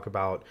you talk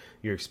about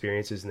your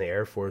experiences in the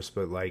Air Force.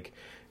 But like,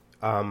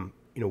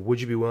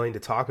 would you be willing to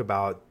talk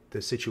about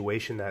the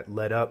situation that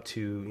led up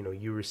to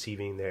you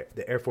receiving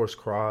the Air Force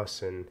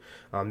Cross and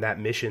that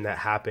mission that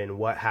happened?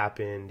 What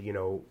happened?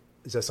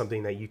 Is that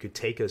something that you could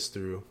take us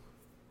through?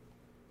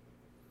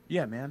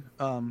 Yeah, man.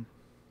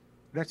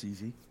 That's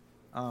easy.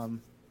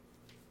 Um,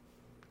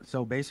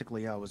 so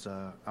basically, I was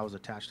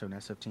attached to an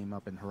SF team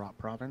up in Herat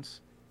province,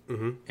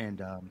 Mm-hmm.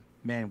 and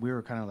man, we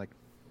were kind of like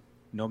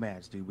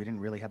nomads, dude. We didn't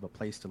really have a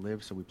place to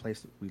live, so we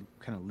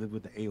kind of lived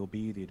with the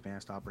AOB, the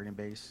Advanced Operating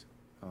Base,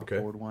 Okay.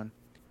 Forward One,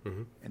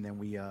 Mm-hmm. and then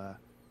we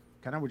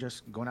kind of were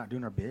just going out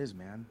doing our biz,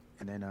 man.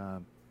 And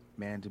then,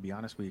 man, to be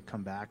honest, we had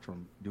come back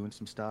from doing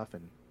some stuff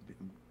and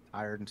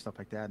tired and stuff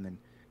like that, and then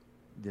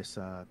this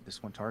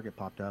one target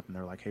popped up, and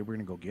they're like, "Hey, we're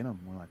gonna go get him."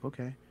 We're like,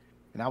 "Okay,"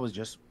 and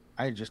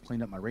I had just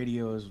cleaned up my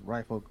radios,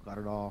 rifle, got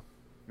it all.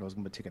 I was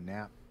gonna take a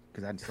nap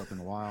because I hadn't slept in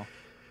a while.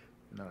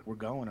 And they're like, "We're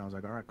going." I was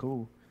like, "All right,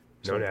 cool."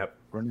 No So nap.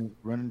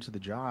 running to the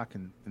jock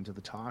and into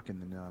the talk,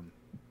 and then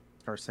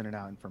start sending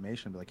out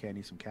information, be like, "Hey, I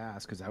need some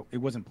CAS," because it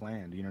wasn't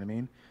planned. You know what I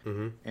mean?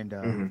 Mm-hmm. And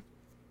Mm-hmm.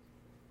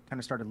 kind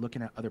of started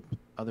looking at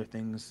other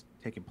things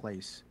taking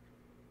place,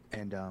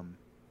 and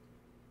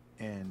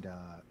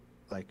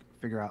like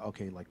figure out,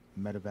 okay, like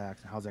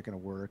medevacs, how's that going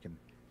to work, and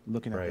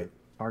looking at Right. the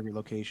target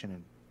location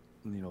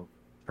and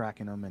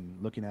tracking them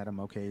and looking at them.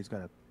 Okay, he's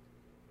got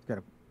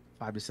a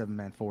 5 to 7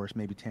 man force,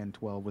 maybe 10,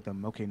 12 with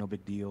them. Okay, no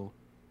big deal.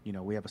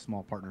 We have a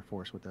small partner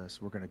force with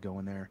us. We're going to go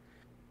in there.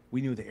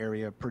 we knew the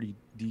area pretty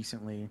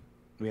decently.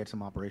 We had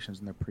some operations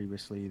in there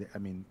previously. I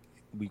mean,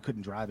 we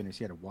couldn't drive in it, so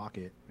you had to walk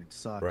it. It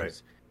sucked.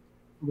 Right.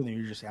 Really,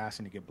 you're just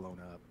asking to get blown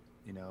up.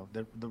 You know,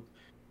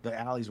 the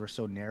alleys were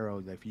so narrow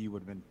that if you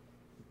would have been,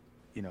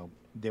 you know,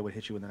 they would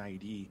hit you with an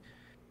IED,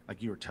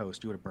 like you were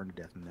toast. You would have burned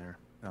to death in there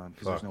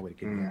because there's no way to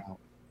get you out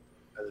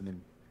other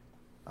than,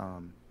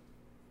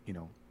 you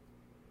know,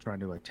 trying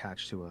to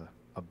attach to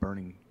a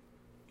burning,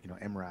 you know,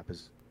 MRAP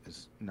is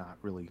not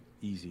really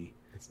easy.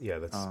 Yeah,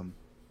 that's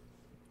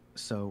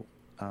so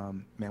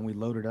man, we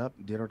loaded up,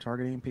 did our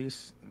targeting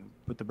piece,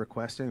 put the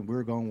request in. We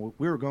were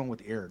going with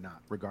the air,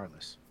 not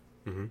regardless.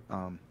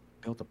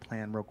 Built a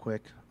plan real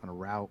quick on a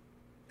route.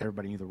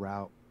 Everybody knew the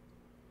route.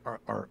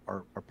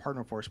 Our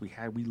partner force we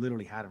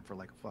literally had them for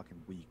like a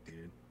fucking week,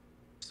 dude.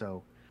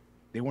 So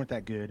they weren't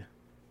that good.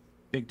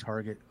 Big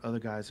target.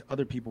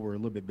 Other people were a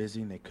little bit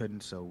busy and they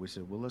couldn't. So we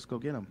said, well, let's go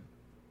get them.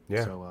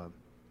 Yeah. So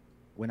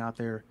went out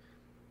there,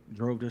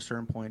 drove to a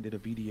certain point, did a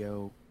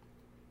VDO,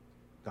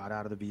 got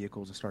out of the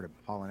vehicles and started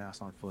hauling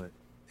ass on foot.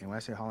 And when I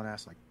say hauling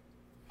ass, like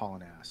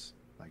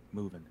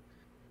moving.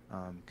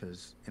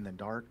 Because in the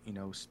dark, you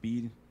know,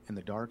 speed in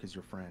the dark is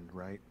your friend,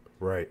 right?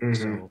 Right.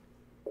 So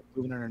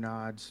moving under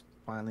nods.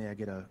 Finally, I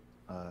get an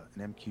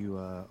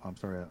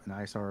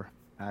ISR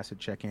acid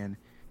check-in.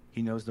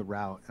 He knows the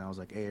route, and I was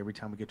like, hey, every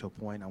time we get to a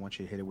point, I want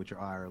you to hit it with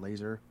your eye or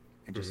laser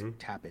and just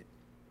tap it.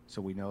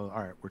 So we know,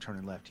 all right, we're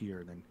turning left here,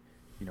 and then,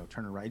 you know,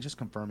 turning right. Just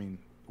confirming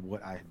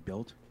what I had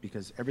built,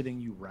 because everything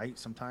you write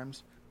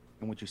sometimes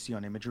and what you see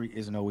on imagery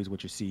isn't always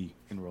what you see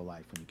in real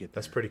life when you get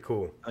there. That's pretty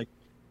cool. Like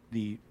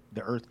the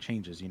earth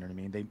changes, you know what I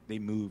mean? They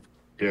move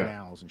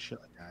canals and shit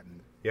like that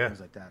and things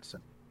like that. So,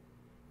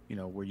 you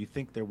know, where you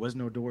think there was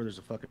no door, there's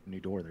a fucking new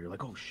door there. You're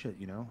like, oh shit,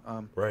 you know?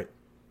 Right.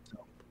 So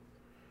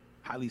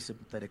highly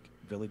sympathetic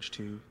village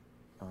to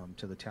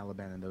the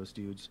Taliban and those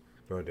dudes.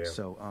 Oh damn.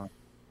 So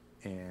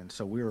and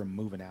so we were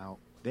moving out.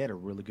 They had a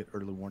really good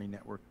early warning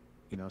network,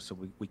 you know, so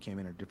we came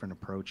in a different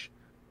approach.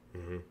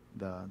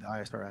 The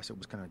ISR asset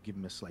was kind of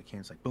giving us like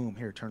hints, like boom,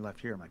 here, turn left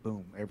here. I'm like,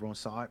 boom, everyone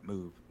saw it,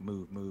 move.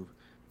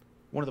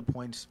 One of the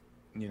points,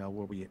 you know,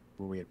 where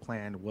we had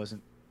planned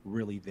wasn't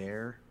really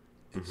there.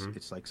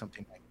 It's like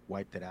something like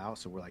wiped it out.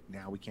 So we're like,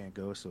 now we can't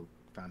go. So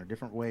found a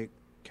different way,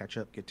 catch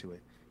up, get to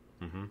it.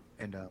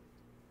 And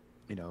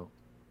you know,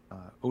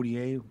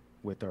 ODA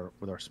with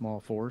our small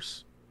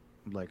force,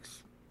 like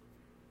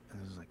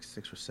it was like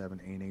 6 or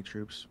 7 ANA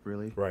troops,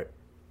 really. Right.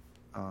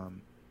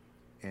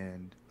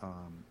 And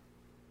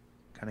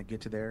kind of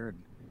get to there,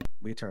 and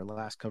we get to our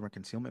last cover and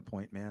concealment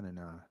point, man. And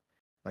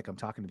like I'm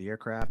talking to the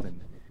aircraft, and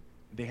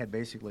they had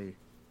basically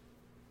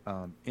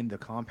in the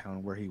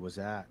compound where he was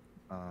at,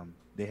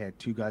 they had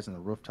 2 guys on the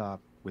rooftop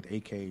with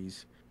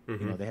AKs. You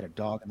know, they had a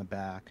dog in the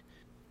back,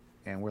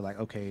 and we're like,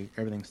 okay,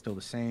 everything's still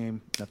the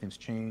same, nothing's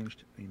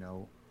changed. You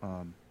know,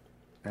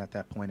 at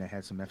that point, I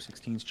had some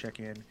F-16s check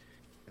in,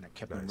 and I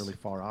kept them really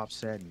far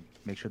offset and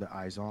make sure the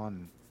eyes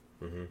on,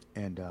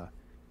 and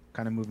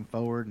kind of moving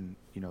forward. And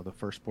you know, the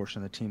first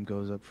portion of the team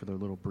goes up for their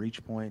little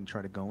breach point and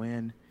try to go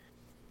in,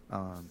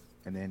 and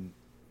then,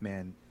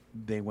 man,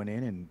 they went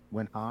in and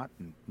went hot,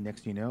 and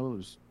next thing you know,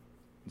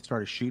 it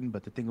started shooting.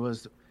 But the thing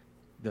was,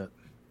 the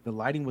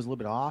lighting was a little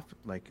bit off,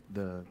 like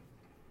the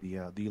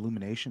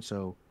illumination.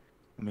 So,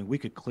 I mean, we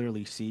could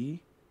clearly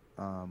see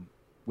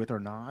with our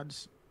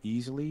nods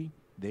easily.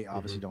 They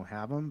obviously don't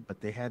have them, but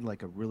they had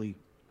like a really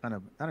kind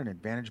of, not an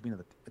advantage being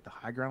at the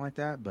high ground like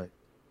that, but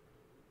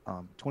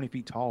 20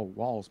 feet tall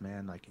walls,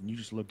 man. Like, and you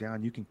just look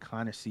down, you can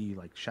kind of see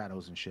like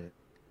shadows and shit.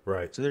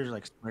 Right. So they're just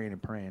like spraying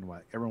and praying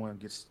while everyone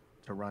gets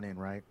to run in,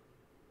 right?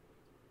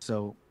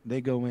 So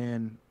they go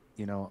in,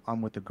 you know,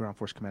 I'm with the ground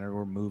force commander,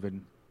 we're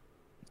moving,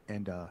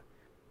 and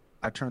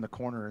I turn the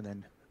corner, and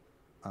then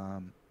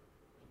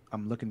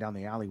I'm looking down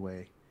the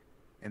alleyway,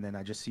 and then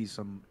I just see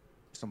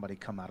somebody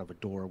come out of a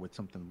door with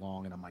something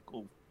long, and I'm like,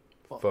 oh,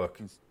 fuck.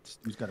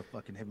 Who's got a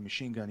fucking heavy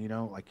machine gun, you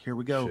know? Like, here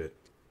we go. Shit.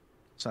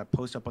 So I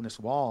post up on this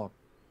wall,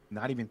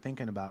 not even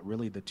thinking about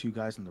really the 2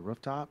 guys on the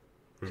rooftop,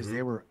 because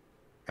they were,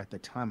 at the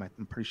time,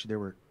 I'm pretty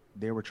sure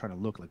they were trying to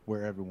look like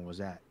where everyone was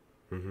at.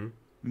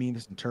 Me and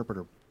this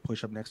interpreter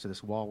push up next to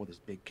this wall with this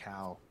big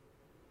cow,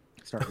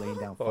 start laying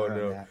down fire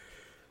on that.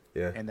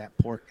 Yeah. And that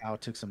poor cow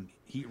took some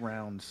heat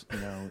rounds, you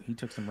know, he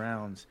took some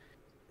rounds,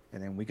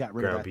 and then we got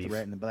rid of that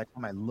threat. And by the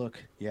time I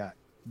look,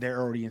 they're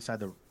already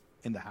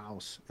in the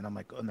house, and I'm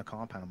like, in the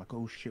compound, I'm like,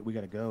 oh shit, we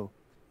gotta go.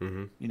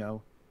 You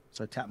know,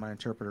 so I tap my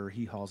interpreter,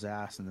 he hauls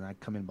ass, and then I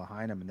come in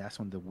behind him, and that's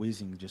when the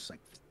whizzing just like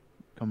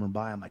coming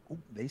by. I'm like, oh,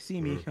 they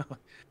see me.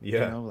 You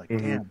know, like,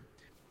 damn.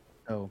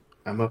 So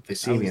I'm up, they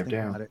see me, I'm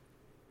down.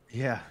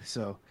 Yeah,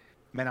 so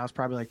man, I was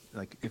probably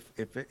like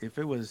if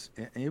it was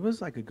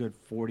like a good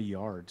 40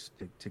 yards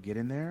to get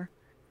in there.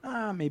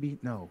 Maybe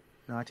no,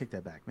 I take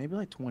that back. Maybe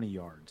like 20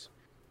 yards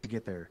to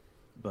get there.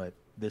 But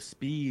the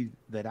speed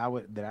that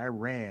I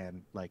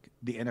ran, like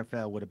the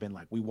NFL would have been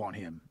like, we want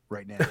him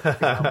right now.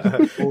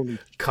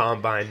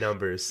 Combine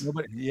numbers.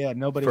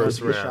 Nobody wants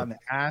to get shot in the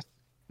ass.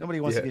 Nobody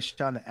wants to get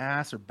shot in the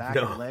ass or back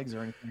or legs or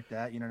anything like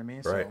that. You know what I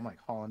mean? So I'm like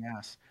hauling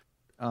ass.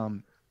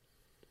 And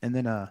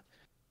then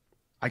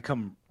I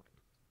come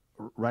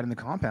right in the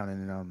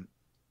compound,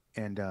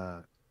 and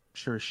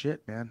sure as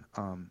shit, man.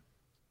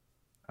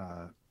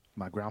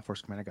 My ground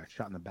force commander got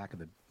shot in the back of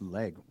the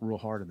leg, real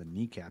hard in the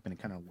kneecap, and it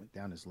kind of went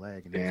down his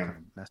leg, and he was kind Damn.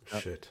 of messed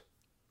up. Shit.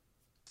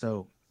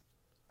 So,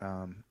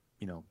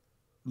 you know,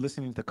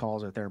 listening to the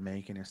calls that they're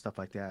making and stuff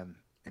like that,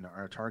 and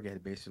our target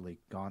had basically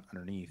gone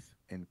underneath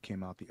and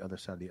came out the other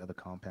side of the other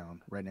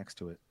compound, right next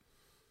to it.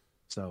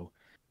 So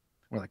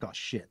we're like, oh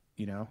shit,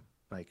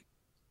 like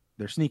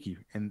they're sneaky,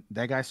 and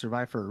that guy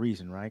survived for a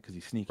reason, right? Because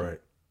he's sneaky. Right.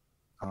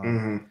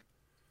 Mm-hmm.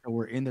 So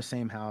we're in the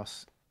same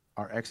house.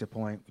 Our exit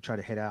point, we try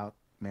to head out.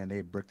 Man,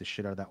 they bricked the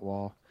shit out of that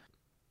wall,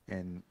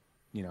 and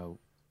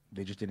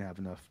they just didn't have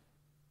enough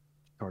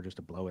charges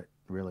to blow it,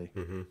 really.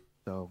 Mm-hmm.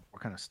 So we're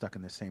kind of stuck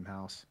in the same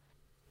house.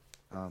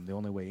 The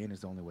only way in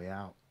is the only way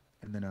out.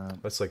 And then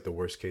That's like the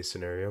worst case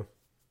scenario.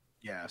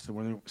 yeah, so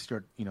we're gonna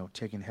start,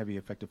 taking heavy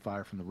effective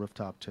fire from the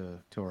rooftop to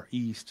our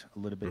east, a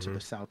little bit to the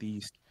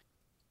southeast,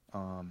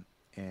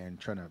 and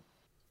trying to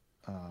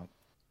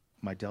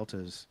my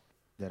deltas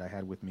that I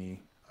had with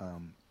me,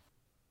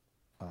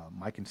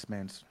 Mike and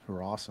Spence, who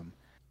are awesome.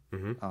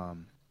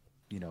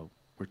 Mm-hmm.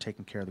 We're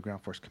taking care of the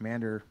ground force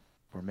commander.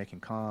 We're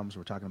making comms.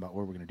 We're talking about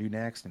what we're gonna do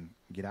next and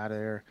get out of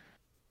there.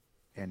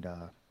 And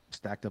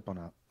stacked up on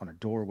a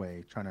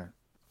doorway, trying to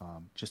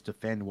just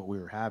defend what we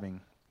were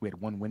having. We had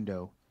one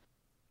window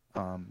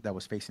that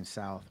was facing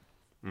south,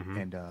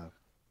 and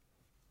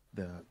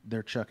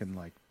they're chucking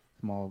like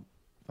small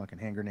fucking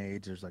hand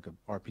grenades. There's like a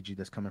RPG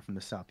that's coming from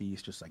the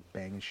southeast, just like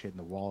banging shit, and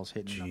the walls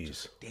hitting. And I'm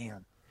just like,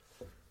 damn.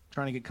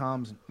 Trying to get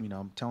comms,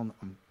 I'm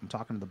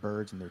talking to the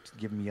birds, and they're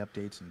giving me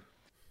updates, and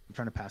I'm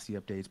trying to pass the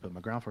updates, but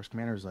my ground force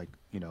commander is like,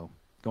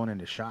 going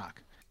into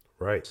shock.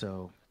 Right.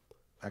 So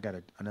I got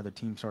another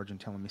team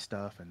sergeant telling me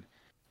stuff, and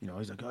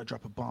he's like, "Oh,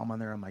 drop a bomb on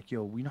there." I'm like,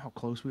 "Yo, we know how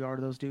close we are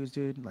to those dudes,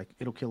 dude. Like,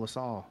 it'll kill us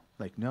all."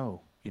 Like,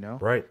 no,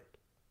 Right.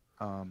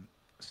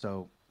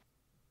 So,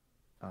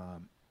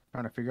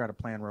 trying to figure out a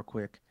plan real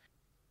quick,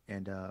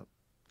 and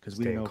because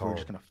we didn't know if we were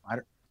just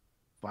gonna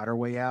fight our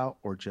way out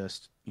or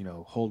just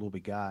hold what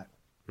we got.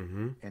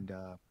 Mm-hmm.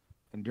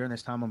 And during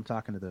this time, I'm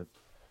talking to the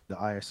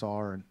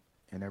ISR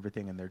and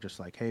everything, and they're just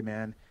like, "Hey,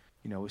 man,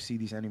 we see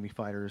these enemy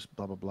fighters,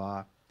 blah blah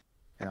blah."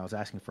 And I was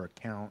asking for a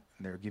count,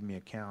 and they were giving me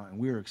a count, and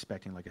we were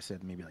expecting, like I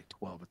said, maybe like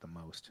 12 at the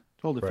most,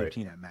 12 to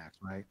 15 at max,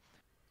 right?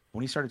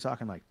 When he started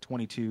talking like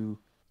 22,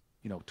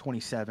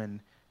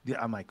 27,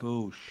 I'm like,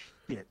 oh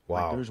shit!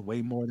 Wow. Like, there's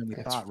way more than we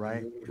thought,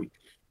 right?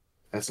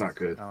 That's not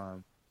good.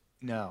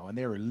 No, and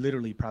they were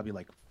literally probably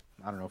like,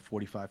 I don't know,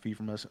 45 feet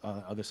from us, on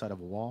the other side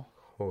of a wall.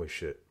 Holy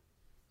shit.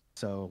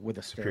 So with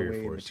a Superior stairway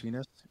in force. between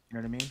us, you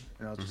know what I mean?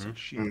 And I was just like,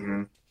 shit.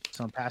 Mm-hmm.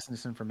 So I'm passing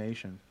this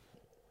information,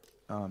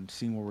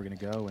 seeing where we're gonna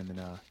go, and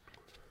then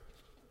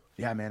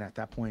yeah, man, at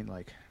that point,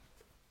 like,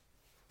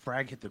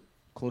 Frag hit the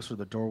closer to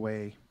the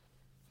doorway.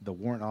 The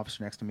warrant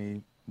officer next to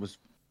me was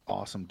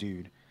awesome,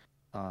 dude.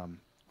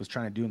 Was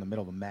trying to do in the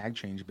middle of a mag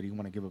change, but he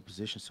wanted to give a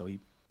position, so I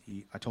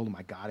told him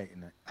I got it,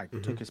 and I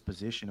took his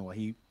position while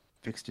he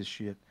fixed his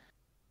shit,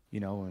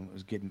 and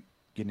was getting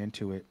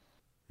into it,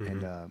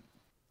 and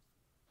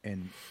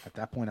at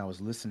that point I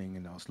was listening,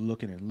 and I was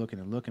looking and looking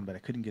and looking, but I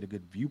couldn't get a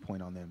good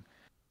viewpoint on them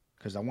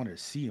because I wanted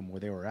to see them where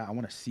they were at. I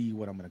want to see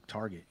what I'm going to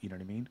target. You know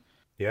what I mean?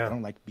 Yeah. I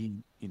don't like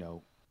being,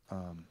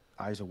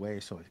 eyes away.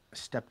 So I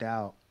stepped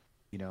out,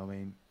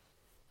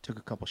 took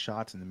a couple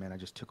shots, and then, man, I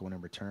just took one in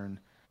return.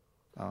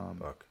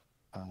 Fuck.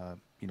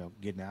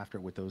 Getting after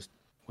it with those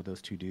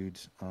two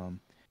dudes. And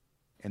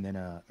then,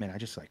 man, I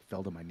just like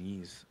fell to my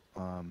knees,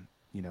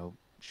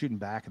 shooting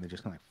back, and they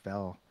just kind of like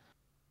fell.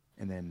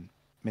 And then,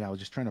 man, I was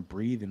just trying to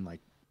breathe, and like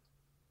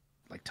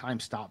time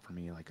stopped for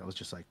me. Like, I was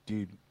just like,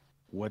 dude,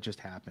 what just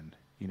happened?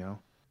 And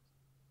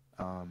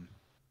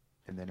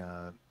then,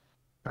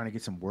 trying to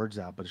get some words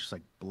out, but it's just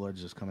like blood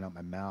just coming out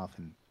my mouth,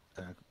 and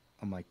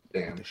I'm like,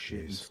 Damn, what the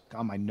shit is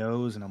on my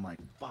nose, and I'm like,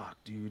 fuck,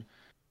 dude,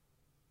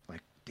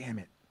 like, damn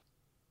it.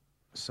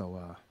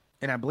 So,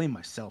 and I blame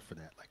myself for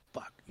that, like,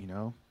 fuck,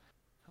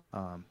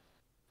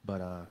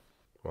 but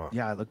Wow.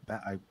 yeah, I look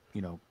back, I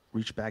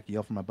reach back,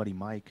 yell for my buddy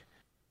Mike,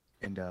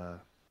 and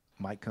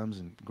Mike comes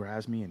and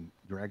grabs me and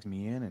drags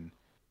me in and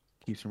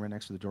keeps me right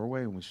next to the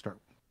doorway, and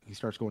he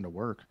starts going to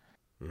work.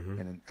 And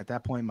then at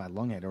that point, my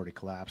lung had already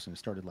collapsed, and it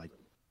started like,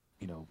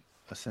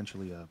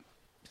 essentially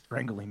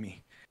strangling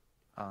me.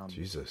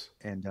 Jesus.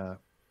 And I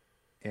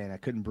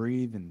couldn't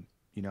breathe, and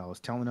I was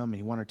telling him, and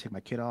he wanted to take my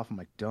kit off. I'm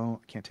like, I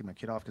can't take my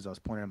kit off because I was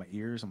pointing at my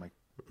ears. I'm like,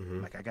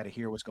 I got to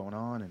hear what's going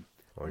on, and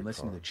I'm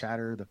listening to the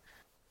chatter. The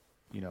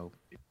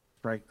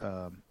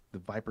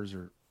Vipers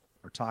are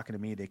talking to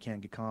me. They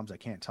can't get comms. I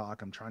can't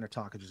talk. I'm trying to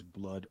talk, and just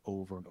blood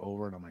over and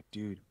over, and I'm like,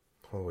 dude.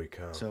 Holy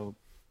cow. So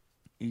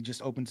he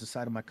just opens the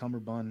side of my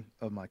cummerbund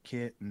of my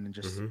kit, and then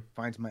just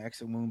finds my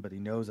exit wound, but he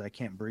knows I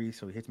can't breathe,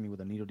 so he hits me with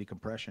a needle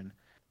decompression.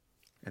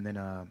 And then,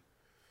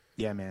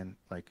 yeah, man,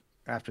 like,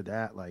 after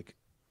that, like,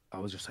 I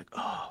was just like,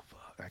 oh,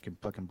 fuck, I can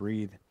fucking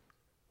breathe.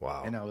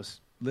 Wow. And I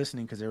was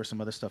listening because there was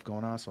some other stuff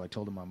going on, so I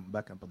told him I'm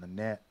back up on the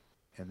net.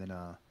 And then,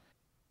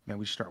 man,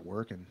 we start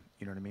working,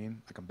 you know what I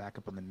mean? Like, I'm back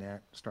up on the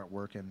net, start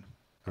working.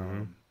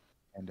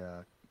 and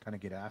kind of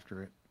get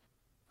after it.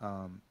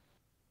 Um,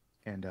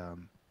 and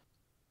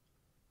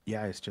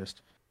yeah, it's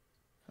just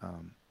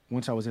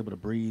once I was able to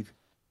breathe,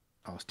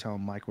 I was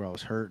telling Mike where I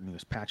was hurt, and he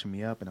was patching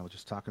me up, and I was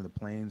just talking to the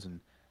planes and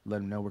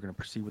letting him know we're going to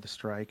proceed with the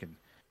strike, and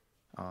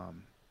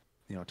um,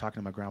 talking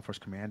to my ground force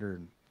commander,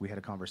 and we had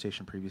a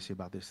conversation previously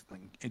about this,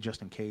 like,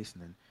 just in case,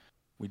 and then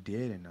we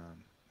did, and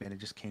man, it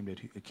just came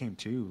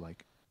to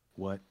like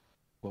what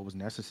was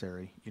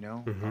necessary,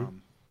 Mm-hmm.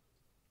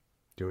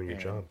 Doing your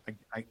and job.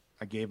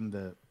 I gave him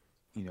the,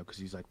 because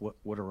he's like, what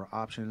are our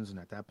options, and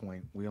at that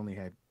point we only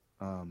had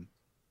um,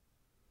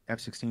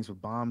 F-16s with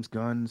bombs,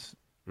 guns,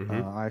 Mm-hmm.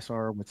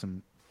 ISR with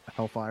some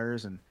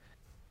Hellfires, and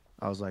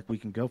I was like, we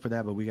can go for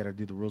that, but we got to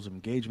do the rules of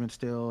engagement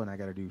still, and I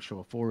got to do show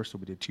of force. So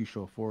we did 2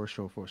 show of force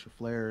for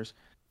flares,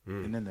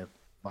 Mm. and then the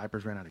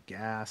Vipers ran out of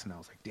gas, and I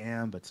was like,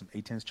 damn. But some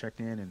A-10s checked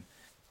in, and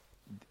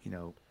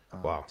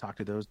Wow. talked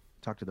to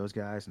those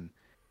guys, and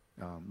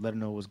let them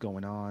know what was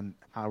going on,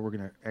 how we're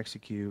gonna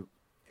execute,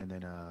 and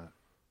then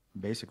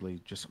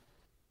basically just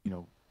you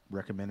know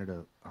recommended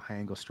a high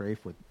angle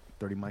strafe with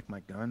 30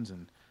 Mike guns,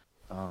 and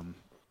um,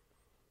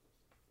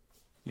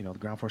 the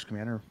ground force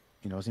commander,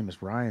 his name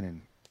is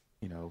Ryan,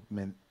 and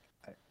man,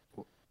 I,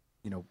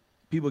 you know,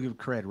 people give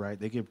cred, right?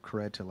 They give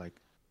cred to like,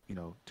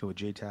 to a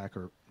JTAC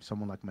or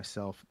someone like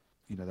myself,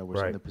 that was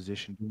in Right. the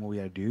position doing what we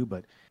had to do.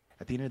 But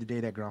at the end of the day,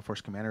 that ground force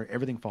commander,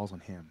 everything falls on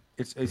him.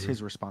 It's Mm-hmm. his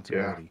Yeah.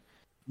 responsibility.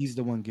 He's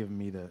the one giving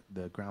me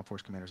the ground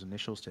force commander's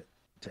initials to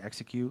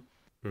execute,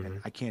 and Mm-hmm.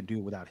 I can't do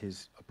it without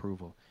his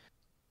approval.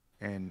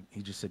 And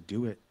he just said,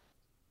 "Do it."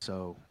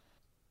 So,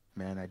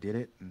 man, I did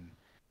it and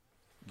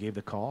gave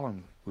the call,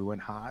 and we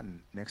went hot.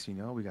 And next thing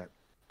you know, we got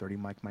 30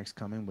 Mikes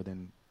coming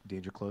within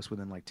danger close,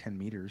 within like 10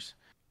 meters,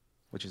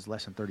 which is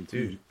less than 30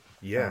 Dude. feet,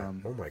 Yeah.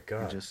 Oh my and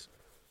God. just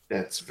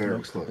That's very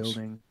smokes the close.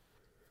 building.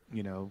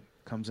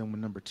 Comes in with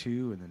number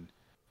 2, and then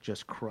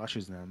just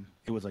crushes them.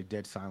 It was like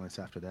dead silence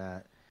after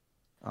that.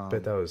 Bet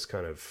Um, that was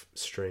kind of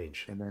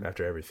strange and then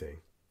after everything.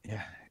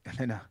 yeah, and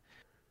then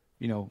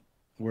you know,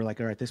 we're like,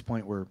 all right, at this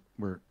point, we're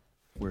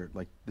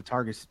like the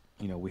targets.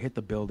 We hit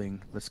the building.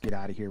 Let's get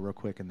out of here real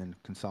quick, and then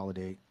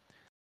consolidate.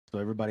 So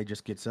everybody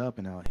just gets up,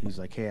 and he's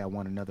like, hey, I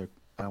want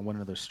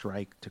another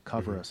strike to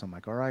cover Mm-hmm. us. I'm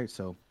like, all right.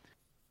 So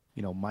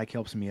Mike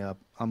helps me up.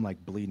 I'm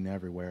like bleeding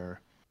everywhere.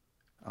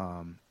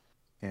 Um,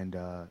 and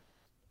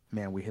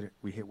man, we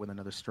hit with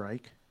another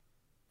strike,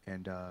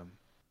 and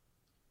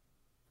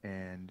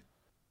and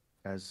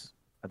as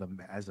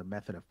as a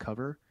method of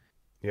cover,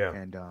 Yeah.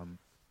 and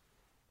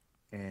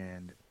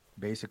and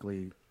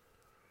basically,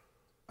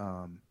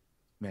 um,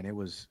 man, it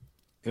was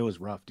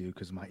rough, dude,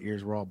 because my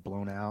ears were all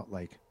blown out,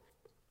 like,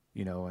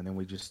 and then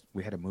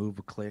we had to move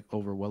a click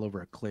over, well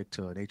over a click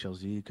to an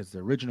HLZ, because the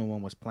original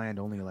one was planned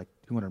only like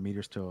 200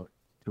 meters to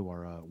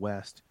our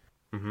west,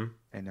 Mm-hmm.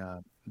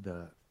 and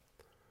the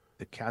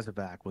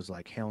Kazovac was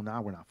like, hell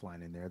no, we're not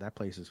flying in there. That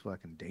place is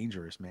fucking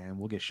dangerous, man.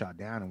 We'll get shot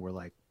down, and we're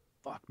like,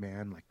 fuck,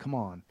 man, like, come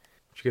on.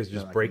 You guys They're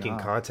just like, breaking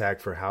nah,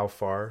 contact for how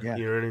far? yeah,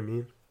 You know what I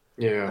mean?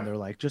 Yeah. and they're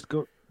like, just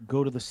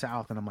go to the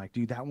south, and I'm like,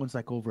 dude, that one's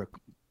like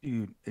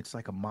dude, it's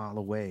like a mile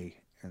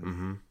away, and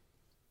Mm-hmm.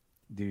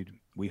 dude,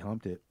 we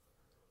humped it.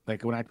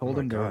 Like when I Oh told my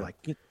them, they were God. like,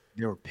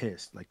 they were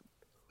pissed. Like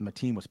my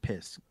team was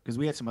pissed because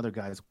we had some other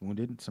guys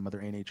wounded, some other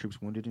NA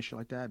troops wounded and shit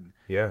like that, and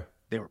Yeah.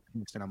 they were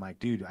pissed. And I'm like,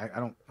 dude, I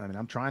don't. I mean,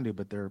 I'm trying to,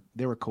 but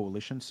they were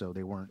coalition, so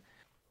they weren't.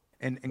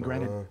 And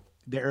granted, Uh,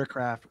 the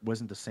aircraft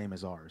wasn't the same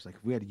as ours. Like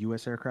if we had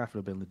U.S. aircraft, it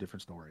would have been a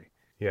different story.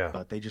 yeah.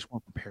 But they just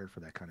weren't prepared for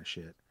that kind of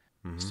shit.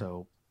 Mm-hmm.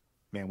 So,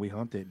 man, we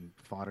humped it and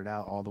fought it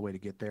out all the way to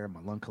get there. My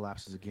lung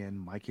collapses again.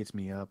 Mike hits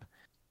me up.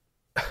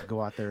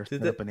 Go out there, Did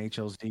set that? up an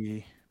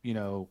HLZ,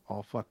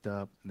 all fucked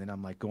up. And then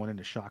I'm like going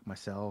into shock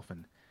myself.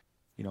 And,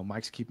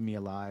 Mike's keeping me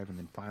alive. And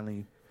then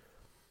finally,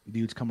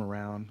 dudes come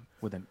around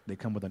they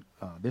come with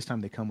this time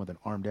they come with an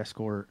armed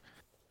escort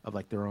of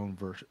like their own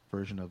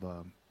version of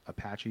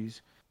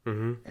Apaches.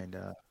 Mm-hmm.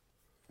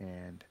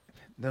 And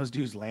those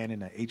dudes land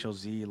in a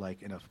HLZ,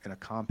 like in a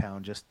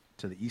compound just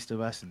to the east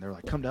of us. And they're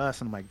like, come to us.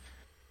 And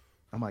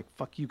I'm like,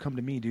 fuck you, come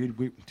to me, dude.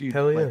 Dude,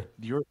 Hell yeah.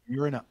 like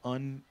you're in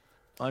an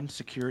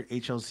unsecured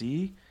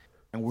HLZ,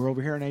 and we're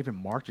over here, and I even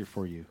marked it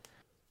for you.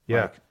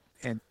 Yeah. Like,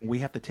 and we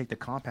have to take the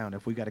compound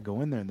if we got to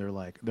go in there. And they're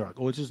like,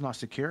 oh, it's just not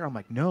secure. I'm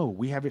like, no,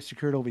 we have it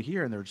secured over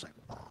here. And they're just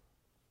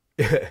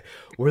like,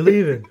 We're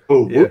leaving.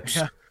 Oh, Yeah. whoops.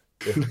 yeah.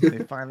 Yeah. They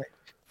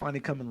finally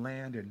come and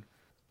land, and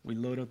we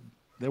load up.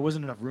 There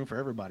wasn't enough room for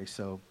everybody,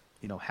 so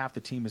half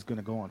the team is going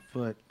to go on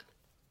foot.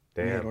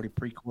 Damn. We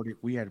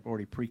had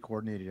already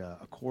pre-coordinated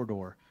a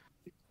corridor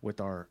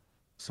with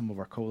some of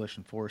our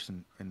coalition force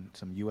and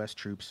some U.S.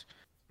 troops,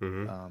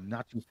 Mm-hmm.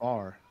 not too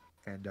far,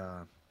 and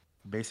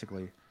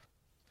basically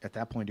at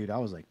that point, dude, I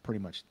was like pretty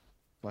much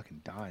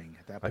fucking dying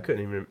at that I point.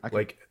 couldn't even I could,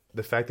 like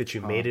the fact that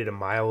you made it a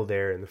mile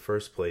there in the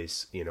first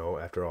place.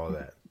 After all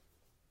that.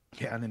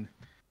 yeah, and then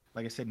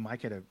like I said,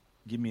 Mike had to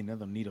give me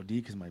another needle D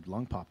because my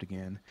lung popped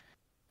again,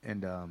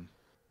 and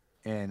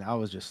I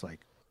was just like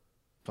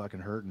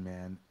fucking hurting,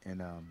 man,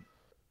 and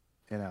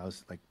I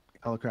was like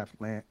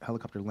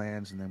helicopter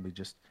lands, and then we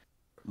just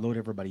load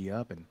everybody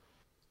up, and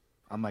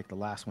I'm like the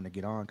last one to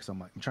get on because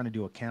I'm trying to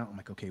do a count. I'm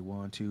like, okay,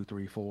 1, 2,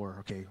 3, 4.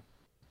 Okay,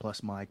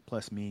 plus Mike,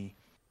 plus me,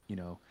 you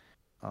know.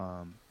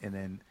 And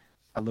then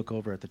I look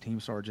over at the team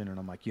sergeant and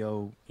I'm like,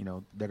 yo, you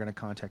know, they're gonna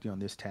contact you on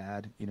this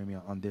TAD, you know what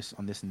I mean,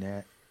 on this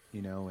net,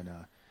 you know, and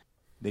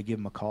they give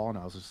him a call and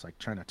I was just like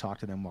trying to talk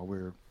to them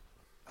while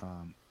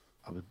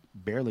I was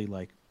barely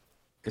like,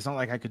 it's not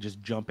like I could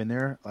just jump in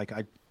there. Like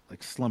I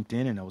like slumped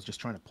in and I was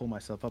just trying to pull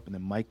myself up and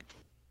then Mike,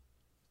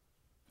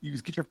 you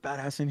just get your fat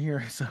ass in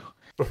here. So,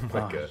 Oh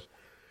my God.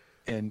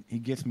 and he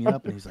gets me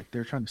up and he's like,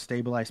 they're trying to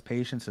stabilize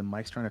patients and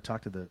Mike's trying to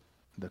talk to the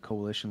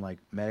coalition like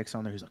medics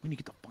on there. He's like, we need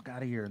to get the fuck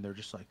out of here. And they're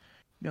just like,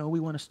 no, we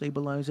want to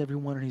stabilize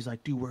everyone. And he's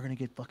like, dude, we're going to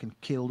get fucking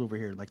killed over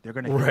here. Like they're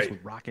going to hit us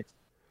with rockets.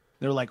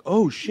 They're like,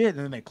 oh shit. And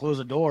then they close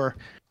the door,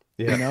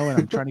 you know, and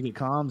I'm trying to get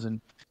comms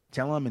and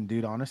tell them. And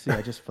dude, honestly,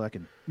 I just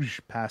fucking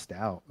passed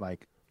out.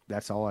 Like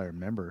that's all I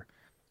remember.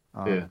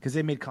 Cause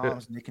they made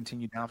comms and they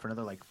continued down for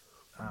another, like,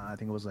 I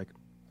think it was like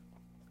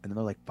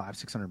another like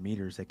 500-600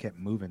 meters. They kept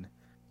moving,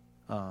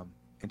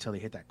 until they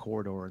hit that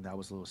corridor. And that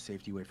was a little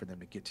safety way for them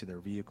to get to their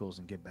vehicles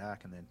and get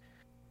back. And then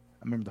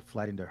I remember the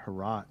flight into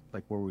Herat,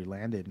 like where we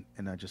landed.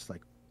 And I just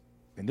like,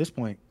 in this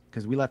point,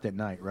 cause we left at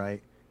night,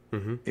 right?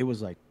 Mm-hmm. It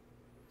was like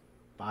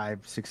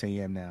 5-6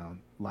 a.m. now.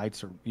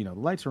 Lights are, you know, the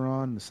lights are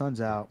on, the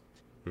sun's out,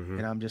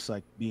 and I'm just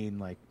like being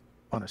like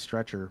on a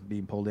stretcher,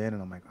 being pulled in,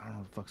 and I'm like, I don't know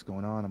what the fuck's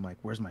going on. I'm like,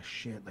 where's my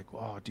shit? Like,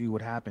 oh, dude,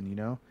 what happened? You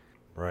know?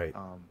 Right.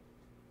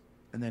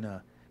 And then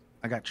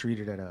I got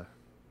treated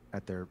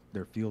at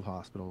their field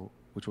hospital,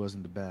 which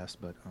wasn't the best,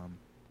 but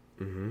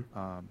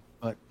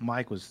but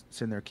Mike was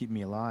sitting there keeping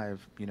me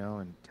alive, you know,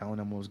 and telling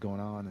him what was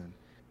going on, and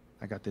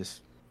I got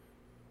this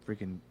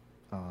freaking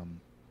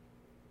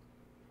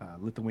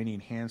Lithuanian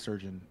hand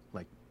surgeon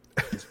like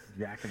just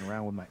jacking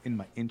around with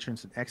my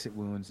entrance and exit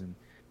wounds, and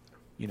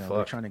you know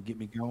they're trying to get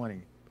me going.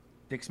 And he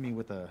sticks me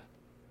with a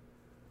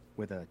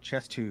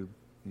chest tube,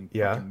 and he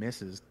fucking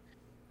misses.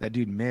 That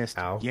dude missed,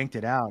 yanked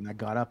it out, and I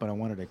got up and I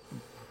wanted to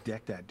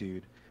deck that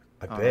dude.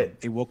 I bet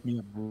it woke me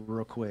up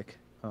real quick,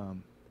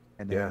 and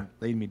then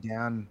laid me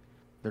down.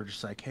 They're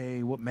just like,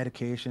 hey, what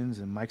medications?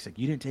 And Mike's like,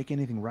 you didn't take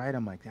anything, right?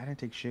 I'm like, I didn't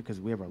take shit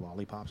because we have our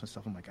lollipops and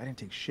stuff. I'm like, I didn't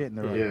take shit. And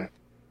they're like,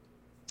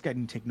 this guy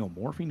didn't take no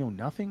morphine, no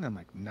nothing. I'm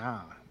like,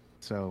 nah.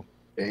 So,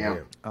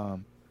 then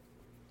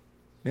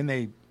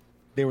they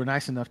were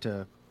nice enough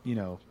to, you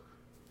know,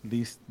 at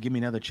least give me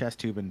another chest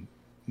tube and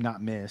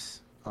not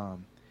miss.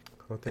 And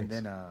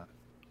then,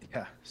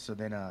 so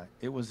then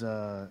it was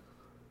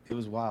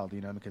wild,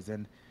 you know, because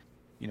then,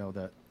 you know,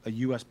 a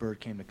U.S. bird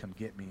came to come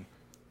get me.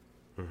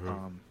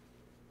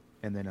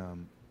 And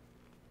then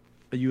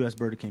a U.S.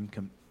 bird came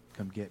come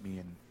get me,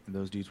 and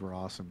those dudes were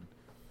awesome.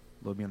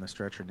 Load me on the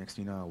stretcher. Next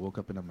thing you know, I woke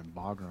up and I'm in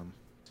Bagram.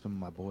 Some of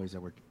my boys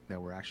that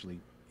were actually,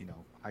 you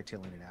know,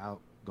 hightailing it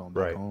out, going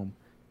back home.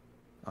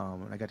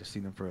 And I got to see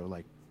them for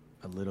like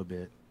a little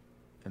bit,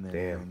 and then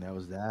and that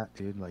was that,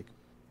 dude. Like,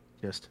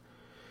 just,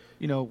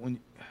 you know, when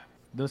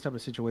those type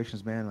of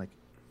situations, man, like,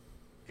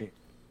 it,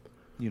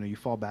 you know, you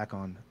fall back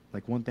on,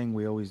 like, one thing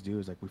we always do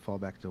is like we fall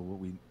back to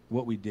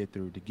what we did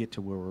through to get to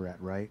where we're at,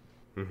 right?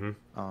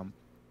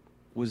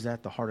 Was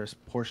that the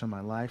hardest portion of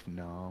my life?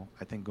 No,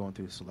 I think going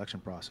through the selection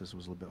process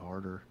was a little bit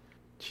harder.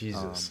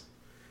 Jesus.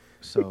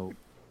 So,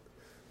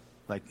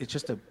 like, it's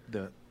just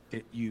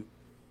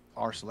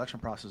our selection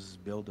process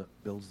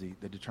builds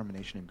the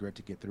determination and grit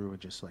to get through and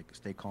just like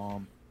stay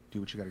calm, do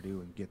what you got to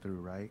do and get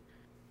through, right?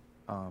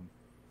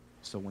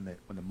 So when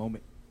the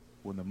moment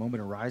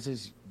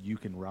arises, you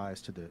can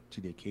rise to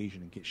the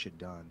occasion and get shit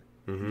done.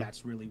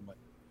 That's really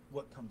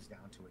what comes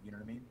down to it. You know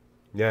what I mean?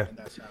 Yeah. And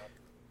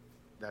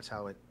that's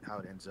how it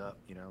ends up.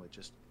 You know,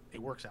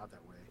 it works out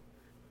that way.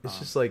 It's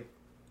just like,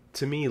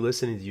 to me,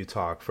 listening to you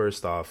talk,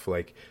 first off,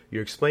 like,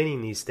 you're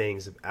explaining these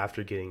things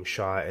after getting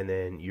shot, and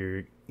then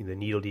the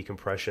needle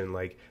decompression,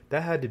 like,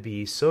 that had to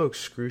be so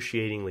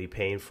excruciatingly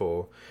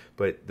painful,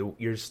 but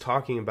you're just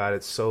talking about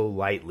it so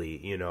lightly,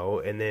 you know,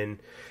 and then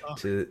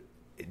to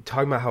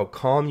talking about how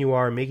calm you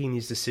are, making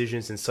these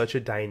decisions in such a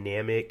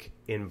dynamic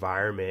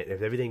environment,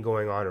 if everything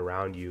going on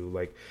around you,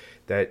 like,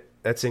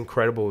 that's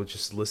incredible.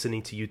 Just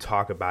listening to you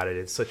talk about it,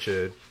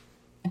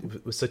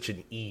 with such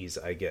an ease,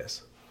 I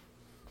guess.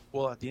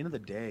 Well, at the end of the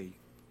day,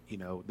 you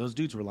know, those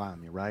dudes rely on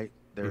me, right?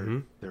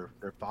 Their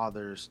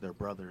fathers, their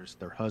brothers,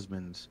 their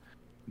husbands,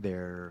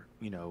 their,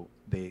 you know,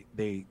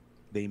 they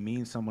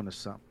mean someone to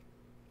some.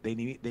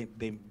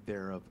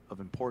 They're of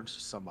importance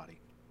to somebody.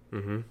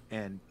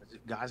 And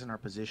guys in our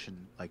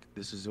position, like,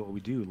 this is what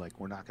we do. Like,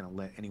 we're not going to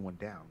let anyone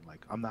down.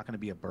 Like, I'm not going to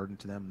be a burden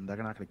to them. They're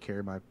not going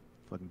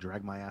to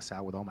drag my ass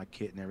out with all my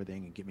kit and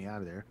everything and get me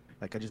out of there.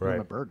 Like, I just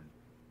become a burden.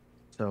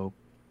 So,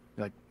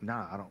 like,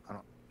 nah, I don't.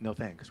 No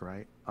thanks,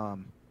 right?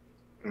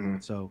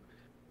 So,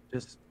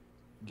 just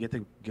get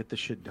the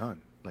shit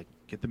done. Like,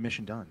 get the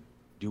mission done.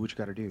 Do what you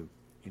got to do.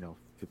 You know,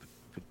 if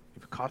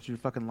it costs you your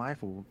fucking life,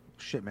 well,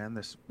 shit, man,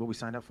 that's what we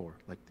signed up for.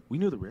 Like, we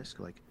knew the risk.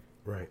 Like,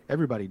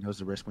 everybody knows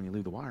the risk when you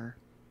leave the wire.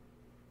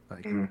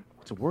 Like,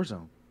 it's a war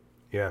zone.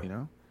 Yeah. You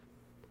know,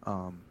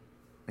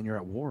 and you're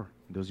at war.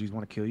 Those dudes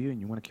want to kill you, and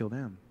you want to kill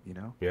them.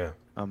 Yeah.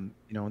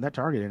 And that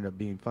target ended up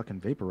being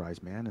fucking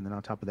vaporized, man. And then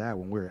on top of that,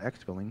 when we were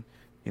exfilling,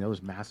 it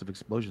was massive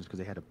explosions because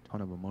they had a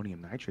ton of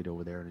ammonium nitrate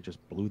over there, and it just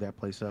blew that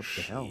place up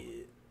to hell,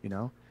 you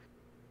know.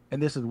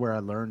 And this is where I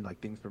learned like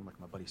things from like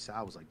my buddy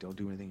Sal was like, don't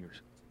do anything your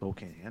soul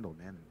can't handle,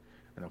 man.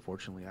 And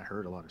unfortunately, I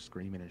heard a lot of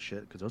screaming and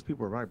shit because those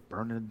people were right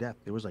burning to death.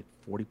 There was like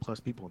 40 plus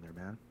people in there,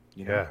 man.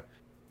 Yeah.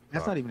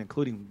 That's not even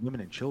including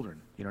women and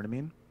children. You know what I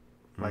mean?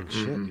 Like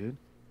shit, dude.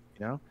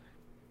 And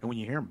when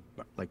you hear them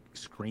like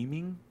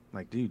screaming,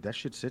 like dude, that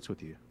shit sits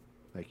with you.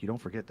 Like you don't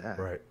forget that.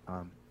 Right.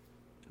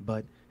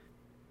 But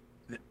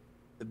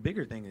the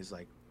bigger thing is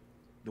like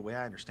the way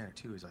I understand it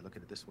too is I look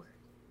at it this way,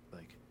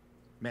 like,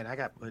 man, I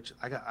got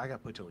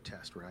put to a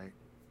test, right?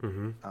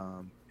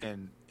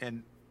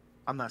 And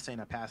I'm not saying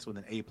I passed with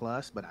an A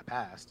plus, but I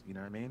passed. You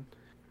know what I mean?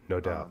 No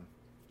doubt.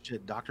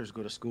 Shit, doctors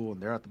go to school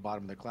and they're at the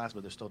bottom of their class,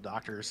 but they're still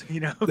doctors.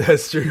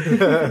 That's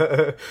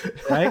true.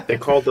 Right? They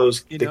call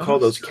those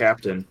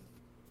captain.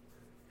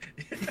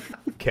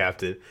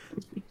 Captain.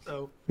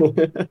 So,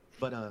 but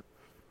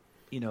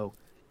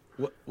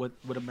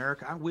what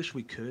America? I wish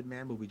we could,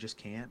 man, but we just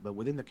can't. But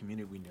within the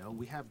community,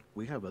 we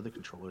have other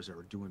controllers that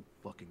are doing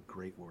fucking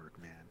great work,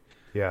 man.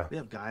 Yeah. We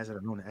have guys that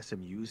are known as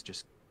SMUs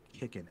just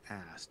kicking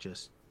ass,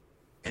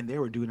 and they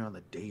were doing it on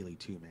the daily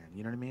too, man.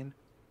 You know what I mean?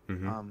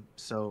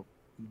 So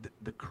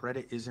the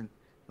credit isn't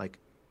like,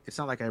 it's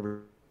not like I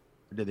ever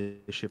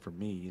did this shit for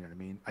me. You know what I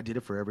mean? I did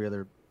it for every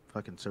other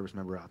fucking service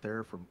member out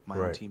there, for my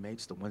own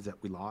teammates, the ones that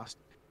we lost.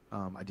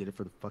 I did it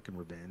for the fucking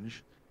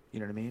revenge. You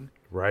know what I mean?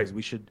 Right. Because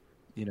we should,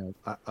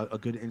 a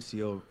good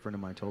NCO friend of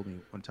mine told me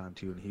one time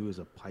too, and he's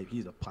a pipe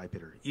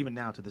hitter. Even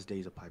now to this day,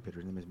 he's a pipe hitter.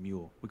 His name is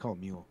Mule. We call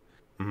him Mule.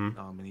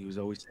 And he was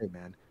always saying,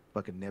 man,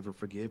 fucking never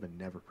forgive and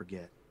never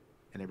forget.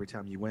 And every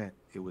time you went,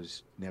 it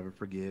was never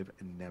forgive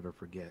and never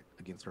forget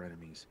against our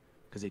enemies,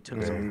 because they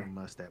took something from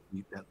us that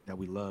we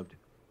loved,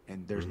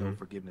 and there's no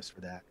forgiveness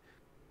for that.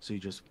 So you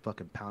just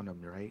fucking pound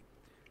them, right?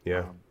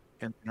 Yeah.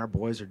 And our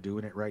boys are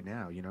doing it right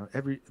now.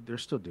 They're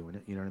still doing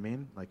it. You know what I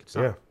mean? Like it's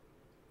not,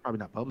 probably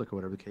not public or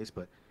whatever the case,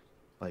 but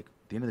like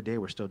at the end of the day,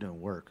 we're still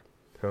doing work.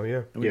 Hell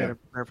yeah. And we gotta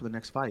prepare for the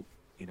next fight.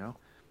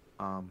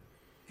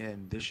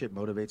 And this shit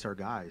motivates our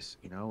guys.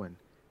 And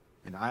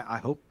I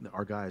hope that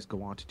our guys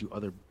go on to do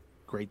other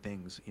great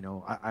things.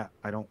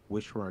 I don't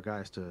wish for our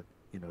guys to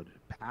to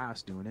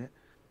pass doing it.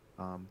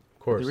 Of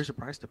course, there is a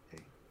price to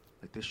pay.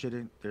 Like this shit,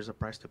 there's a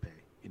price to pay.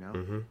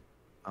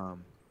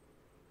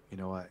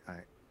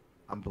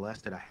 I'm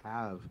blessed that I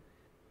have,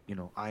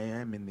 I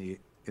am in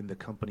the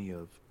company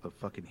of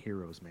fucking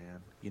heroes,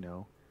 man.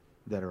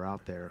 That are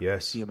out there. Yes. I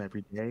see them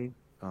every day.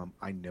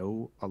 I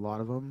know a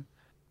lot of them.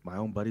 My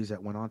own buddies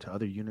that went on to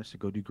other units to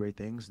go do great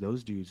things.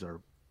 Those dudes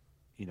are,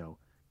 the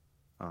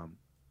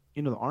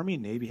Army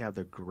and Navy have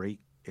their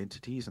great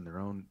entities and their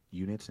own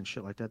units and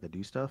shit like that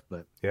do stuff.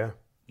 But the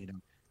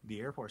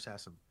Air Force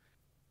has some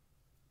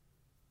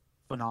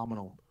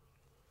phenomenal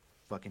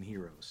fucking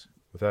heroes,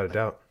 without a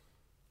doubt.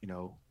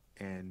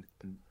 And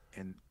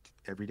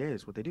every day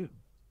is what they do.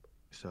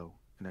 So,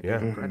 and I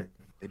give them credit.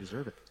 They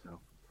deserve it.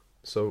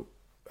 So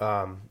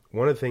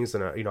one of the things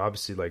that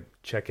obviously like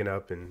checking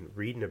up and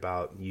reading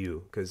about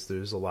you, because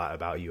there's a lot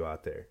about you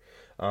out there.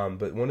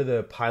 But one of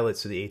the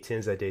pilots of the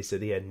A-10s that day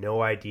said he had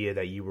no idea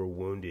that you were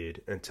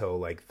wounded until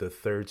like the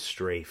third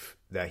strafe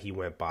that he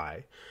went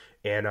by.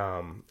 And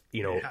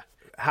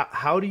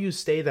how do you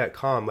stay that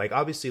calm? Like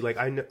obviously, like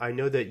I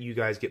know that you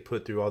guys get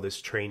put through all this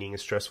training and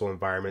stressful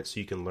environment so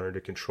you can learn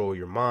to control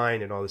your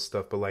mind and all this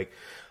stuff. But like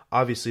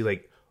obviously,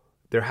 like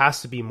there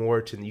has to be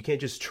more to, you can't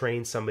just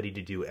train somebody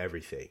to do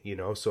everything,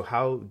 So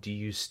how do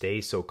you stay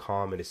so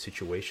calm in a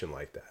situation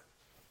like that?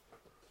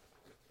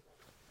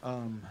 I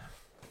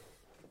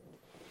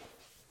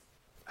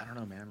don't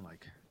know, man.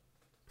 Like,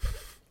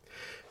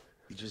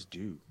 you just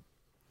do.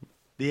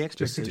 The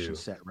expectation is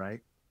set,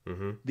 right?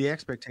 Mm-hmm. The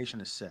expectation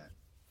is set.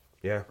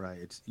 Yeah.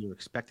 Right. You're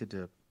expected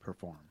to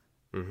perform.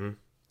 Mm-hmm.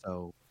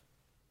 So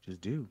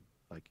just do.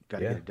 Like, you got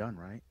to get it done,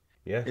 right?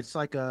 Yeah. It's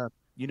like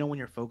when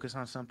you're focused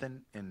on something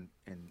and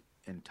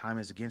time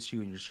is against you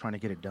and you're just trying to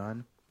get it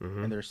done,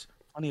 and there's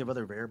plenty of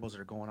other variables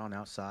that are going on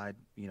outside,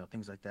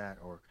 things like that,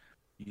 or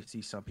you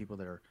see some people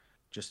that are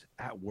just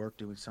at work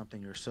doing something.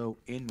 You're so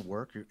in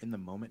work, you're in the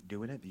moment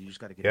doing it, that you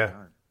just got to get it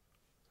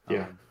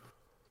done.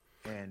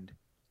 And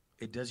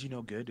it does you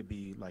no good to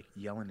be like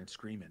yelling and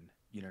screaming,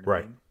 you know what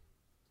I mean?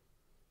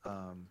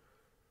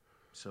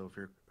 So if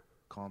you're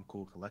calm,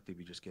 cool, collective,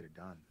 you just get it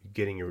done.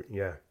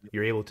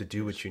 You're able to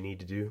do what you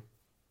need to do.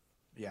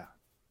 Yeah.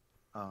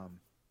 And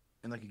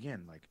like,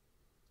 again, like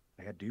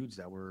I had dudes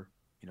that were,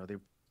 they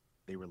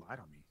relied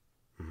on me.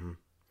 Mm-hmm.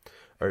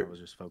 I was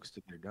just focused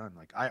to get it done.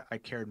 Like I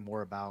cared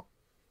more about,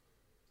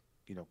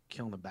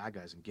 killing the bad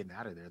guys and getting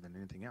out of there than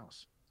anything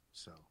else.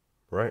 So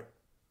that's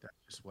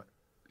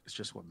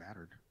just what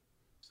mattered.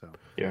 So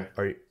yeah.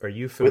 Are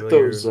you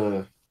familiar with those?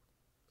 Go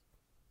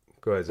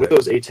ahead, Zach. With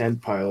those A-10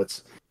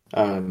 pilots?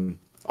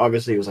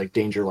 Obviously, it was like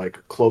danger,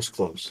 like close,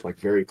 like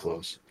very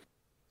close.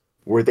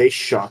 Were they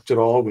shocked at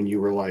all when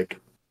you were like,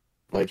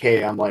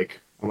 hey, I'm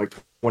like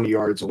 20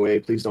 yards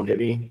away. Please don't hit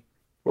me.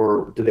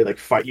 or did they like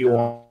fight you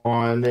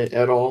on it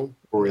at all,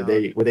 or No,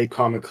 were they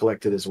calm and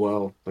collected as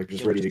well, like just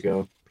they were ready to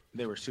go?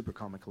 they were super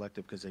calm and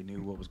collected because they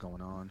knew what was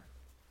going on.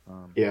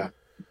 Um, Yeah.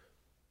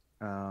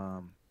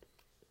 um,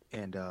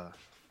 and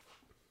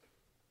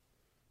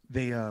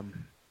they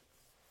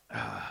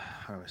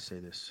how do I say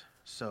this?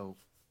 So,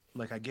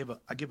 like I give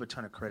a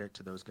ton of credit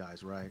to those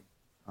guys, right?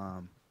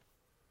 Um,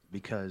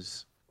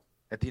 because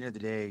at the end of the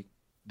day,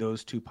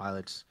 those two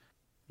pilots,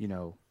 you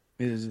know,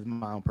 this is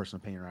my own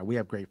personal opinion, right? We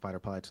have great fighter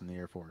pilots in the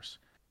Air Force,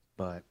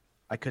 but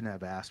I couldn't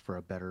have asked for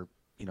a better,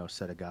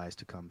 set of guys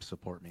to come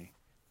support me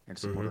and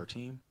support Mm-hmm. our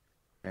team.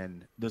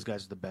 And those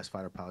guys are the best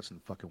fighter pilots in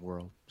the fucking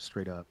world,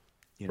 straight up.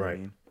 You know what I Right.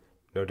 mean?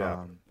 No doubt.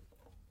 Um,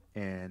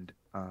 and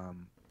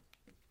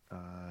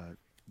uh,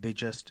 they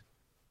just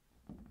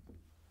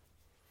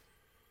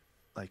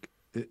like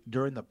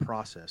during the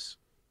process,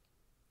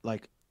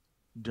 like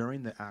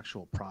during the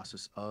actual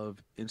process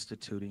of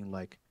instituting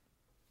like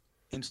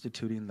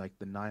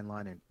the nine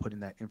line and putting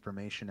that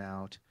information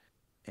out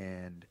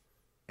and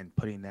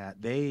putting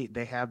that they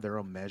have their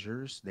own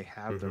measures, they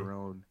have Mm-hmm. their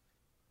own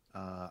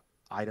uh,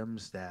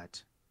 items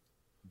that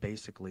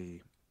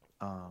basically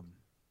um,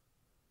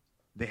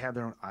 they have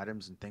their own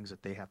items and things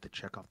that they have to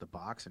check off the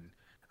box. And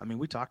I mean,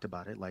 we talked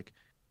about it, like,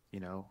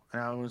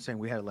 and I wasn't saying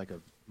we had like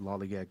a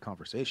lollygag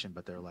conversation,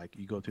 but they're like,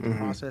 you go through the Hmm.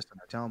 process, and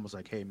I tell them was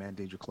like, hey man,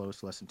 did you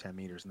close less than 10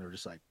 meters? And they're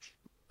just like,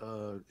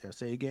 yeah,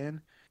 say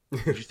again.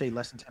 Did you say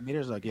less than 10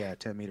 meters? Like, yeah,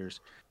 10 meters.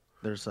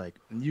 There's like,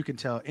 and you can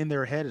tell in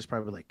their head is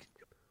probably like,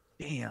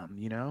 damn,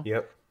 Yep.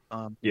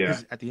 Yeah.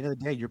 because at the end of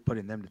the day, you're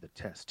putting them to the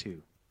test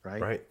too,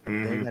 right? Right.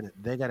 Hmm.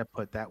 They gotta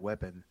put that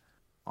weapon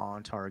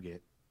on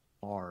target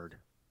hard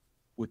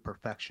with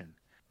perfection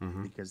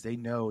Mm-hmm. because they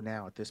know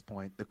now at this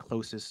point the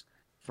closest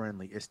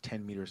friendly is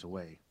 10 meters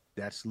away.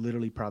 That's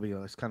literally probably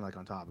it's kind of like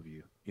on top of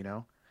you, you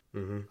know.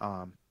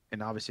 Mm-hmm.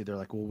 And obviously they're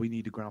like, well, we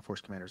need the ground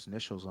force commander's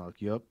initials. I'm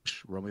like, yep,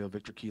 Romeo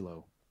Victor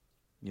Kilo,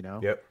 you know.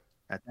 Yep.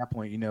 At that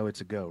point, you know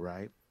it's a go,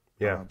 right?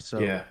 Yeah. So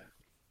Yeah.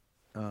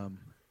 um,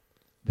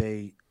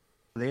 they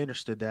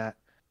understood that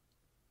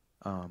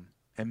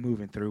and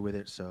moving through with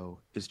it. So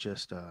it's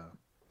just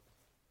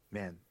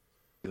man,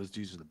 those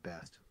dudes are the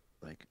best.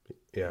 Like,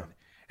 Yeah.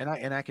 and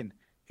I can,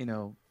 you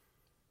know,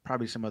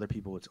 probably some other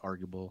people it's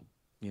arguable,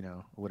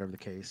 or whatever the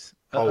case.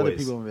 Other Always.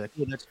 people will be like,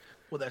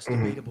 well, that's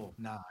Hmm. debatable.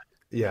 Nah,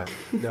 Yeah.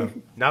 no, No.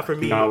 Not for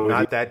me. No, with you.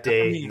 Not that not for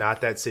day. me.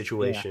 Not that Yeah,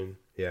 situation.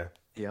 Yeah.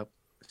 yep.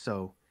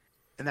 So,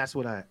 and that's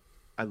what I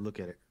look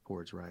at it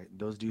towards, right?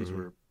 Those dudes Mm-hmm.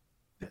 were,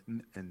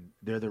 and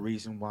they're the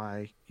reason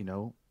why,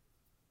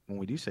 when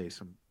we do say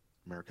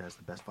America has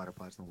the best fighter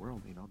pilots in the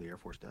world, the Air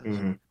Force does.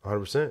 Hmm.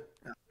 100%.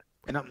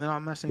 And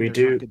I'm not saying We there's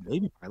not do. good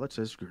Navy pilots.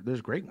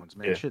 There's great ones,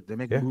 man. Yeah. Shit, they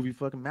make a Yeah. movie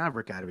fucking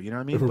Maverick out of it. You know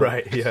what I mean? But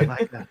Right. Yeah.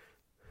 like,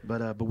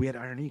 but we had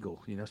Iron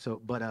Eagle.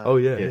 So Oh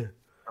yeah. Yeah. Yeah.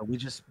 we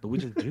just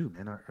do,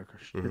 man. Our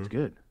Mm-hmm. shit's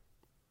good,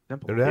 No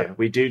simple. doubt. Yeah.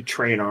 We do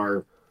train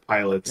our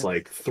pilots Yeah,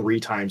 like 3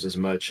 times as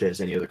much as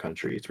any other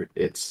country.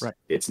 right.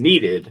 It's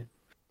needed.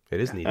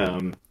 It is Yeah,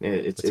 needed.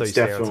 It's That's how you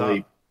stay on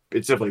top.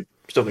 it's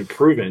definitely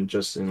proven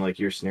just in like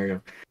your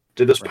scenario.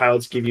 Did those right.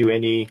 pilots give you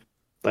any,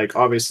 like,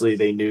 obviously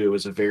they knew it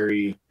was a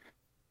very,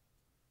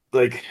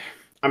 like,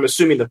 I'm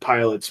assuming the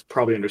pilots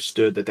probably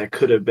understood that that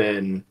could have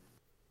been,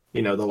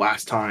 the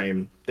last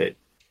time that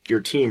your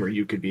team or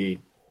you could be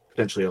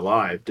potentially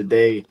alive. Did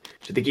they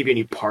give you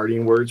any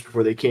parting words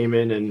before they came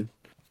in and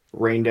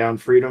rained down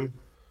freedom,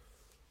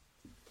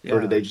 or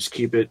did Yeah, they just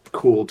keep it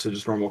cool to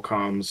just normal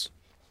comms?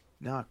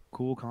 not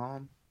cool,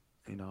 calm.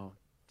 You know,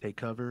 take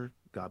cover.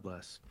 God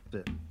bless.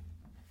 That's it.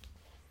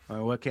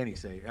 What can you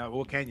say?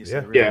 What can you say,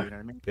 Yeah. really? Yeah, You know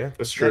what I mean? Yeah.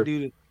 that's That true.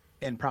 dude,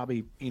 and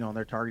probably, on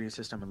their targeting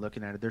system and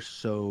looking at it, they're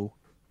so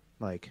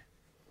like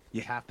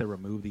you have to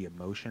remove the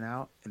emotion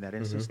out in that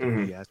Mm-hmm. instance to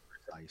Hmm. be as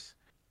precise.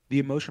 The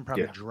emotion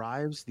probably Yeah.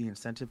 drives the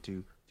incentive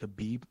to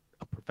be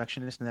a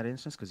perfectionist in that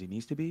instance because he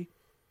needs to be.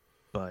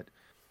 But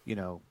you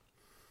know,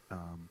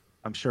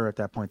 I'm sure at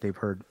that point they've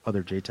heard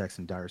other JTECs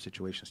in dire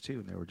situations too,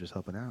 and they were just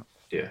helping out.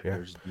 Yeah. Yeah.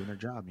 They're just doing their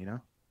job,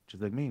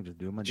 just like me, just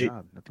doing my Did you,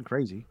 job. Nothing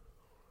crazy.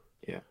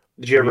 yeah.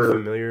 Did you Are you ever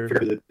familiar?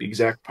 figure out the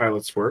exact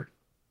pilots were?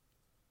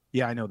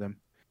 Yeah, I know them.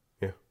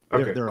 Yeah.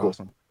 Okay, They're cool.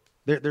 awesome.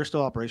 They're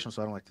still operational,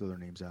 so I don't like to throw their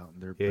names out.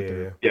 Yeah. But Yeah.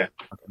 they're Yeah. Yeah,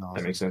 fucking that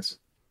awesome. makes sense.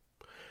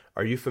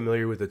 Are you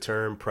familiar with the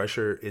term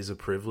 "pressure is a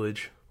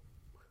privilege"?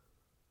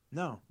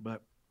 No,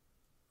 but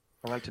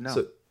I like to know.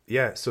 So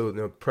yeah, so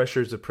no,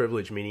 pressure is a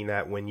privilege, meaning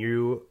that when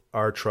you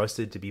are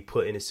trusted to be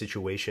put in a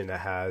situation that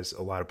has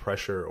a lot of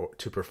pressure or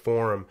to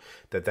perform,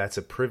 that's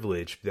a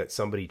privilege that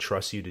somebody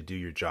trusts you to do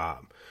your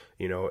job,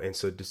 And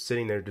so just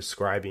sitting there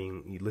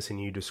listening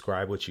to you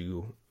describe what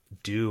you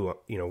do,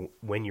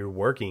 when you're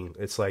working,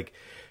 it's like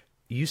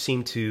you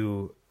seem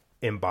to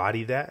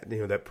embody that,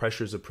 that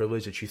pressure is a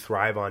privilege, that you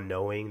thrive on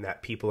knowing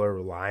that people are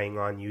relying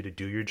on you to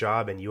do your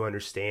job, and you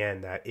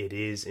understand that it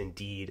is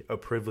indeed a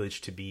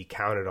privilege to be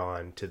counted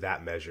on to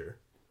that measure.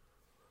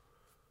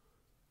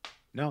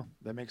 No,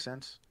 that makes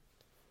sense.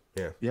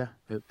 Yeah. Yeah,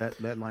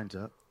 that lines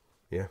up.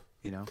 Yeah.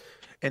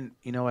 And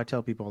I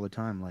tell people all the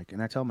time, like,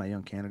 and I tell my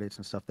young candidates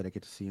and stuff that I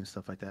get to see and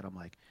stuff like that. I'm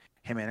like,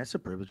 hey man, it's a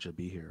privilege to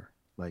be here.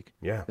 Like,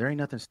 Yeah. there ain't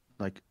nothing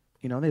like,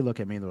 they look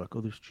at me and they're like,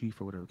 oh, there's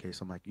chief or whatever the case.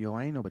 I'm like, yo,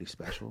 I ain't nobody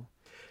special.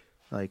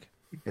 Like,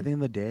 at the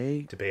end of the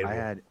day,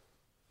 Debatable.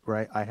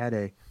 I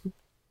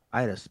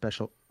had a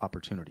special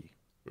opportunity,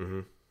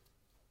 Mm-hmm.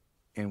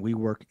 and we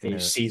work And you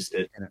seized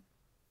it.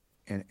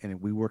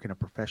 and we work in a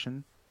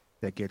profession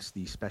that gets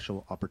these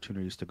special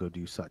opportunities to go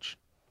do such.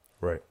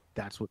 Right.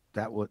 That's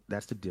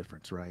the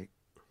difference, right?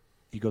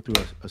 You go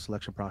through a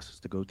selection process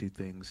to go do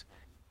things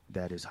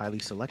that is highly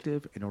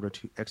selective in order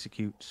to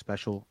execute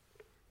special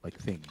like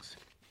things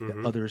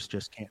that others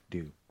just can't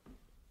do.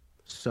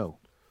 So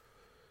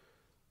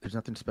there's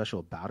nothing special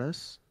about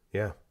us.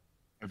 Yeah.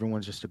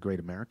 Everyone's just a great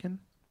American.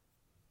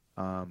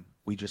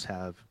 We just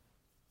have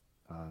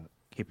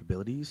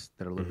capabilities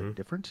that are a little bit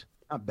different.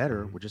 Not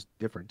better, we're just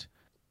different.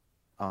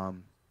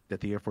 That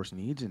the Air Force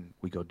needs, and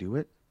we go do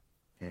it.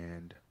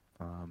 And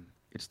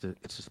it's the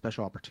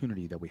special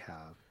opportunity that we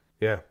have.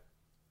 Yeah.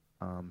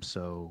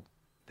 So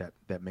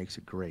that makes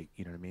it great.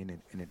 You know what I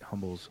mean? And it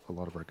humbles a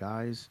lot of our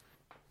guys.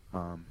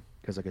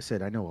 Because like I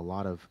said, I know a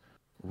lot of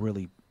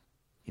really,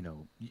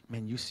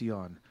 man, you see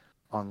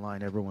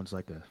online, everyone's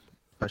like a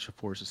special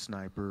forces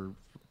sniper,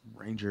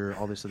 ranger,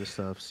 all this other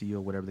stuff,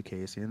 SEAL, whatever the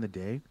case. At the end of the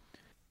day,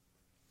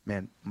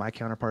 man, my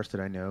counterparts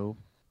that I know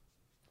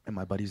and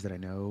my buddies that I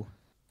know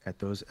at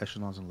those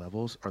echelons and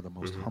levels are the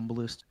most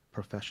humblest,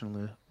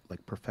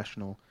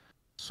 professional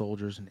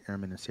soldiers and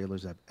airmen and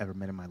sailors I've ever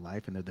met in my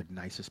life, and they're the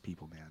nicest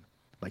people, man.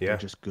 Like they're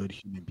just good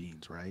human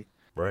beings, right?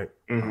 Right.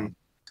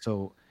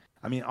 So,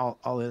 I mean, all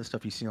the other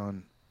stuff you see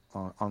online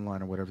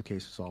or whatever the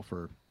case is all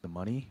for the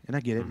money, and I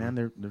get it, man.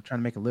 They're trying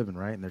to make a living,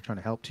 right? And they're trying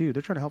to help too.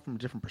 They're trying to help from a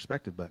different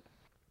perspective, but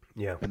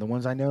Yeah. and the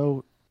ones I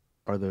know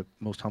are the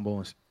most humble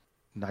and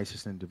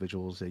nicest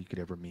individuals that you could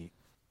ever meet.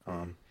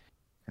 And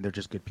they're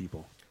just good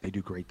people. They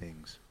do great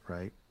things,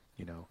 right?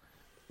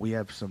 We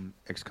have some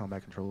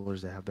ex-combat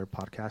controllers that have their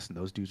podcasts, and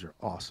those dudes are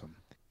awesome.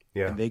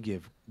 Yeah. And they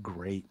give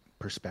great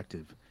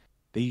perspective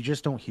that you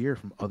just don't hear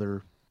from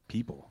other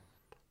people.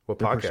 What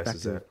Their podcast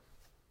is that?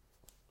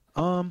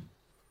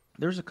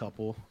 There's a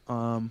couple.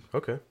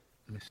 Okay.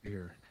 Let me see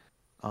here.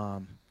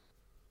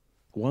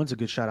 One's a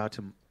good shout out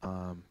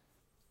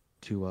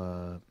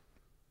to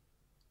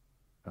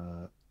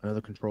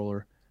another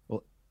controller,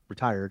 well,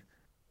 retired,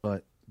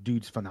 but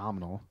dude's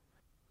phenomenal.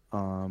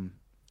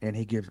 And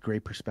he gives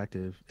great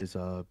perspective. Is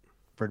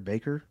Fred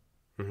Baker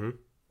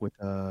with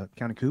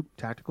County Coop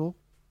Tactical.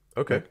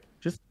 Okay. Like,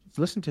 just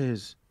listen to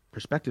his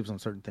perspectives on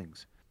certain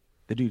things.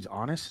 The dude's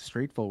honest,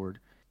 straightforward.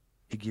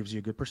 He gives you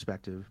a good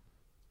perspective,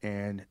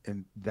 and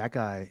that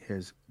guy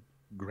has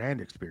grand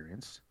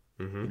experience.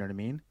 You know what I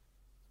mean?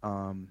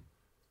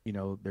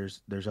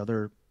 There's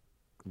other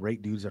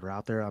great dudes that are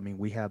out there. I mean,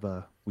 we had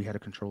a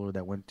controller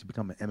that went to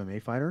become an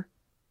MMA fighter.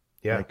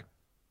 Yeah. Like,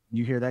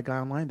 you hear that guy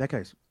online? That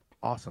guy's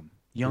awesome.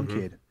 Young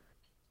kid,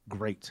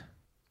 great.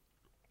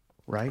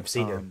 Right? I've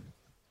seen him.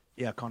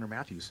 Yeah, Connor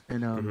Matthews,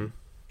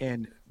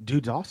 and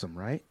dude's awesome,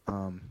 right?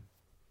 I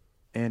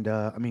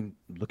mean,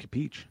 look at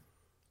Peach.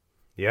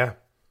 Yeah.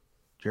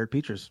 Jared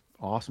Peacher's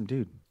awesome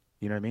dude.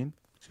 You know what I mean?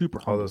 Super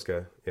humble. All those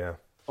guys. Yeah.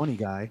 Funny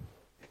guy.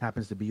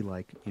 Happens to be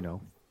like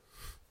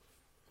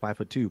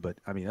 5'2", but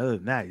I mean, other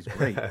than that, he's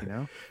great.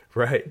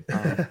 Right.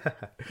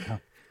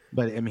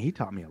 But I mean, he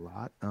taught me a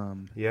lot.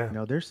 Yeah.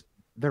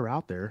 They're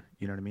out there.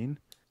 You know what I mean?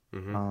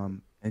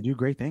 And do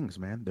great things,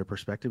 man. Their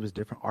perspective is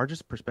different. Our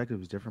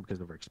perspective is different because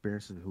of our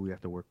experiences and who we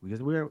have to work with.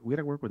 Because we got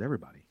to work with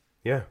everybody.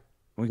 Yeah.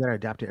 We got to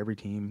adapt to every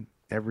team,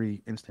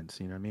 every instance.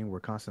 You know what I mean? We're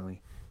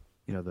constantly,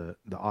 the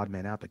odd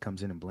man out that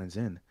comes in and blends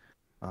in.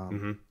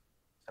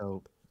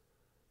 So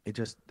it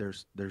just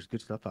there's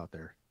good stuff out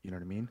there. You know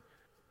what I mean?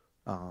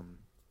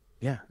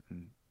 Yeah,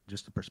 and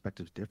just the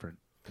perspective's different,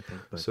 I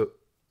think. But so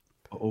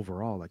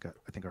overall, like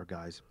I think our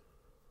guys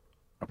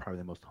are probably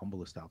the most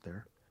humblest out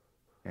there,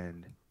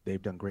 and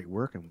they've done great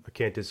work. And I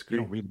can't disagree.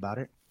 You don't read about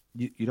it.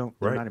 You don't.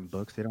 They're not in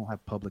books. They don't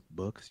have public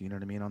books. You know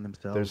what I mean on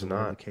themselves. There's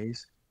not the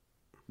case.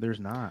 There's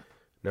not.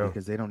 No,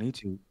 because they don't need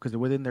to. Because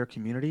within their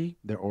community,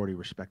 they're already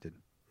respected.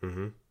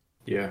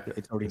 Yeah,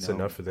 it's already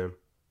enough for them.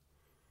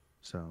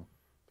 So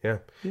yeah.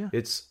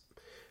 It's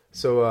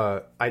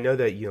so I know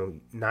that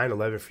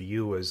 9/11 for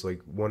you was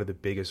like one of the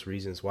biggest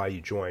reasons why you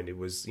joined. It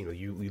was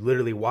you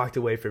literally walked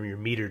away from your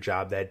meter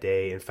job that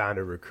day and found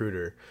a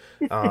recruiter.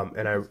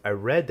 And I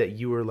read that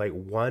you were like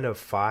one of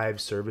 5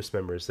 service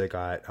members that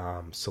got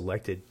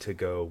selected to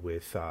go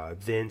with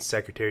then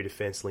Secretary of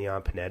Defense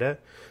Leon Panetta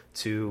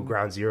to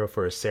Ground Zero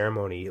for a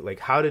ceremony. Like,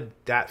 how did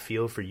that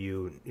feel for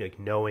you, like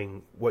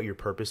knowing what your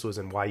purpose was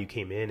and why you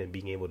came in and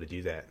being able to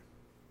do that?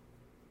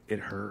 It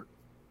hurt.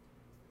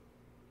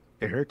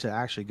 It hurt to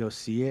actually go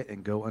see it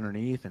and go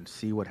underneath and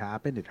see what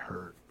happened. It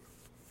hurt.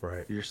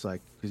 Right. You're just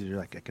like, because you're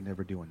like, I can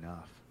never do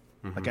enough.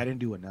 Like, I didn't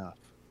do enough.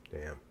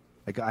 Damn.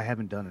 Like, I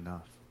haven't done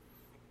enough.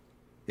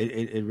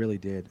 It really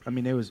did. I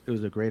mean, it was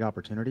a great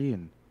opportunity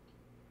and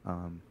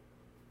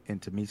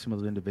to meet some of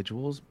those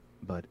individuals,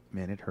 but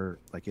man, it hurt.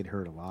 Like, it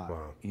hurt a lot.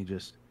 Wow.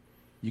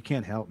 You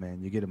can't help,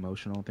 man. You get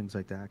emotional and things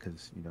like that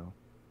because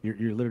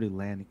you're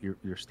literally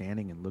you're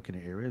standing and looking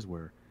at areas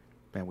where,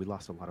 man, we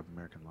lost a lot of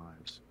American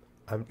lives.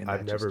 And I've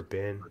that never just,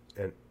 been,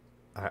 and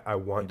I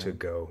want to know,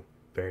 go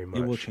very it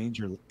will much.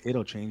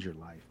 it'll change your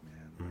life,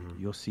 man. Like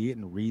Hmm. you'll see it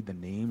and read the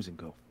names and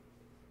go,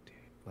 dude,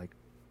 like,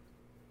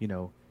 you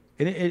know,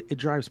 and it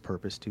drives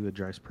purpose too. It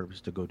drives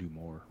purpose to go do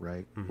more,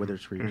 right? Hmm. Whether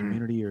it's for your Hmm.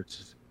 community or it's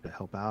just to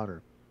help out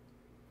or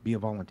be a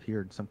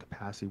volunteer in some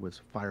capacity with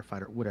a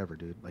firefighter, whatever,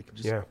 dude. Like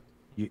just Yeah.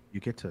 you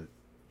get to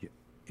you,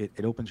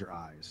 it opens your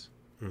eyes.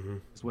 Hmm.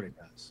 Is what it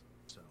does.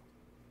 So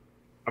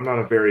I'm not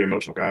a very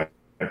emotional guy.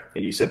 And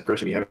you said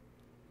personally you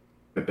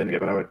haven't been yet,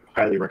 but I would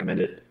highly recommend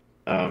it.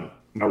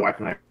 My wife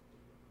and I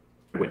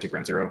went to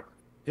Ground Zero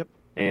yep.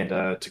 and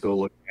to go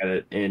look at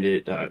it, and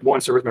it one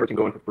service member can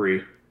go in for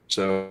free,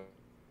 so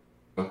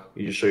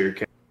you just show your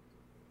card,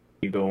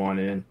 you go on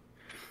in,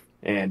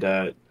 and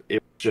it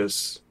was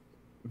just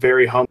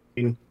very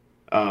humbling.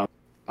 Um,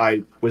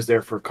 I was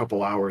there for a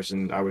couple hours,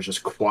 and I was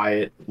just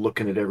quiet,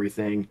 looking at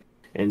everything.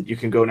 And you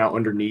can go now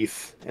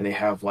underneath, and they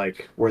have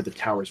like where the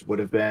towers would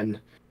have been,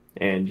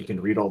 and you can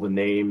read all the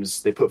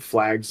names. They put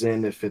flags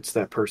in if it's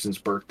that person's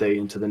birthday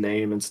into the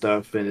name and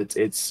stuff. And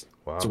it's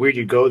Wow. weird.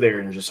 You go there,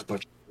 and there's just a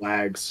bunch of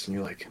flags, and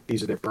you're like,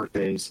 these are their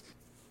birthdays.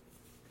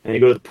 And you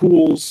go to the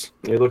pools,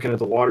 and you're looking at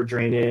the water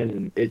drain in,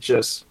 and it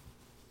just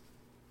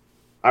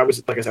I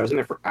was like I said, I was in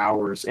there for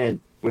hours, and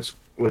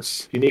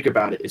what's unique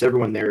about it is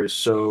everyone there is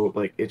so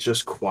like it's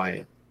just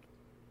quiet.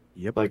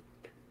 Yep. Like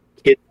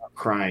kids aren't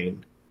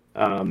crying,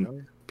 um, Oh,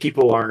 yeah.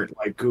 people aren't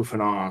like goofing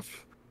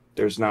off.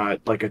 There's not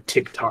like a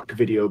TikTok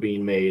video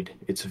being made.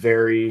 It's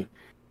very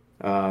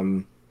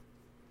um,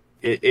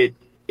 it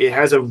it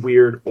has a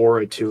weird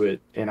aura to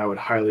it, and I would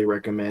highly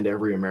recommend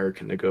every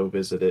American to go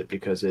visit it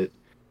because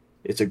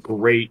it's a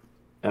great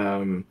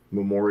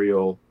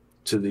memorial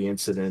to the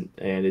incident,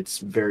 and it's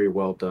very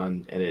well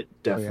done, and it Oh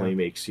yeah. definitely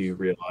makes you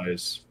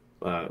realize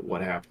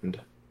what happened.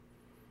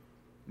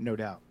 No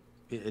doubt.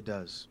 It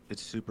does.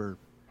 It's super.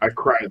 I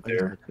cried Like I said,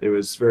 there. It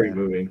was very yeah,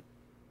 moving.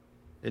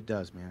 it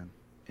does, man.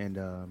 And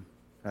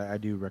I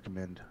do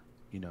recommend.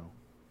 You know,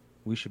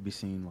 we should be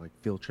seeing like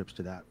field trips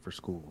to that for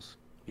schools.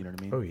 You know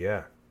what I mean? Oh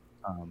yeah.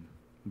 Um,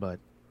 but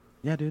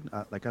yeah, dude.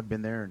 Like I've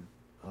been there, and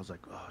I was like,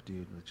 oh,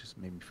 dude, it just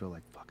made me feel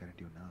like fuck, I didn't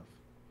do enough.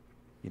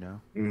 You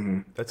know? Hmm.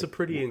 That's a Like,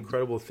 pretty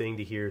incredible thing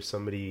to hear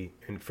somebody,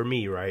 and for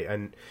me, right,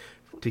 and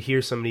to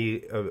hear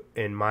somebody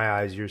in my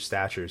eyes, your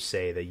stature,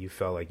 say that you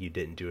felt like you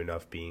didn't do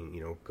enough being,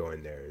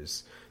 going there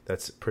is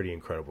that's a pretty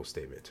incredible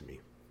statement to me.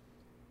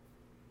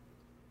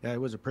 yeah,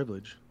 it was a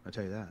privilege. I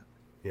tell you that.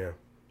 Yeah.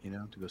 You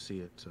know, to go see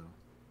it. So,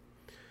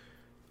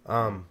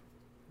 Um.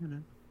 yeah,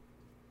 man.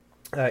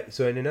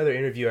 So in another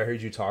interview, I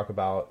heard you talk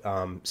about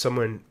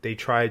someone they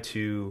tried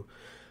to.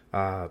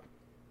 Uh,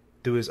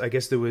 there was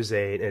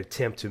an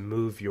attempt to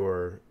move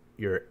your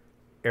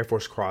Air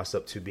Force Cross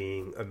up to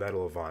being a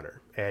Medal of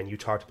Honor, and you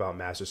talked about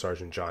Master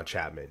Sergeant John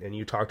Chapman, and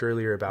you talked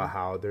earlier about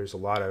how there's a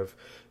lot of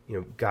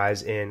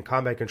guys in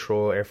combat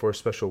control, Air Force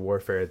Special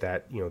Warfare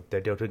that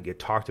that don't get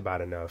talked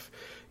about enough.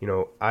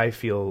 I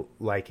feel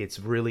like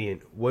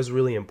was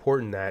really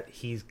important that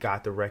he's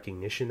got the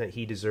recognition that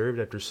he deserved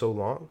after so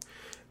long.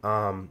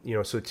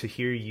 So to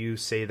hear you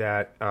say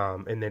that,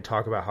 and then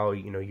talk about how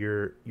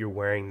you're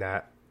wearing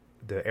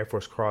the Air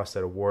Force Cross,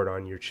 that award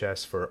on your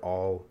chest for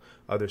all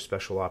other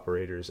special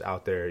operators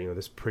out there,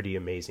 this pretty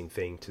amazing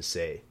thing to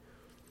say.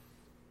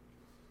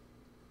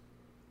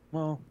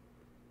 Well,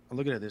 I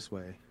look at it this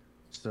way.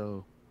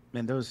 So,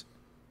 man,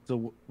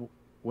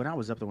 when I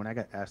was up there, when I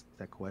got asked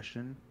that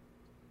question,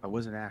 I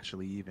wasn't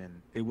actually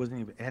even. It wasn't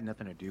even. It had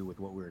nothing to do with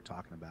what we were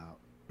talking about.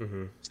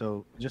 Mm-hmm.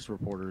 So just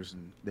reporters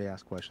and they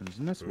ask questions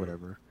and that's Mm-hmm.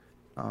 whatever.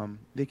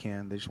 They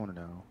just want to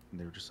know, and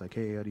they were just like,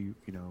 hey, how do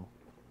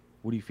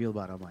what do you feel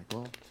about it? I'm like,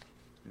 well,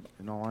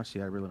 in all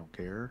honesty, I really don't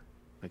care.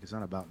 Like, it's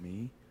not about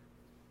me.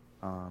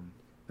 Um,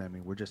 I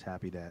mean, we're just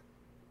happy that,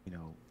 you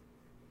know,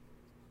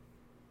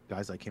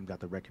 guys like him got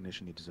the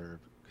recognition he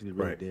deserved because he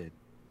really Right. did.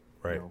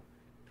 You Right. know,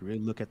 if you really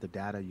look at the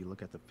data, you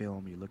look at the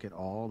film, you look at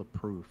all the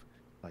proof,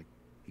 like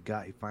he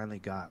finally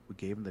got, we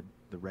gave him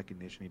the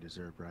recognition he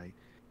deserved, right?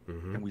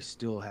 Mm-hmm. And we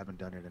still haven't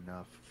done it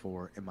enough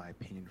for, in my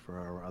opinion, for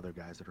our other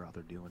guys that are out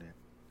there doing it.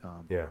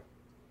 Um, Yeah.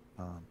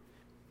 um,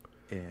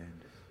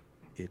 and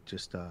it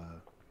just,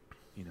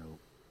 you know,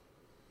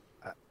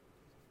 I,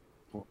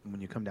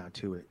 when you come down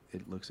to it,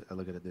 I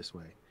look at it this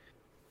way.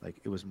 Like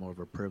it was more of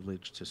a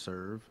privilege to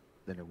serve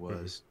than it Mm-hmm.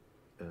 was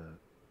to,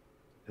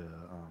 to,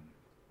 um,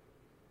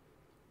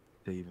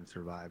 to even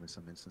survive in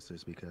some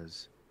instances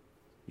because,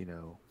 you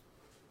know,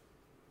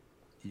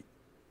 y-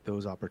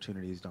 those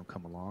opportunities don't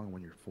come along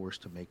when you're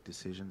forced to make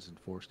decisions and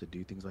forced to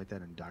do things like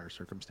that in dire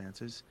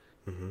circumstances.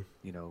 Mm-hmm.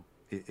 You know,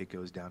 it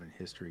goes down in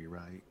history,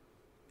 right?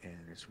 And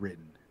it's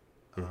written.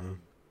 Mm-hmm. Um,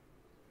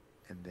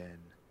 and then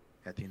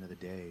at the end of the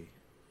day,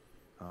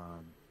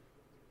 um,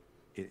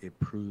 it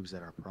proves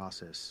that our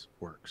process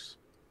works,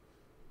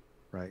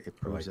 right? It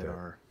I proves like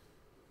that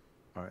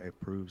that. it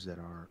proves that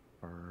our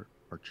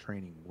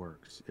training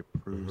works. It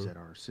proves Mm-hmm. that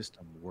our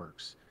system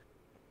works.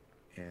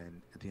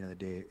 And at the end of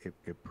the day,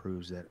 it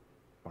proves that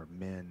our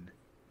men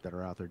that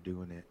are out there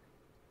doing it,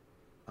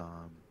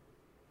 um,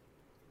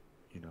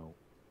 you know,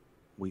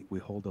 we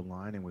hold the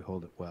line and we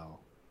hold it well.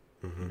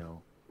 you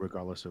know,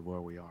 regardless of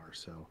where we are.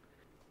 So,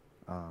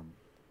 um,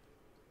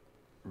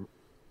 you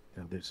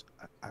know,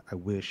 I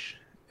wish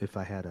if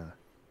I had a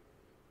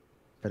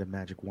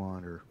magic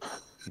wand or,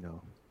 you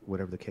know,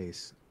 whatever the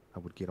case, I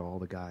would get all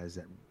the guys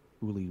that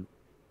really,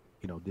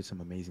 you know, did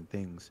some amazing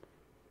things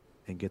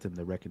and get them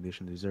the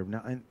recognition they deserve.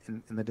 Now, and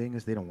the thing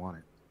is, they don't want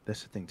it.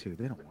 That's the thing too.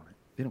 They don't want it.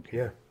 They don't Yeah.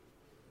 care.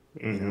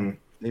 You know,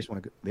 they just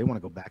want to. They want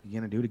to go back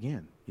again and do it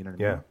again. You know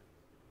what I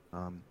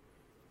Yeah. mean?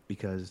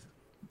 Because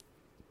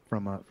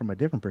from a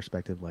different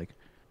perspective, like,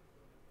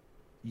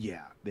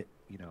 yeah, that,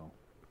 you know,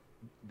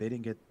 they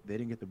didn't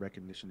get the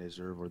recognition they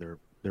deserve, or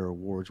their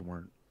awards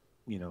weren't,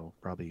 you know,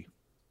 probably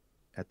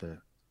at the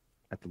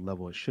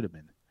level it should have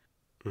been.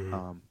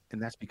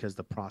 And that's because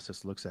the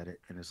process looks at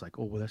it and it's like,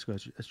 oh well,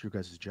 that's your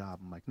guys' job.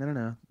 I'm like, no, no,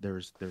 no.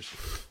 There's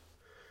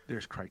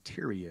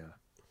criteria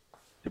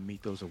to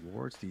meet those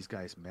awards. These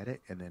guys met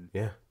it, and then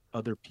Yeah.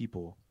 other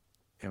people,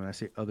 and when I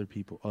say other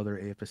people, other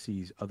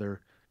AFSCs,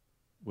 other,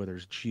 whether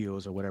it's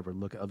GEOs or whatever,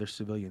 look at other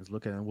civilians,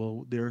 look at them.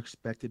 Well, they're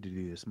expected to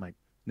do this. I'm like,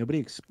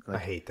 I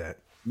hate that.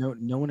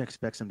 no one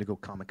expects them to go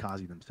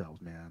kamikaze themselves,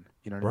 man.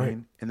 You know what I Right.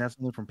 mean? And that's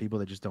only from people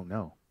that just don't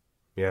know.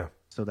 Yeah.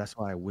 So that's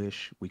why I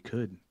wish we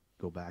could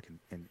go back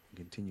and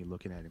continue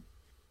looking at him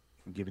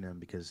and giving them,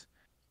 because,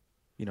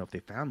 you know, if they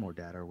found more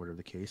data or whatever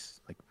the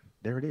case, like,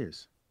 there it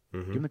is.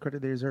 Give them the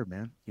credit they deserve,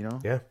 man. You know?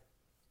 Yeah.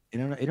 You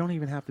know, it don't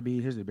even have to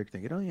be, here's the big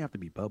thing. It don't even have to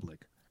be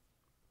public.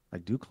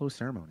 Like, do closed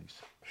ceremonies.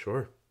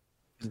 Sure.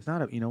 'Cause it's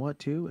not you know what,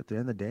 too, at the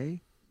end of the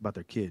day, about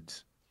their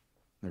kids,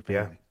 their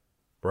Yeah. family,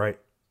 Right.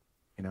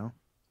 you know?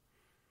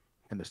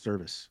 And the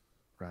service,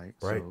 right?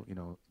 Right. So, you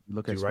know,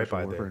 look Do at right special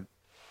by warfare, them.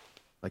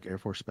 like Air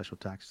Force Special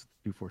Tactics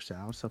 24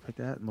 South, stuff like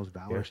that. Most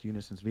valorous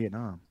units since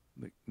Vietnam.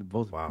 Like,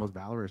 both Wow. most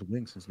valorous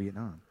wings since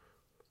Vietnam.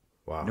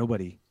 Wow.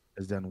 Nobody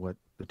has done what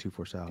the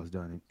 24 South has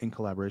done in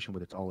collaboration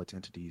with all its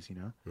entities, you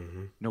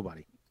know?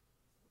 Nobody.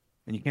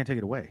 And you can't take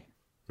it away.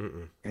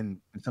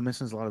 And in some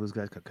instances, a lot of those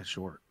guys got cut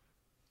short,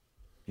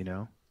 you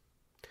know?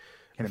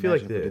 Can't I feel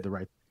like imagine if they did the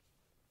right.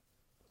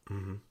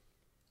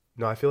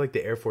 No, I feel like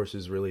the Air Force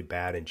is really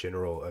bad in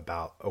general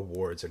about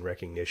awards and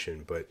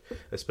recognition, but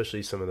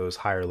especially some of those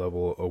higher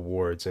level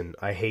awards. And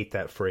I hate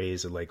that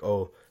phrase of like,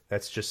 oh,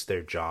 that's just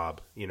their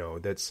job. You know,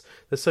 that's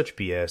such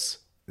BS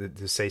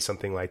to say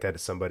something like that to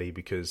somebody,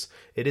 because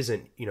it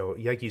isn't, you know,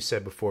 like you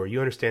said before, you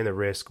understand the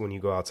risk when you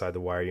go outside the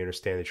wire, you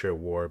understand that you're at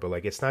war, but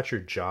like, it's not your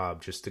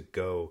job just to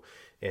go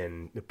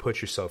and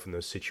put yourself in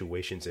those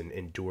situations and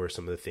endure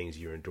some of the things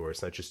you endure.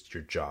 It's not just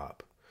your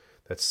job.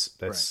 That's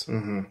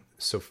Right.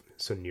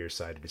 so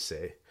nearsighted to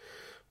say,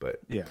 but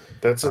Yeah.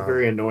 That's a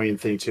very annoying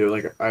thing too.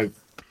 Like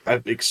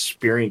I've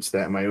experienced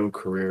that in my own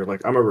career.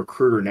 Like I'm a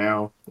recruiter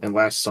now, and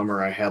last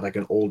summer I had like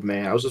an old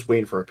man. I was just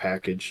waiting for a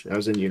package. I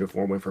was in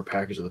uniform waiting for a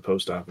package at the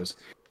post office.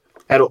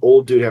 Had an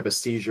old dude have a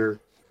seizure.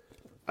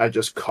 I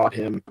just caught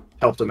him,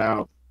 helped him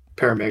out.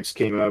 Paramedics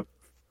came up,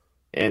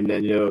 and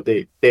then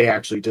they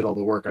actually did all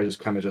the work. I just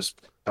kind of just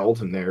held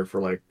him there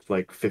for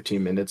like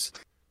 15 minutes,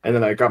 and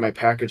then I got my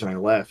package and I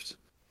left.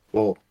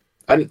 Well,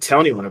 I didn't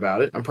tell anyone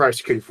about it. I'm private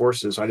security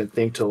forces, so I didn't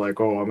think to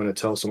like, oh, I'm going to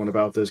tell someone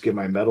about this, get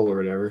my medal or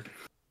whatever.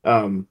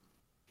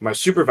 My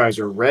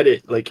supervisor read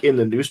it like in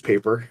the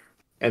newspaper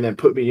and then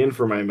put me in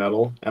for my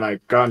medal, and I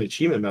got an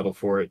achievement medal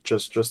for it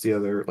just the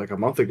other, like a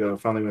month ago.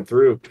 Finally went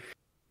through.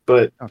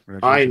 But Oh, I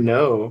congratulations.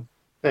 know,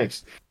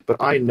 thanks. But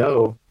I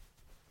know,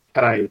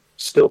 had I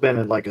still been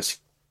in like a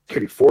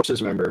security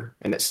forces member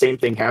and that same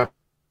thing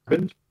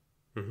happened,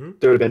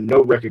 there would have been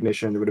no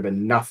recognition. There would have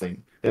been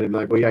nothing. And it'd be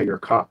like, well, yeah, you're a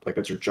cop. Like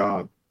that's your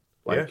job.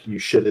 Like you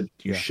should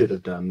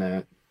have done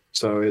that.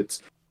 So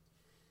it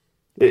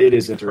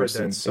is I've heard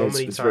interesting. that so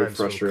many It's very times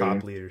from frustrating.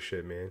 cop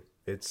leadership, man.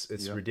 It's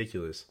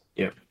ridiculous.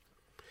 Yeah,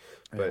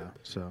 But Yeah.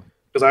 So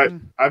because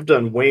I've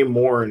done way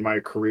more in my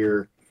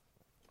career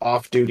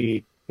off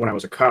duty when I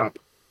was a cop.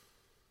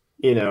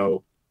 You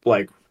know,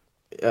 like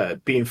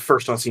being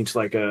first on scene to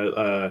like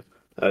a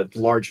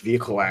large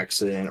vehicle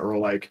accident, or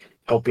like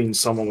helping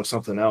someone with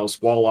something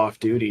else while off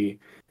duty.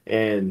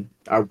 And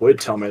I would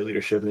tell my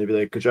leadership, and they'd be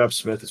like, "Good job,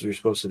 Smith. That's what you're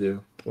supposed to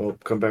do. Well,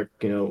 come back.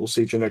 We'll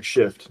see you at your next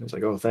shift." And it's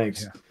like, "Oh,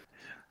 thanks." yeah.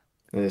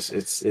 And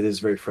it is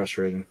very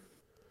frustrating.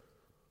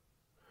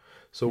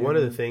 so Yeah, one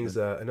of the man. things,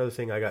 another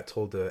thing I got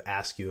told to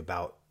ask you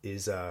about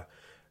is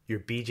your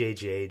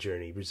BJJ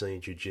journey,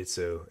 Brazilian Jiu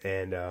Jitsu,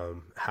 and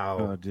how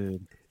Oh,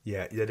 dude.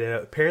 yeah,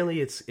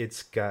 apparently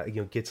it's got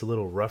gets a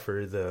little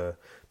rougher the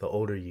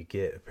older you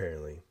get.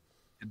 Apparently,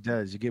 It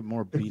does. You get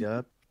more beat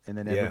up, and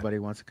then Yeah. everybody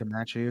wants to come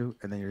at you,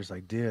 and then you're just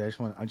like, dude, I just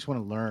want to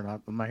learn.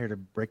 I'm not here to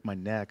break my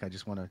neck. I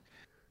just want to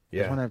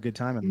yeah, have a good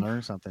time and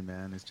learn something,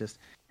 man. It's just,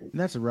 and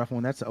that's a rough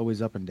one. That's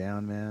always up and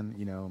down, man.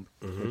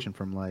 Switching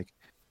from like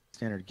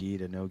standard gi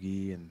to no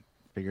gi and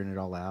figuring it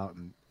all out,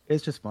 and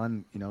it's just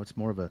fun. It's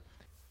more of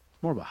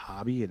a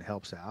hobby and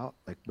helps out,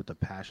 like with the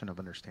passion of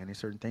understanding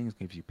certain things,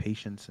 gives you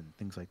patience and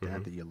things like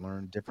that that you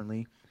learn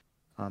differently.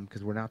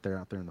 Because we're not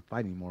out there in the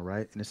fight anymore,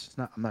 right? And it's just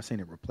not. I'm not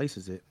saying it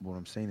replaces it. What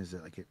I'm saying is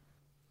that like it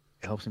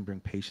helps me bring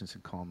patience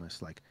and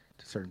calmness, like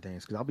to certain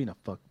things. Because I'll be in a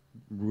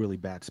really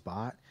bad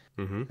spot,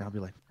 and I'll be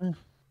like,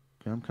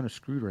 okay, I'm kind of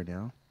screwed right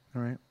now.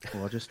 All right,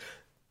 well, I'll just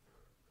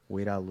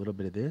wait out a little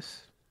bit of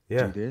this,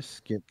 Yeah. do this,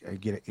 get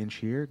an inch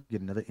here,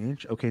 get another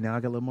inch. Okay, now I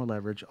got a little more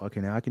leverage.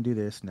 Okay, now I can do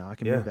this. Now I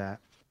can Yeah. move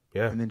that,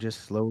 Yeah. and then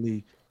just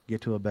slowly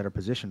get to a better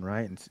position,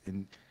 right?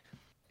 And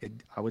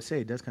I would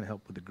say it does kind of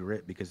help with the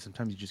grit because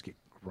sometimes you just get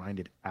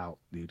grinded out,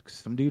 dude. 'Cause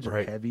some dudes are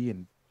Right. heavy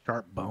and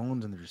sharp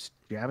bones, and they're just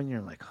jabbing you,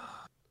 and like,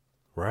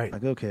 Right.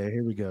 like okay,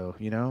 here we go,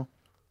 and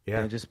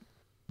Yeah. it just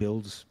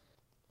builds,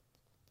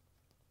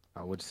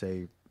 I would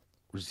say,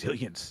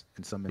 resilience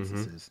in some Mm-hmm.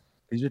 instances.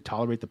 You just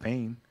tolerate the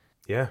pain.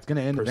 Yeah. It's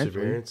gonna end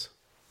eventually. Perseverance.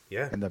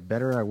 Yeah. And the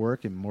better I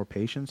work and more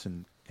patience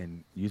and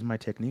use my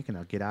technique, and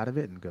I'll get out of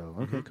it and go,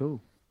 okay, Mm-hmm.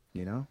 cool. I'm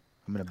in a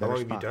How better long have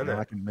you spot done now. I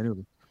that? can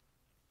maneuver.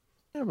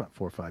 Yeah, about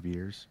 4 or 5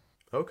 years.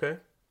 Okay.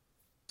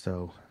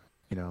 So,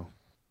 you know,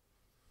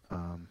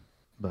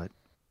 but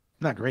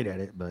not great at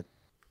it, but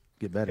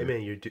get Hey better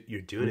man, you're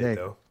doing every it day.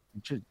 though.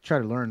 You should try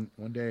to learn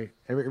one day.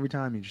 Every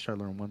time you just try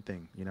to learn one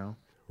thing,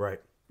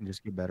 Right. and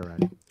just get better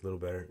at it. A little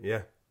better.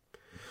 Yeah.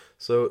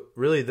 So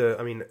really,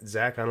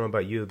 Zach, I don't know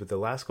about you, but the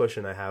last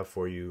question I have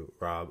for you,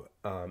 Rob,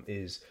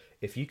 is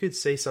if you could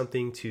say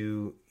something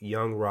to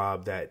young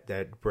Rob,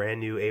 that brand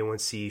new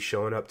A1C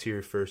showing up to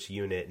your first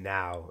unit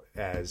now,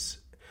 as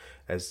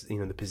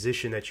the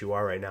position that you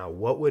are right now,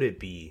 what would it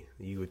be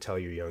you would tell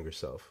your younger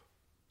self?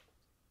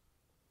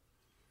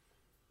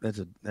 That's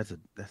a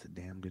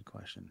damn good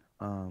question.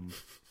 Uh,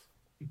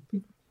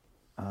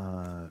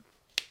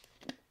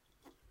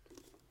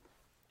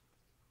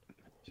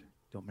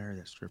 don't marry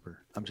that stripper.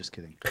 I'm just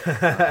kidding.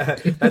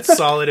 That's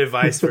solid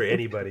advice for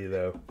anybody,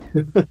 though.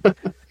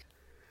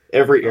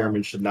 Every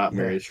airman should not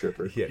marry Yeah, a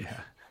stripper, Yeah. yeah,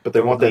 but they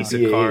Don't want that lease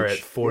a car at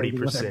BAH.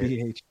 40%.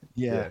 BH.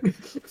 Yeah.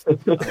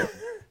 Yeah.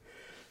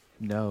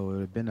 No, it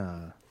would have been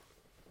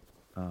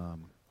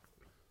um,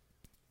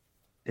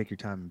 take your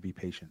time and be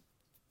patient.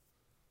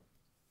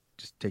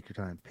 Just take your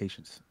time.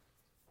 Patience.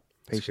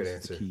 That's a good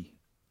Patience is the answer. key.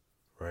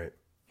 Right.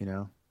 You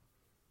know.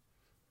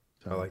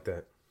 I So like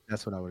that.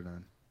 that's what I would have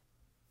done.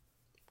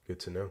 Good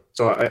to know.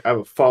 So I have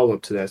a follow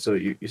up to that. So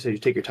you said you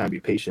take your time, be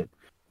patient.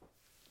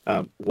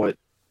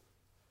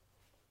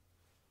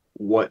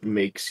 What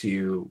makes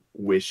you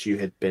wish you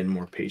had been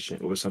more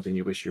patient? What was something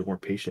you wish you were more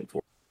patient for?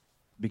 Or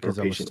Because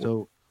I was patient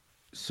with?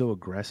 so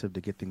aggressive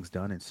to get things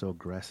done and so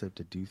aggressive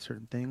to do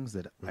certain things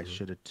that I Hmm.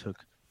 should have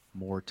took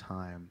more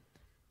time.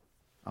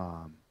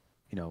 Um,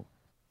 you know,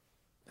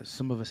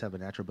 some of us have a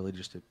natural ability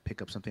just to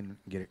pick up something and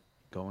get it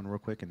going real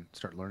quick and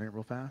start learning it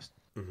real fast.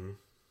 Hmm.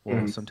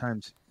 Well,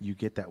 sometimes you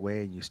get that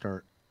way and you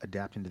start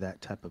adapting to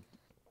that type of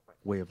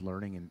way of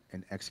learning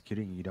and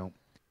executing. You don't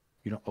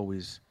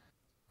always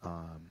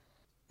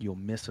you'll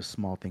miss a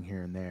small thing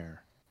here and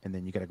there, and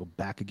then you got to go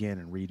back again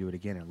and redo it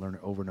again and learn it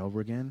over and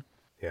over again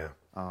Yeah.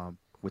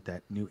 with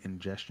that new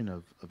ingestion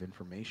of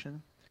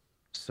information.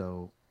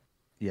 So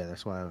yeah,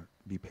 that's why I would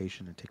be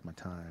patient and take my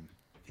time,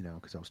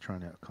 because I was trying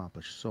to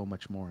accomplish so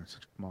much more in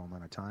such a small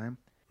amount of time.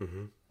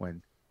 Hmm.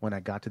 When I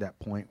got to that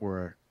point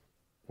where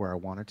I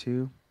wanted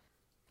to,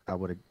 I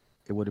would have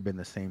it would have been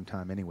the same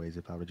time anyways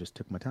if I would just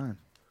took my time,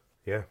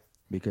 Yeah.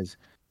 because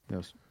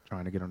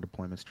trying to get on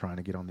deployments, trying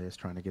to get on this,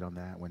 trying to get on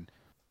that, when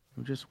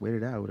we just wait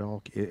it out,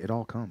 it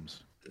all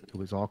comes. It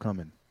was all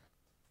coming,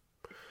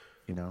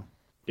 you know.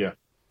 Yeah,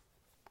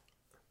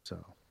 So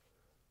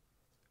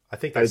I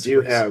think I that's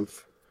do have.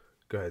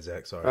 Go ahead,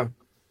 Zach. Sorry. Oh,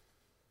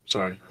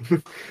 sorry.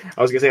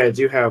 I was gonna say I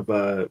do have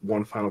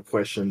one final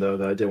question though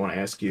that I did want to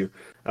ask you.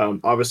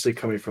 Obviously,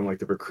 coming from like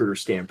the recruiter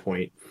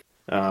standpoint,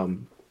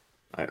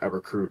 I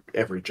recruit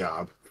every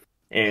job,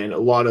 and a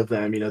lot of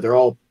them, they're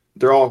all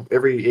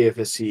every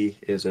AFSC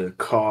is a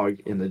cog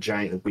in the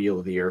giant wheel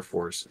of the Air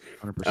Force.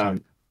 100%.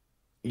 Um,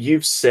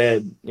 you've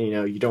said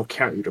you don't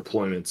count your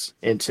deployments,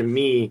 and to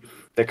me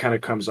that kind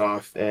of comes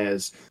off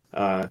as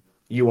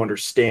you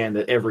understand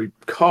that every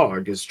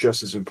cog is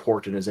just as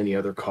important as any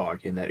other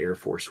cog in that Air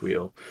Force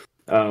wheel.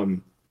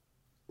 um,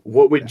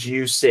 what Yeah. would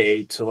you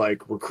say to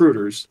like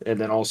recruiters, and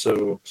then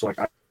also so like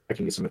I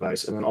can get some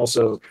advice, and then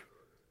also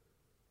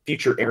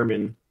future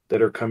airmen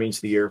that are coming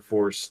to the Air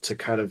Force to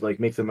kind of like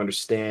make them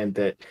understand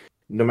that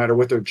no matter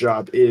what their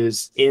job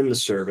is in the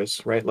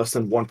service, right? Less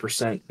than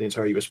 1% of the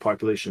entire U.S.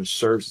 population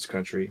serves this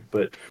country.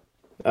 But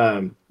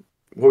um,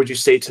 what would you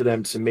say to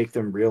them to make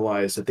them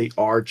realize that they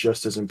are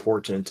just as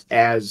important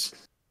as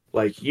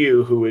like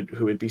you, who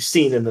would be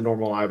seen in the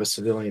normal eye of a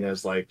civilian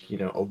as like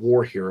a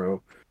war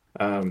hero?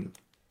 Um,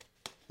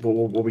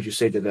 what would you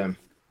say to them?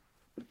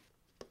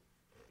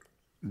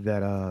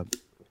 That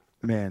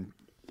man,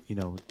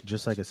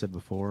 just like I said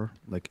before,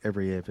 like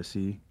every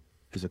AFSC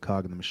is a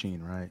cog in the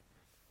machine, right?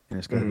 And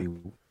it's got to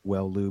Mhm. be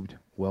well lubed,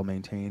 well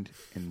maintained,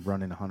 and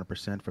running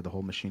 100% for the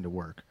whole machine to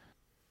work.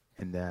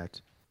 And that,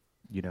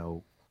 you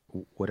know,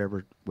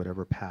 whatever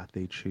path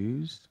they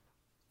choose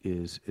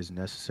is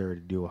necessary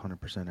to do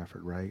 100%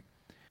 effort, right?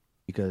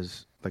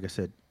 Because, like I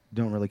said,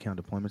 don't really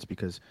count deployments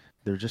because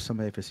there's just some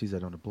AFSCs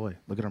that don't deploy.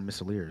 Look at our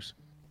missileers;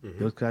 Hmm.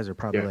 those guys are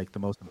probably Yeah. like the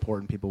most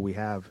important people we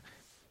have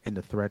in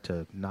the threat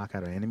to knock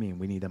out an enemy, and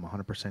we need them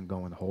 100%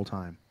 going the whole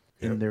time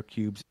in Yep. their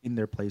cubes, in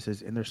their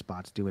places, in their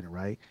spots, doing it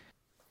right.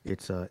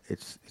 it's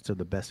of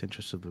the best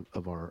interest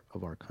of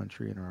our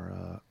country and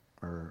our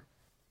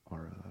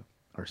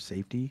our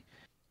safety,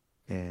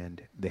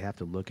 and they have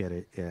to look at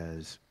it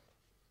as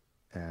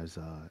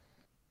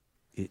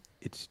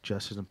it's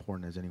just as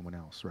important as anyone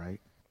else, right?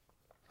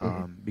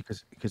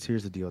 Because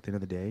here's the deal. At the end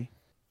of the day,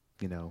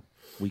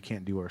 we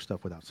can't do our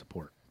stuff without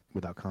support,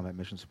 without combat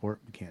mission support.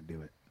 We can't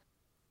do it.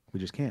 We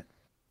just can't.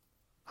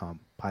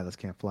 Pilots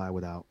can't fly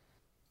without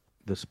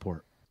the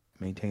support,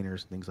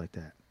 maintainers, things like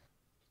that.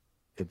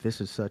 If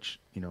this is such,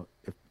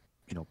 if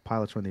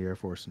pilots run the Air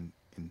Force in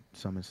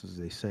some instances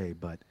they say,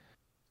 but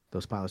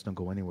those pilots don't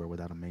go anywhere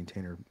without a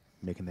maintainer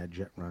making that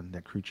jet run,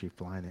 that crew chief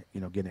flying it,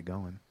 getting it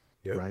going,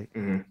 right?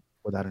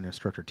 Without an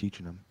instructor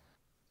teaching them.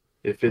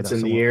 If it's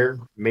in the air,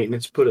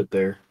 maintenance put it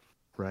there.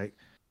 Right.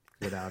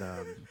 Without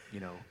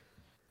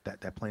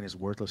that plane is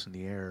worthless in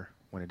the air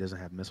when it doesn't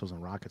have missiles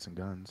and rockets and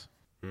guns.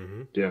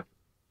 Yeah.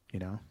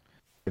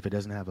 If it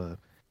doesn't have a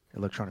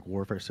electronic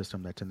warfare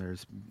system that's in there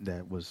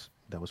that was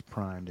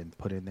primed and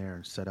put in there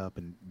and set up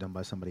and done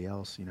by somebody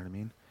else, you know what I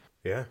mean?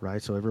 Yeah.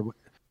 Right. So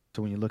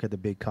when you look at the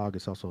big cog,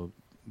 it's also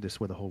this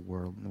way the whole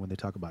world. When they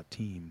talk about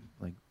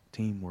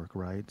teamwork,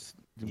 right?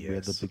 We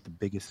have the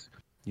biggest,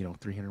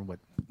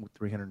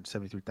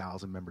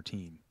 373,000 member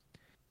team.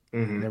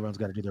 And everyone's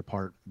got to do their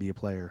part, be a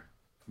player,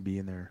 be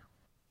in there,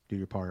 do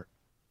your part.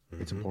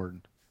 It's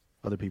important.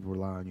 Other people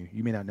rely on you.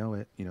 You may not know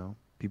it,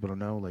 people don't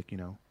know,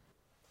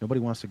 nobody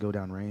wants to go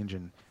down range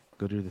and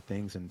go do the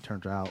things, and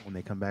turns out when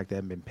they come back, they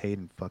haven't been paid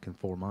in fucking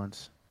 4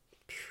 months,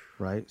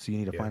 right? So you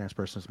need a finance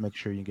person to make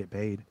sure you get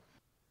paid,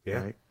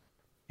 right?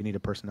 You need a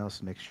person else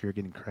to make sure you're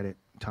getting credit,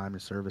 time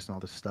and service and all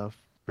this stuff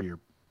for your,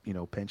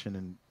 pension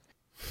and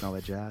all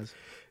that jazz.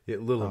 A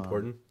little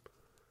important.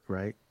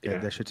 Right? Yeah.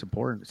 That shit's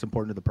important. It's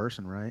important to the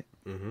person, right?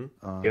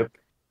 Yep.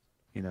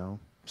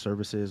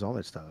 Services, all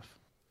that stuff.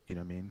 You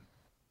know what I mean?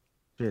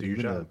 Shit, do your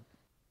job.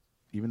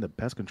 Even the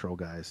pest control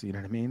guys, you know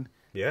what I mean?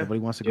 Yeah. Nobody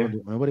wants to go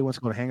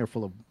to a hangar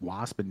full of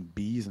wasps and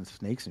bees and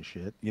snakes and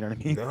shit. You know what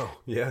I mean? No,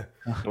 yeah.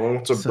 No one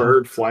wants a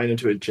bird flying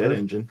into a jet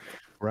engine.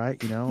 Right,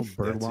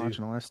 bird watch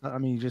and all that stuff. I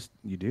mean,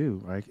 you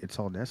do, right? It's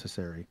all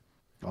necessary.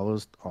 All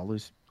those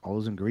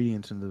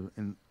ingredients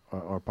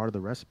are part of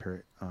the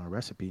recipe,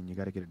 and you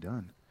got to get it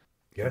done.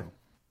 Yeah. So,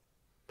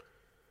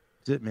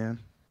 that's it, man.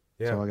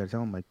 Yeah. So I got to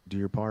tell them, do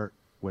your part,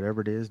 whatever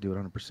it is, do it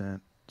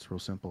 100%. It's real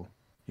simple,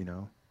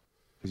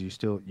 because you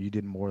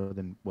did more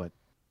than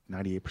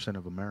 98%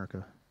 of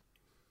America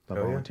by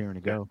volunteering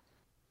to go.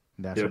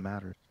 And that's what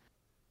matters.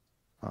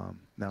 Now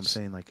I'm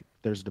saying,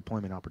 there's a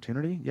deployment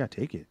opportunity. Yeah,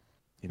 take it.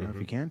 If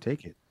you can,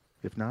 take it.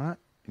 If not,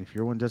 if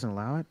your one doesn't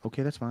allow it,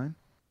 okay, that's fine.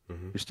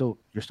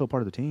 You're still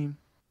part of the team.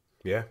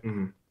 Yeah.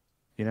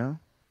 No,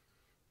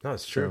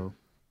 it's true.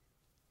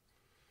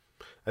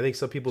 I think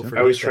some people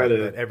forget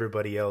that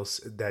everybody else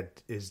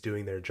that is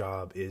doing their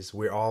job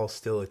we're all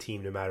still a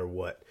team no matter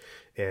what.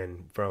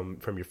 And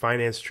from your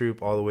finance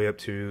troop all the way up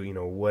to,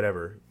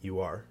 whatever you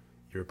are,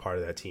 you're a part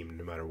of that team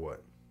no matter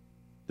what.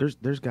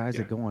 There's guys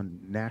that go on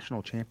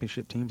national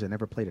championship teams that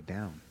never played it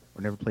down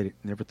or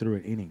never threw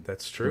an inning.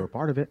 That's true. They were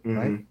part of it,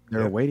 right?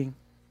 They're waiting.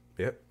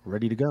 Yep.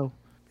 Ready to go.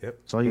 Yep.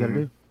 That's all you got to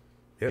do.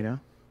 Yep.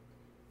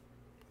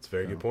 It's a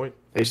very good point.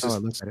 I used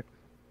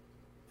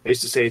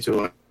to say to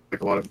a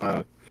lot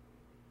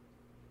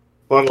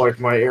of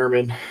my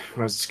airmen when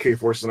I was in security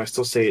forces, and I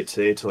still say it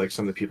today to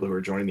some of the people who are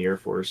joining the Air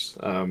Force.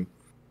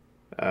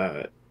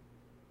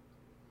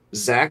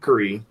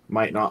 Zachary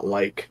might not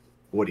like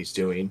what he's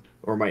doing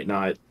or might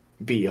not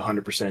be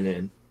 100%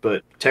 in,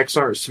 but Tech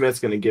Sergeant Smith's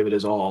going to give it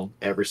his all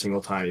every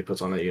single time he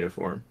puts on that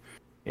uniform,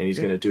 and he's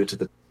going to do it to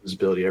the his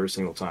ability every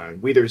single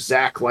time. Whether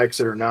Zach likes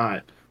it or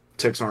not,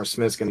 Tech Sergeant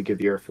Smith's going to give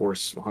the Air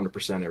Force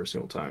 100% every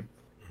single time.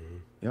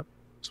 Yep,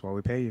 that's why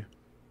we pay you.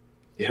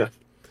 Yeah.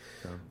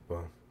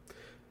 Well,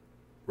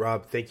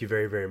 Rob, thank you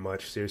very, very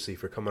much, seriously,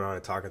 for coming on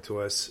and talking to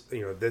us.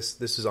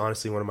 This is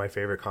honestly one of my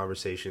favorite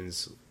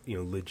conversations.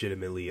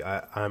 Legitimately,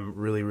 I'm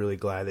really, really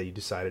glad that you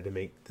decided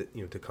to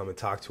to come and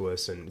talk to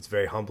us, and it's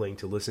very humbling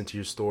to listen to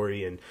your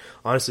story, and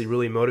honestly,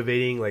 really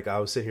motivating. I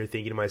was sitting here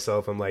thinking to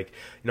myself, I'm like,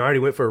 I already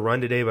went for a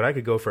run today, but I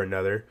could go for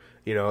another.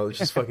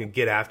 Just fucking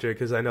get after it,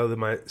 because I know that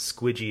my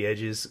squidgy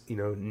edges,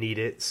 need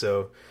it.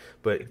 So.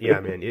 But yeah,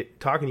 man,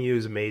 talking to you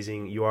is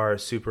amazing. You are a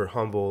super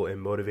humble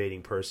and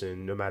motivating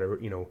person. No matter,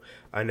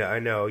 I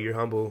know you're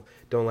humble.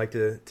 Don't like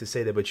to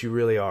say that, but you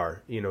really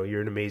are.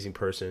 You're an amazing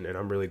person, and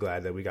I'm really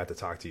glad that we got to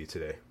talk to you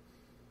today.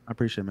 I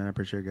appreciate it, man. I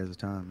appreciate you guys'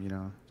 time.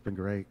 It's been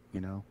great.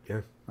 Yeah.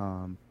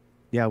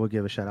 Yeah, we'll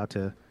give a shout out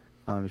to,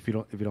 if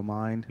you don't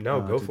mind.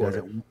 No, go for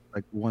it.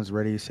 One's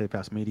Ready, Safe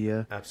House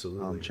Media.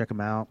 Absolutely. Check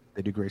them out.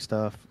 They do great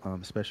stuff.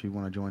 Especially if you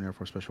want to join Air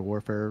Force Special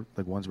Warfare.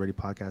 One's Ready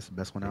podcast, the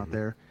best one out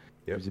there.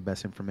 Yep. Gives you the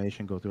best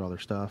information. Go through all their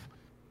stuff.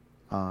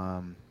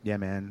 Yeah,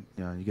 man.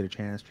 You get a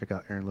chance, check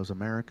out Aaron Loves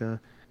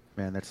America.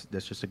 Man, that's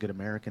just a good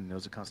American.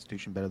 Knows the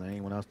Constitution better than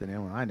anyone else, than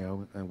anyone I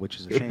know, which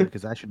is a shame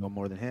because I should know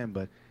more than him.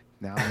 But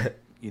now,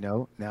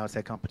 now it's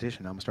that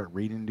competition. I'm gonna start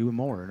reading and doing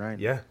more, right?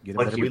 Yeah, get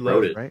we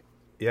love it, right?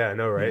 Yeah, I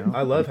know, right?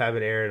 I love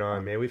having Aaron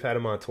on, man. We've had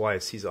him on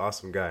twice. He's an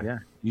awesome guy. Yeah,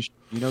 you should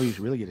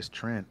really get his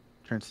Trent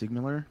Trent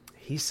Siegmiller.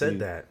 He said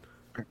that.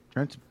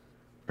 Trent's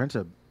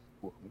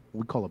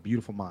we call a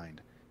beautiful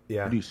mind.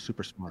 Yeah. Dude's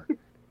super smart.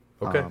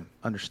 Okay.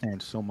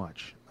 Understands so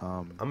much.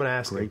 I'm gonna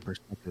ask great him.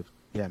 perspective.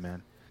 Yeah,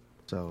 man.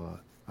 So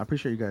I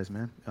appreciate you guys,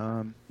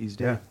 man. He's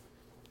dead. Yeah.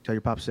 Tell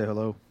your pops say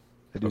hello.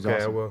 That dude's Okay,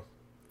 awesome. I will.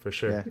 For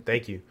sure. Yeah.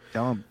 Thank you.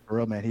 Tell him, for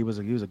real, man. He was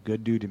a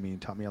good dude to me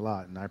and taught me a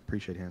lot, and I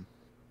appreciate him.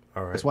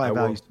 All right. That's why I will.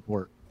 value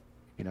support.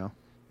 You know,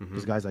 Mhm.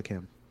 these guys like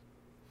him.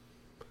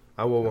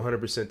 I will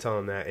 100% tell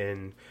him that,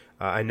 and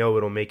I know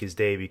it'll make his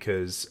day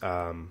because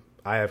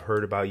I have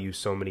heard about you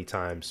so many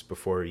times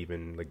before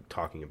even like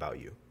talking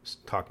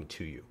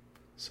to you.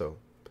 So,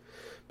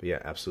 but yeah,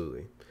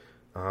 absolutely.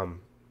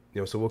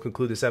 So we'll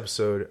conclude this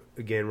episode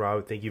again.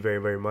 Rob, thank you very,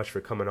 very much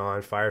for coming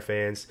on. Fire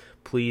fans,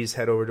 please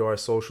head over to our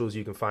socials.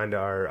 You can find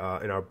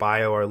our in our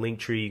bio, our link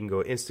tree. You can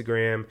go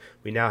Instagram.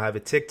 We now have a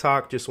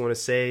TikTok. Just want to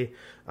say,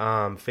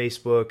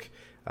 Facebook.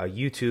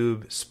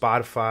 YouTube,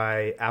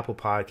 Spotify, Apple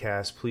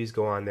Podcasts. Please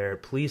go on there.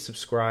 Please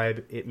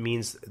subscribe. It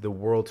means the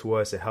world to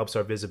us. It helps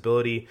our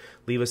visibility.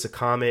 Leave us a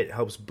comment. It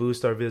helps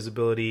boost our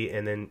visibility.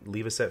 And then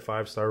leave us that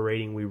 5-star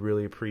rating. We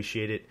really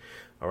appreciate it.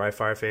 All right,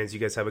 Fire fans, you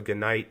guys have a good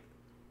night.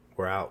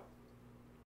 We're out.